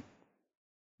in the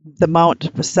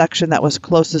mount section that was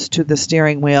closest to the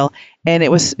steering wheel, and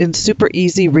it was in super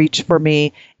easy reach for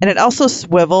me. And it also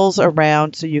swivels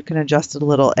around so you can adjust it a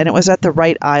little, and it was at the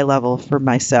right eye level for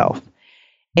myself.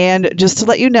 And just to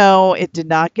let you know, it did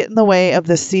not get in the way of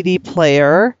the CD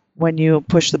player when you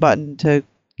push the button to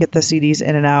get the CDs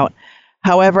in and out.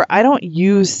 However, I don't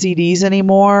use CDs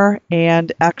anymore,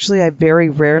 and actually I very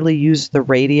rarely use the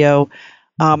radio.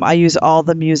 I use all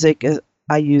the music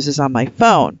I use is on my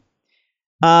phone.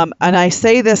 And I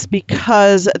say this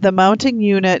because the mounting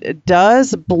unit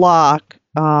does block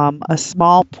a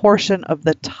small portion of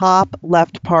the top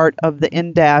left part of the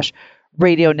in-dash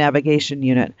radio navigation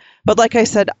unit. But like I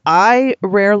said, I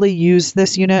rarely use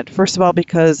this unit, first of all,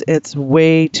 because it's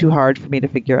way too hard for me to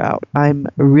figure out. I'm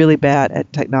really bad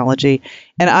at technology,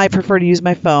 and I prefer to use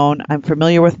my phone. I'm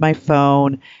familiar with my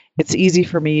phone. It's easy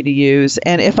for me to use.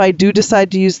 And if I do decide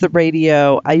to use the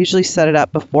radio, I usually set it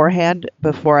up beforehand,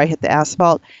 before I hit the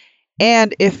asphalt.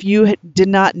 And if you did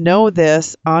not know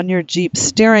this, on your Jeep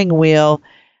steering wheel,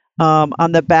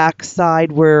 on the back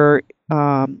side where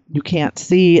you can't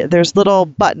see, there's little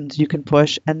buttons you can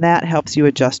push, and that helps you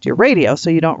adjust your radio, so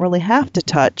you don't really have to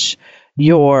touch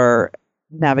your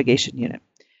navigation unit.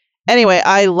 Anyway,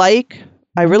 I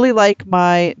really like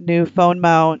my new phone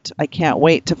mount. I can't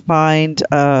wait to find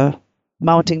a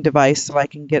mounting device so I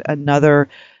can get another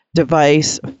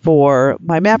device for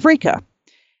my Mavrika.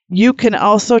 You can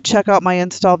also check out my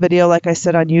install video, like I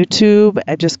said, on YouTube.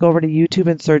 Just go over to YouTube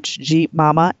and search Jeep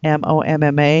Mama,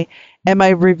 MOMMA. And my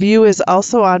review is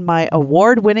also on my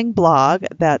award-winning blog.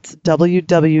 That's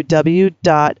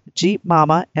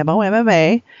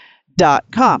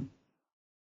www.jeepmama.com.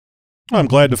 I'm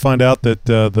glad to find out that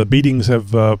the beatings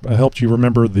have helped you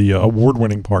remember the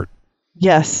award-winning part.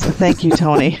 Yes, thank you,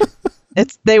 Tony.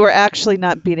 They were actually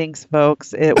not beatings,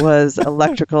 folks. It was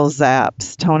electrical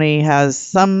zaps. Tony has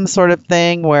some sort of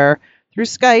thing where through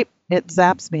Skype it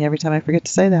zaps me every time I forget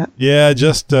to say that. Yeah,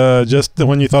 just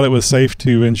when you thought it was safe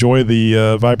to enjoy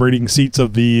the vibrating seats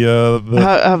of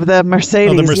the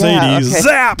Mercedes. Of the Mercedes, yeah, okay.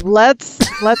 Zap. Let's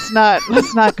not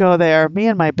go there. Me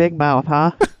and my big mouth,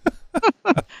 huh?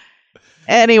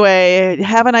 Anyway,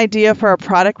 have an idea for a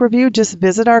product review? Just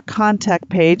visit our contact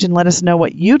page and let us know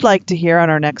what you'd like to hear on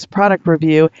our next product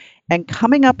review. And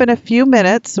coming up in a few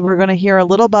minutes, we're going to hear a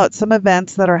little about some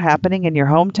events that are happening in your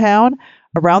hometown,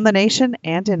 around the nation,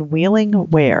 and in Wheeling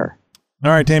Ware.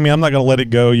 All right, Tammy, I'm not going to let it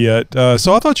go yet.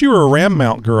 So I thought you were a RAM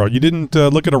mount girl. You didn't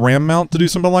look at a RAM mount to do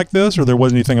something like this, or there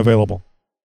wasn't anything available?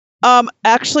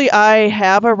 Actually, I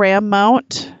have a RAM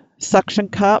mount suction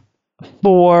cup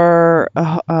for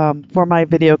my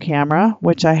video camera,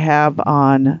 which I have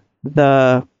on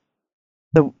the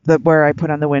where I put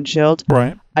on the windshield.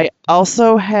 Right. I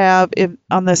also have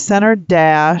on the center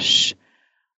dash.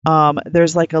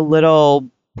 There's like a little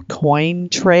coin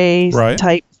tray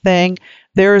type thing.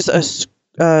 There's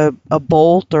a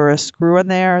bolt or a screw in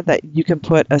there that you can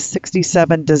put a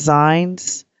 67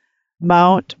 Designs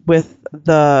mount with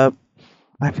I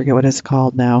forget what it's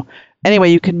called now.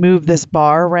 Anyway, you can move this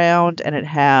bar around, and it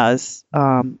has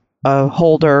a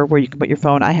holder where you can put your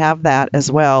phone. I have that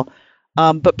as well.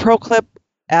 But ProClip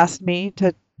asked me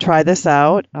to try this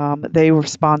out. They were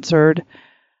sponsored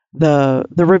the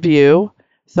review,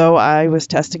 so I was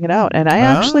testing it out, and I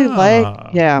actually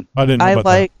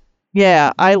I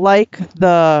Yeah, I like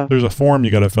the. There's a form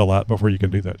you got to fill out before you can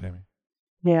do that, Tammy.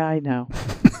 Yeah, I know.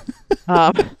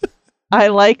 I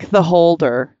like the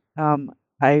holder.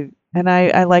 I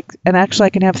like, and actually I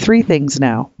can have 3 things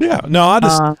now. Yeah. No,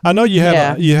 I know you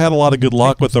had a lot of good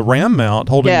luck with the RAM mount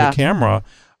holding the camera.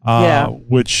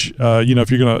 Which if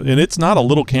you're gonna, and it's not a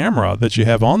little camera that you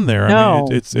have on there. No. I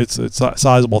mean, it's a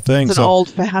sizable thing. It's an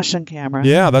old-fashioned camera.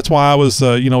 Yeah, that's why I was,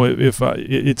 if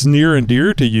it's near and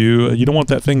dear to you, you don't want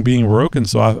that thing being broken.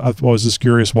 So I was just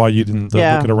curious why you didn't look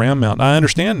at a RAM mount. I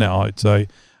understand now. It's they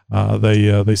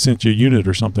sent you a unit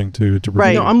or something to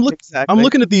right. I'm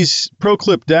looking at these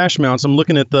ProClip dash mounts. I'm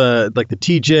looking at the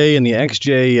TJ and the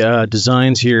XJ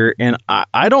designs here, and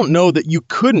I don't know that you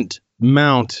couldn't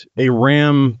mount a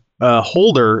RAM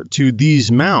holder to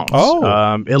these mounts.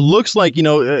 It looks like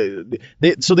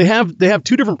they have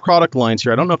 2 different product lines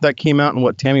here. I don't know if that came out in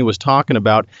what Tammy was talking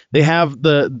about. They have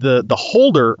the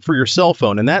holder for your cell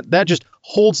phone, and that just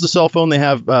holds the cell phone. They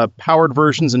have powered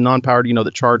versions and non-powered,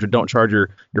 that charge or don't charge your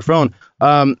phone.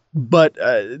 But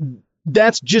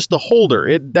that's just the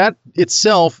holder. That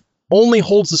itself only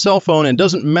holds the cell phone and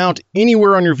doesn't mount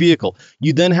anywhere on your vehicle.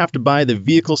 You then have to buy the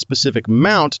vehicle-specific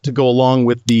mount to go along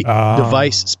with the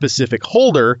device-specific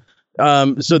holder.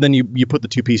 So then you put the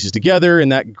 2 pieces together, and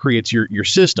that creates your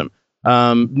system.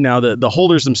 Now the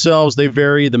holders themselves, they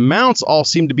vary. The mounts all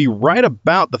seem to be right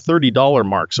about the $30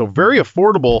 mark. So very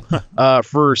affordable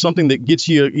for something that gets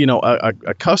you,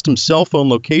 a custom cell phone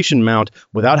location mount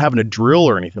without having to drill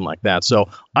or anything like that. So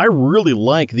I really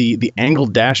like the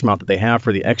angled dash mount that they have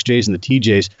for the XJs and the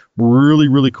TJs. Really,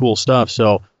 really cool stuff.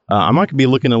 So I might be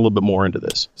looking a little bit more into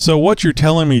this. So what you're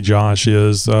telling me, Josh,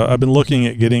 is I've been looking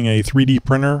at getting a 3D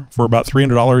printer for about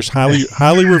 $300,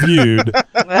 highly reviewed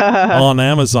on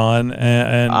Amazon,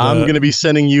 and I'm going to be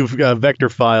sending you vector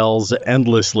files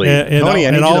endlessly. Tony,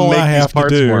 I need you to make these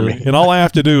parts for me. And all I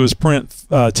have to do is print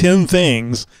 10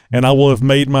 things, and I will have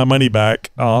made my money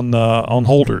back on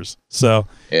holders. So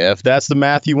if that's the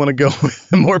math you want to go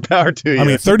with, more power to you. I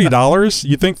mean, $30?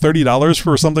 You think $30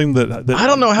 for something that I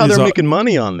don't know how they're making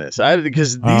money on this.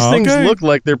 Because these things look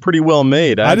like they're pretty well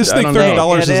made. I just think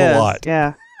 $30 is a lot.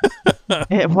 Yeah.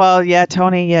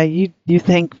 Tony, you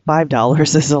think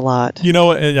 $5 is a lot.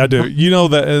 I do.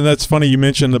 And that's funny you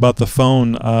mentioned about the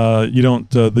phone. You don't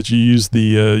that you use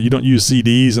you don't use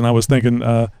CDs, and I was thinking,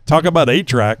 talk about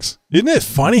 8-tracks. Isn't it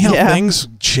funny how things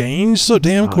change so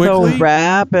damn quickly? So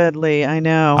rapidly, I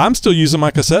know. I'm still using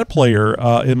my cassette player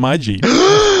in my Jeep.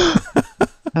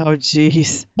 Oh,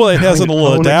 jeez. Well, it has a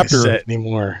little adapter.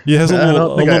 Anymore. It has a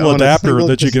little adapter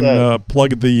that you can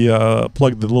plug the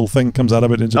little thing comes out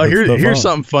of it into the phone. Here's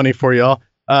something funny for y'all.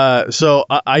 So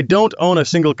I don't own a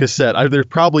single cassette. There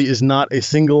probably is not a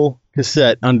single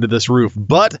cassette under this roof,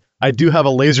 but I do have a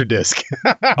Laserdisc.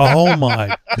 Oh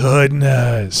my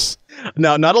goodness!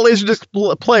 No, not a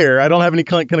Laserdisc player. I don't have any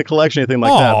kind of collection or anything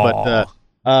like that.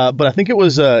 But I think it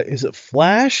was is it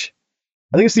Flash?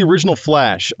 I think it's the original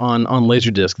Flash on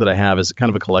Laserdisc that I have as kind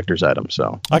of a collector's item.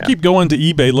 So I keep going to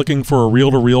eBay looking for a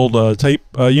reel-to-reel tape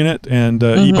unit, and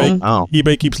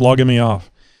eBay keeps logging me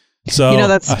off. So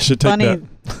that's I should funny. take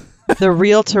that. The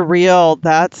reel-to-reel,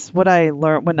 that's what I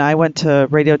learned when I went to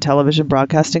radio, television,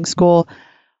 broadcasting school.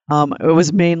 It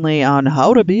was mainly on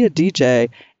how to be a DJ,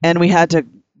 and we had to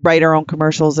write our own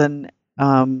commercials and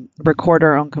record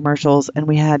our own commercials, and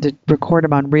we had to record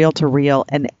them on reel-to-reel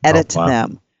and edit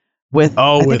them. I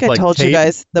think I told you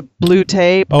guys the blue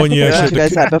tape. Oh, and you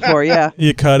guys had before, yeah.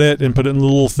 You cut it and put it in a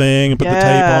little thing and put the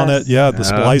tape on it. Yeah, the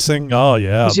splicing. Oh,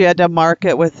 yeah. You had to mark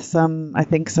it with some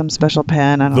special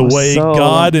pen. The way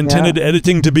God intended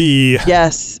editing to be.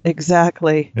 Yes,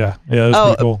 exactly. Yeah, that's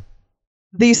pretty cool.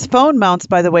 These phone mounts,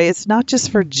 by the way, it's not just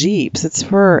for Jeeps; it's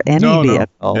for any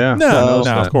vehicle. Yeah. No,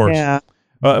 of course. Yeah.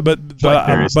 But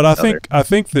I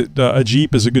think that a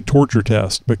Jeep is a good torture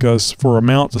test, because for a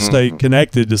mount to stay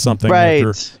connected to something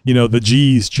after the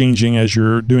G's changing as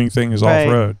you're doing things off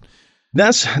road.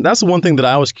 That's the one thing that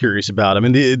I was curious about. I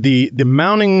mean, the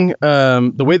mounting,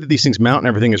 the way that these things mount and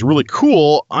everything is really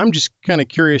cool. I'm just kind of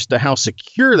curious to how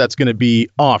secure that's going to be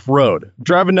off road.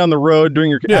 Driving down the road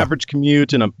during your average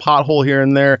commute in a pothole here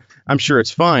and there, I'm sure it's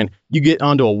fine. You get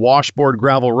onto a washboard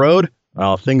gravel road,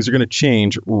 things are going to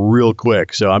change real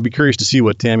quick. So I'd be curious to see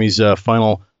what Tammy's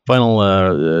final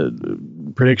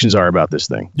predictions are about this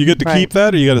thing. You get to keep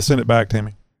that, or you got to send it back,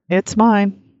 Tammy? It's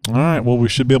mine. All right. Well, we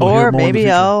should be able to hear more in the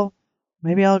future.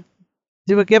 Maybe I'll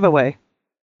do a giveaway.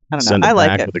 I don't know. Send it I like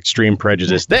back it with extreme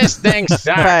prejudice. This thing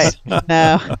sucks. Right.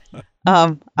 No.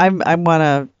 I want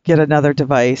to get another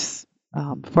device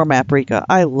for Maprika.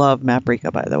 I love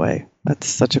Maprika, by the way. That's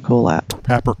such a cool app.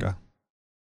 Paprika.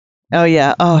 Oh,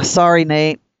 yeah. Oh, sorry,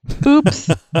 Nate. Oops.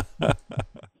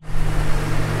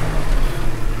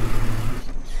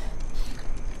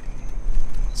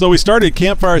 So we started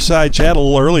Campfire Side Chat a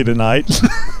little early tonight.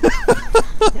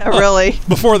 Yeah, really.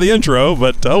 Before the intro,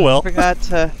 but oh well. Forgot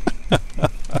to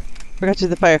do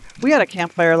the fire. We had a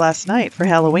campfire last night for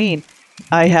Halloween.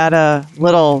 I had a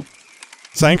little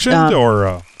sanctioned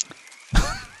or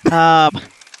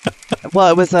well,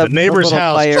 it was a neighbor's a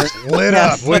house fire. just lit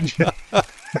up, wouldn't you?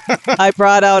 I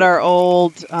brought out our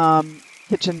old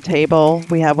kitchen table.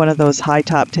 We have one of those high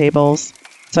top tables,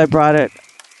 so I brought it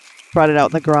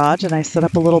out in the garage, and I set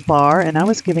up a little bar, and I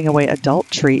was giving away adult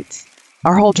treats.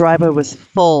 Our whole driveway was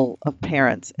full of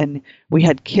parents, and we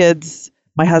had kids.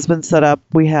 My husband set up.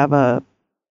 We have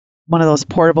one of those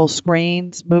portable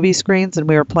screens, movie screens, and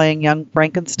we were playing Young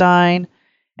Frankenstein.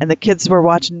 And the kids were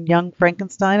watching Young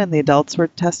Frankenstein, and the adults were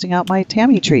testing out my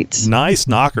Tammy treats. Nice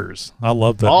knockers. I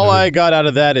love that. All I got out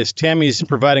of that is Tammy's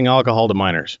providing alcohol to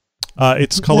minors.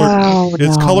 It's colored.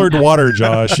 It's colored water,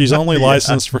 Josh. She's only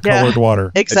licensed for colored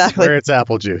water. Exactly. It's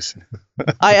apple juice.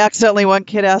 I accidentally, one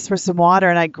kid asked for some water,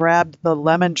 and I grabbed the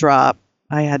lemon drop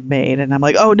I had made, and I'm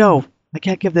like, "Oh no, I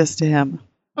can't give this to him."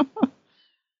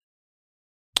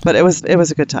 But it was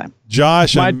a good time.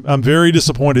 Josh, I'm very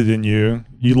disappointed in you.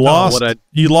 You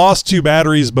lost 2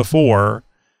 batteries before,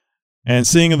 and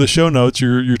seeing in the show notes,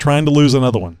 you're trying to lose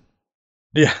another one.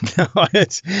 Yeah, no,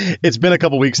 it's been a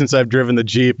couple weeks since I've driven the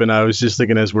Jeep, and I was just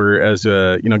thinking as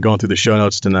going through the show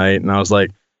notes tonight, and I was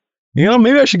like,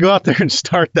 maybe I should go out there and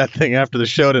start that thing after the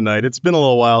show tonight. It's been a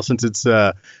little while since it's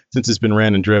been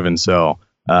ran and driven, so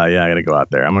I got to go out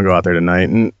there. I'm gonna go out there tonight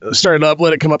and start it up,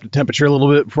 let it come up to temperature a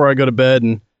little bit before I go to bed,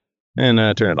 and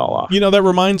turn it all off. That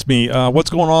reminds me, what's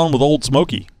going on with Old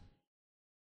Smoky?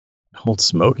 Old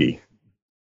Smoky?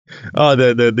 Oh,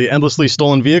 the endlessly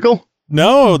stolen vehicle?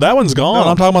 No, that one's gone.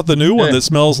 I'm talking about the new one that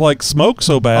smells like smoke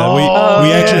so bad. We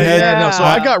actually had. So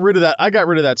I got rid of that. I got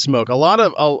rid of that smoke.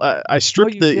 I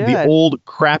stripped the old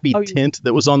crappy tint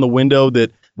that was on the window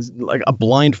that like a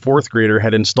blind 4th grader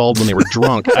had installed when they were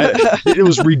drunk. It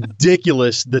was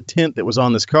ridiculous, the tint that was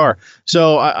on this car.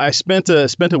 So I spent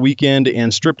a weekend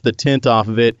and stripped the tint off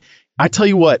of it. I tell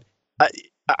you what,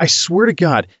 I swear to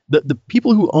God, the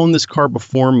people who owned this car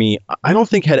before me, I don't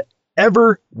think had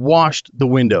ever washed the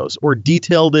windows or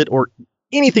detailed it or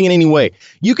anything in any way.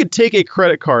 You could take a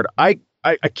credit card. I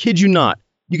kid you not.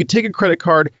 You could take a credit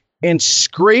card and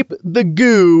scrape the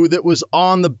goo that was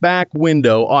on the back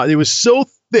window. It was so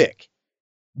thick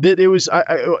that it was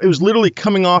literally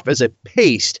coming off as a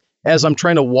paste as I'm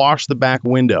trying to wash the back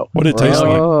window. What did it taste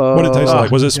like? What did it taste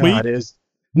like? Was it sweet?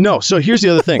 No. So here's the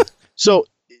other thing. So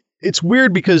it's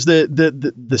weird because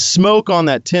the smoke on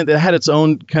that tint, that had its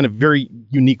own kind of very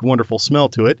unique, wonderful smell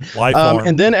to it.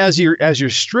 And then as you're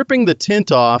stripping the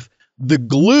tint off, the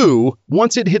glue,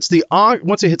 once it hits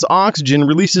oxygen,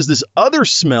 releases this other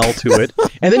smell to it,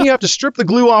 and then you have to strip the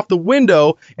glue off the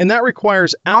window, and that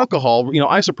requires alcohol,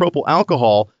 isopropyl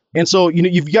alcohol. And so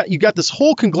you've got this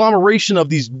whole conglomeration of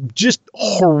these just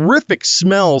horrific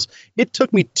smells. It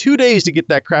took me 2 days to get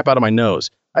that crap out of my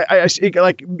nose.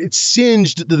 It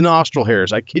singed the nostril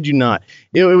hairs. I kid you not.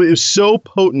 It was so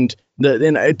potent that,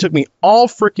 and it took me all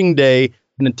freaking day,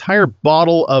 an entire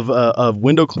bottle of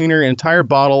window cleaner, an entire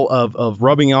bottle of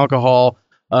rubbing alcohol,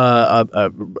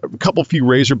 a few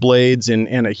razor blades,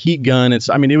 and a heat gun.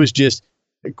 It was just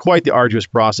quite the arduous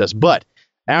process. But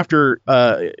after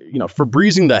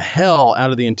Febrezing the hell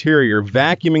out of the interior,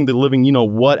 vacuuming the living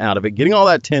what out of it, getting all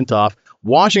that tint off,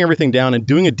 washing everything down, and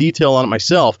doing a detail on it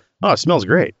myself. Oh, it smells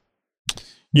great.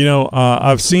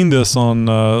 I've seen this on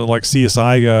like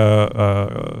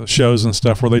CSI shows and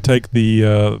stuff where they take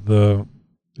the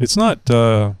it's not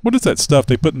what is that stuff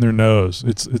they put in their nose?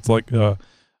 It's like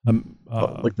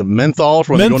like the menthol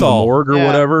from when they go to the morgue or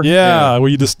whatever. Yeah, well,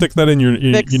 you just stick that in your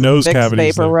nose cavity.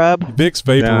 Vicks Vapor Rub. Vicks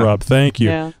Vapor Rub. Thank you.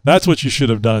 Yeah. That's what you should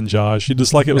have done, Josh. You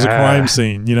just like it was a crime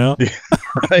scene,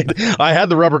 Right. I had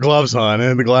the rubber gloves on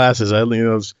and the glasses. I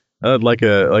was like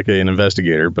an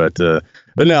investigator, but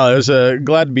no, I was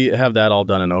glad to have that all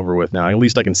done and over with now. At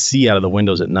least I can see out of the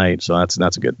windows at night, so that's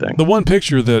a good thing. The one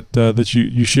picture that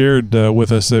you shared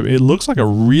with us, it looks like a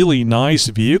really nice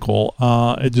vehicle.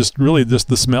 It just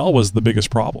the smell was the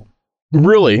biggest problem.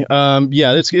 Really,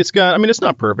 it's got. It's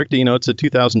not perfect. It's a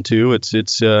 2002.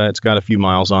 It's got a few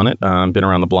miles on it. Been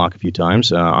around the block a few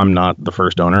times. I'm not the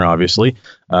first owner, obviously,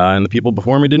 and the people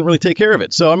before me didn't really take care of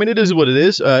it. So it is what it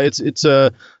is. It's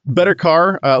a better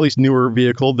car, at least newer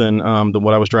vehicle than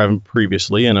what I was driving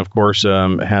previously, and of course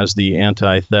has the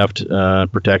anti-theft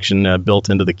protection built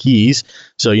into the keys.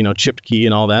 So chipped key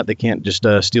and all that. They can't just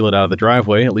steal it out of the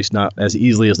driveway. At least not as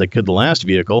easily as they could the last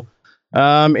vehicle.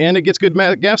 And it gets good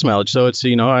gas mileage. So it's,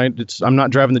 I'm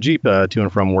not driving the Jeep to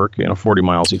and from work, 40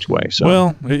 miles each way. So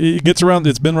well, it gets around.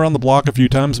 It's been around the block a few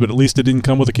times, but at least it didn't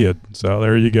come with a kid. So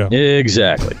there you go.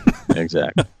 Exactly.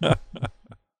 Exactly.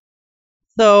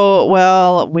 So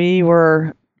while we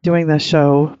were doing the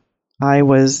show, I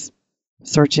was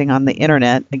searching on the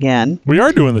internet again. We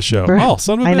are doing the show. Oh,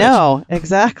 son of a bitch. I know,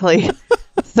 exactly.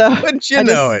 So wouldn't you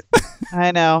know it?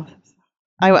 I know.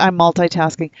 I'm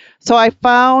multitasking. So I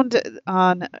found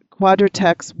on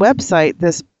Quadratec's website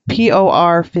this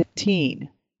POR15.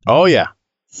 Oh yeah.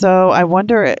 So I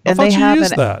wonder, I thought you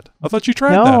used that. I thought you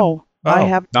tried that. No, I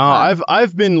have. No,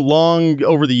 I've been long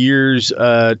over the years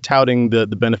touting the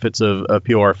benefits of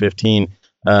POR15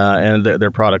 and their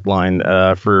product line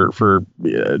for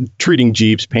treating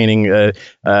Jeeps, painting. You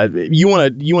want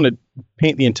to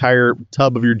paint the entire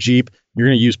tub of your Jeep, you're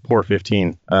going to use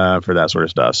POR15 for that sort of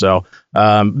stuff. So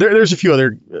there's a few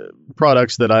other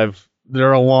products that are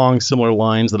along similar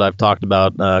lines that I've talked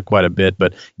about quite a bit,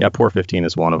 but yeah, POR15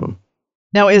 is one of them.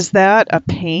 Now, is that a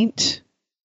paint?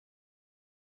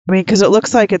 I mean, because it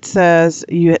looks like it says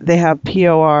they have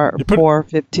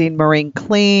POR15 Marine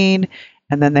Clean,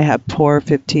 and then they have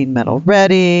POR15 Metal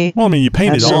Ready. Well, I mean, you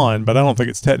paint it on, but I don't think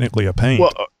it's technically a paint.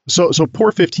 Well, so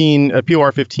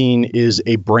POR15 is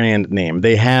a brand name.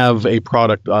 They have a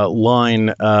product line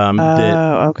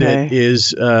that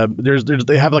is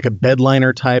they have like a bed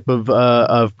liner type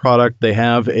of product. They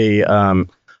have a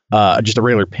just a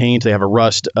regular paint. They have a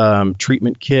rust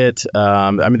treatment kit.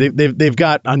 I mean, they've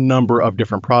got a number of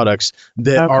different products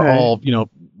that are all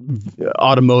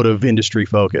automotive industry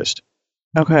focused.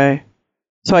 Okay,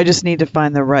 so I just need to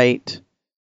find the right.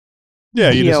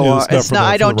 Yeah, you just need the stuff it's not.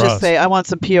 I don't just say I want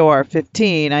some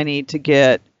POR15. I need to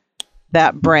get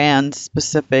that brand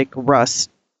specific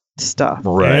rust stuff.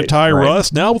 Right.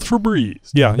 Anti-rust now with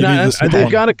Febreze. Yeah,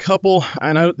 they've got a couple.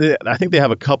 I think they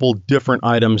have a couple different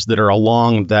items that are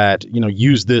along that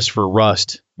use this for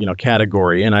rust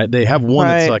category, and they have one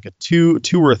that's like a two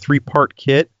or a 3-part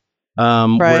kit.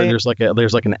 Where there's like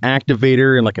an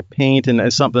activator and like a paint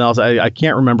and something else. I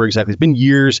can't remember exactly. It's been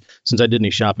years since I did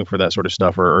any shopping for that sort of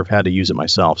stuff or have had to use it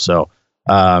myself. So,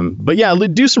 but yeah,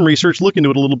 do some research, look into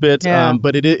it a little bit. Yeah.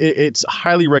 But it's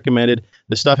highly recommended.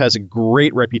 The stuff has a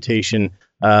great reputation,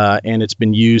 and it's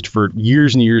been used for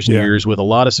years and years and years with a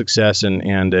lot of success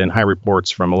and high reports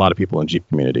from a lot of people in the Jeep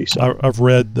community. So I've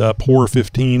read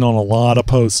POR15 on a lot of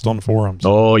posts on forums.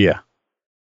 Oh yeah.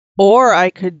 Or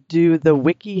I could do the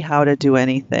wiki how to do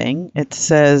anything. It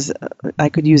says I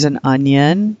could use an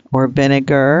onion or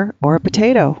vinegar or a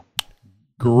potato.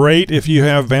 Great if you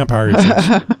have vampire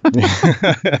issues.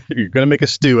 You're going to make a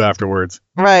stew afterwards.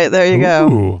 Right, there you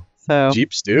go. So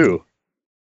Jeep stew.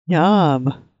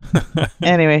 Yum.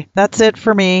 Anyway, that's it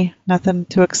for me. Nothing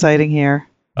too exciting here.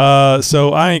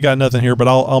 So I ain't got nothing here, but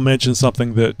I'll mention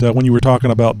something that when you were talking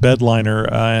about bed liner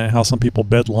and how some people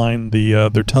bed line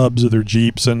their tubs of their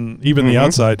Jeeps and even the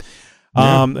outside,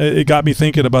 it got me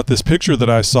thinking about this picture that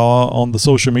I saw on the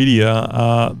social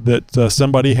media that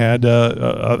somebody had.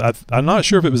 I'm not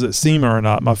sure if it was at SEMA or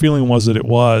not. My feeling was that it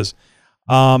was,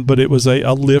 but it was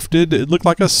a lifted. It looked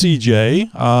like a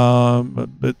CJ,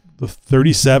 but the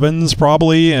 37s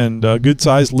probably, and a good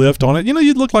size lift on it.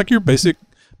 You'd look like your basic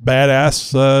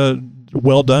badass,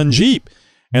 well done Jeep.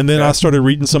 And then I started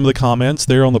reading some of the comments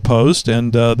there on the post,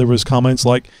 and there was comments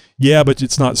like, yeah, but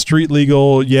it's not street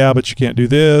legal. Yeah, but you can't do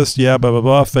this. Yeah, blah, blah,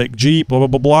 blah, fake Jeep, blah, blah,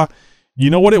 blah, blah.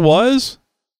 You know what it was?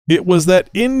 It was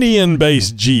that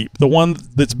Indian-based Jeep, the one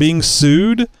that's being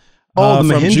sued. The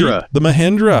Mahindra. Jeep, the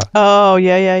Mahindra. Oh,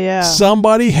 yeah.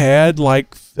 Somebody had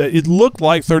it looked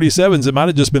like 37s. It might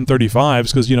have just been 35s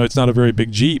because, it's not a very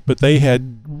big Jeep, but they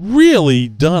had really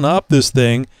done up this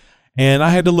thing. And I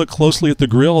had to look closely at the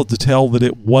grill to tell that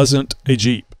it wasn't a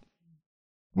Jeep.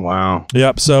 Wow.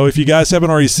 Yep. So if you guys haven't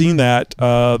already seen that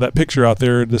picture out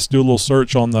there, just do a little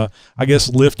search on the, I guess,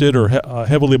 lifted or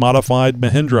heavily modified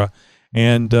Mahindra.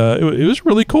 And it was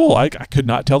really cool. I could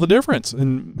not tell the difference.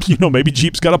 And, maybe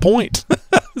Jeep's got a point.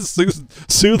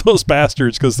 Sue those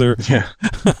bastards because they're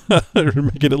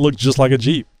making it look just like a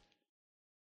Jeep.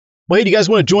 Well, hey, do you guys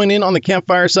want to join in on the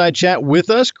campfireside chat with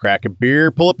us? Crack a beer,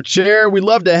 pull up a chair. We'd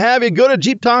love to have you. Go to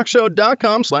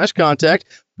jeeptalkshow.com/contact.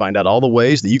 Find out all the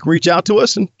ways that you can reach out to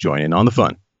us and join in on the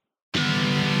fun.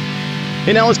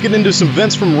 Hey, now let's get into some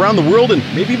events from around the world and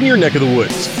maybe even your neck of the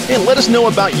woods. And let us know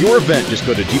about your event. Just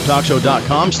go to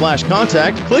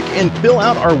jeeptalkshow.com/contact, click and fill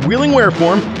out our Wheeling Where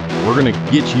form. We're going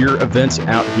to get your events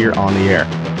out here on the air.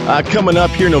 Coming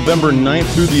up here November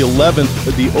 9th through the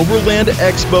 11th, the Overland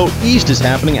Expo East is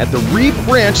happening at the Reap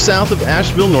Ranch south of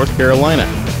Asheville, North Carolina.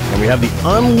 And we have the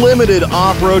Unlimited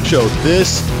Off-Road Show.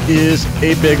 This is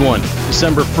a big one.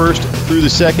 December 1st through the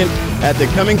 2nd at the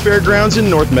Cumming Fairgrounds in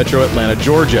North Metro Atlanta,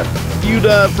 Georgia. If you'd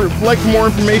like more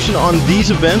information on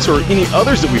these events or any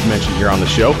others that we've mentioned here on the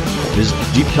show, visit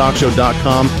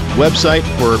JeepTalkShow.com website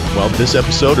for, well, this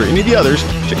episode or any of the others.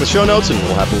 Check the show notes and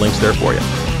we'll have the links there for you.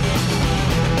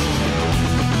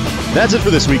 That's it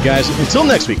for this week, guys. Until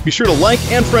next week, be sure to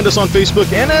like and friend us on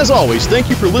Facebook. And as always, thank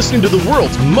you for listening to the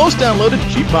world's most downloaded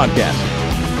Jeep podcast.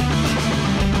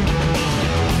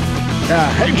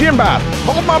 Hey, Jim Bob,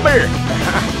 hold my beer.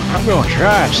 I'm going to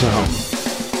try some.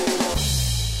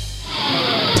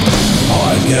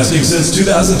 Podcasting since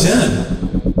 2010.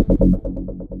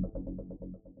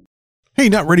 Hey,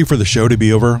 not ready for the show to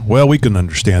be over? Well, we can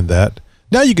understand that.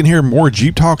 Now you can hear more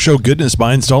Jeep Talk Show goodness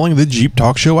by installing the Jeep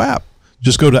Talk Show app.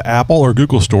 Just go to Apple or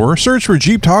Google Store, search for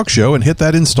Jeep Talk Show, and hit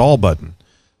that install button.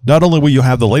 Not only will you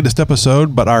have the latest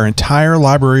episode, but our entire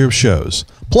library of shows.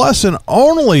 Plus, and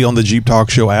only on the Jeep Talk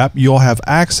Show app, you'll have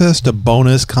access to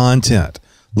bonus content.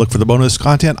 Look for the bonus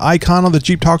content icon on the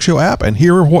Jeep Talk Show app and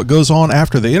hear what goes on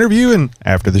after the interview and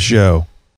after the show.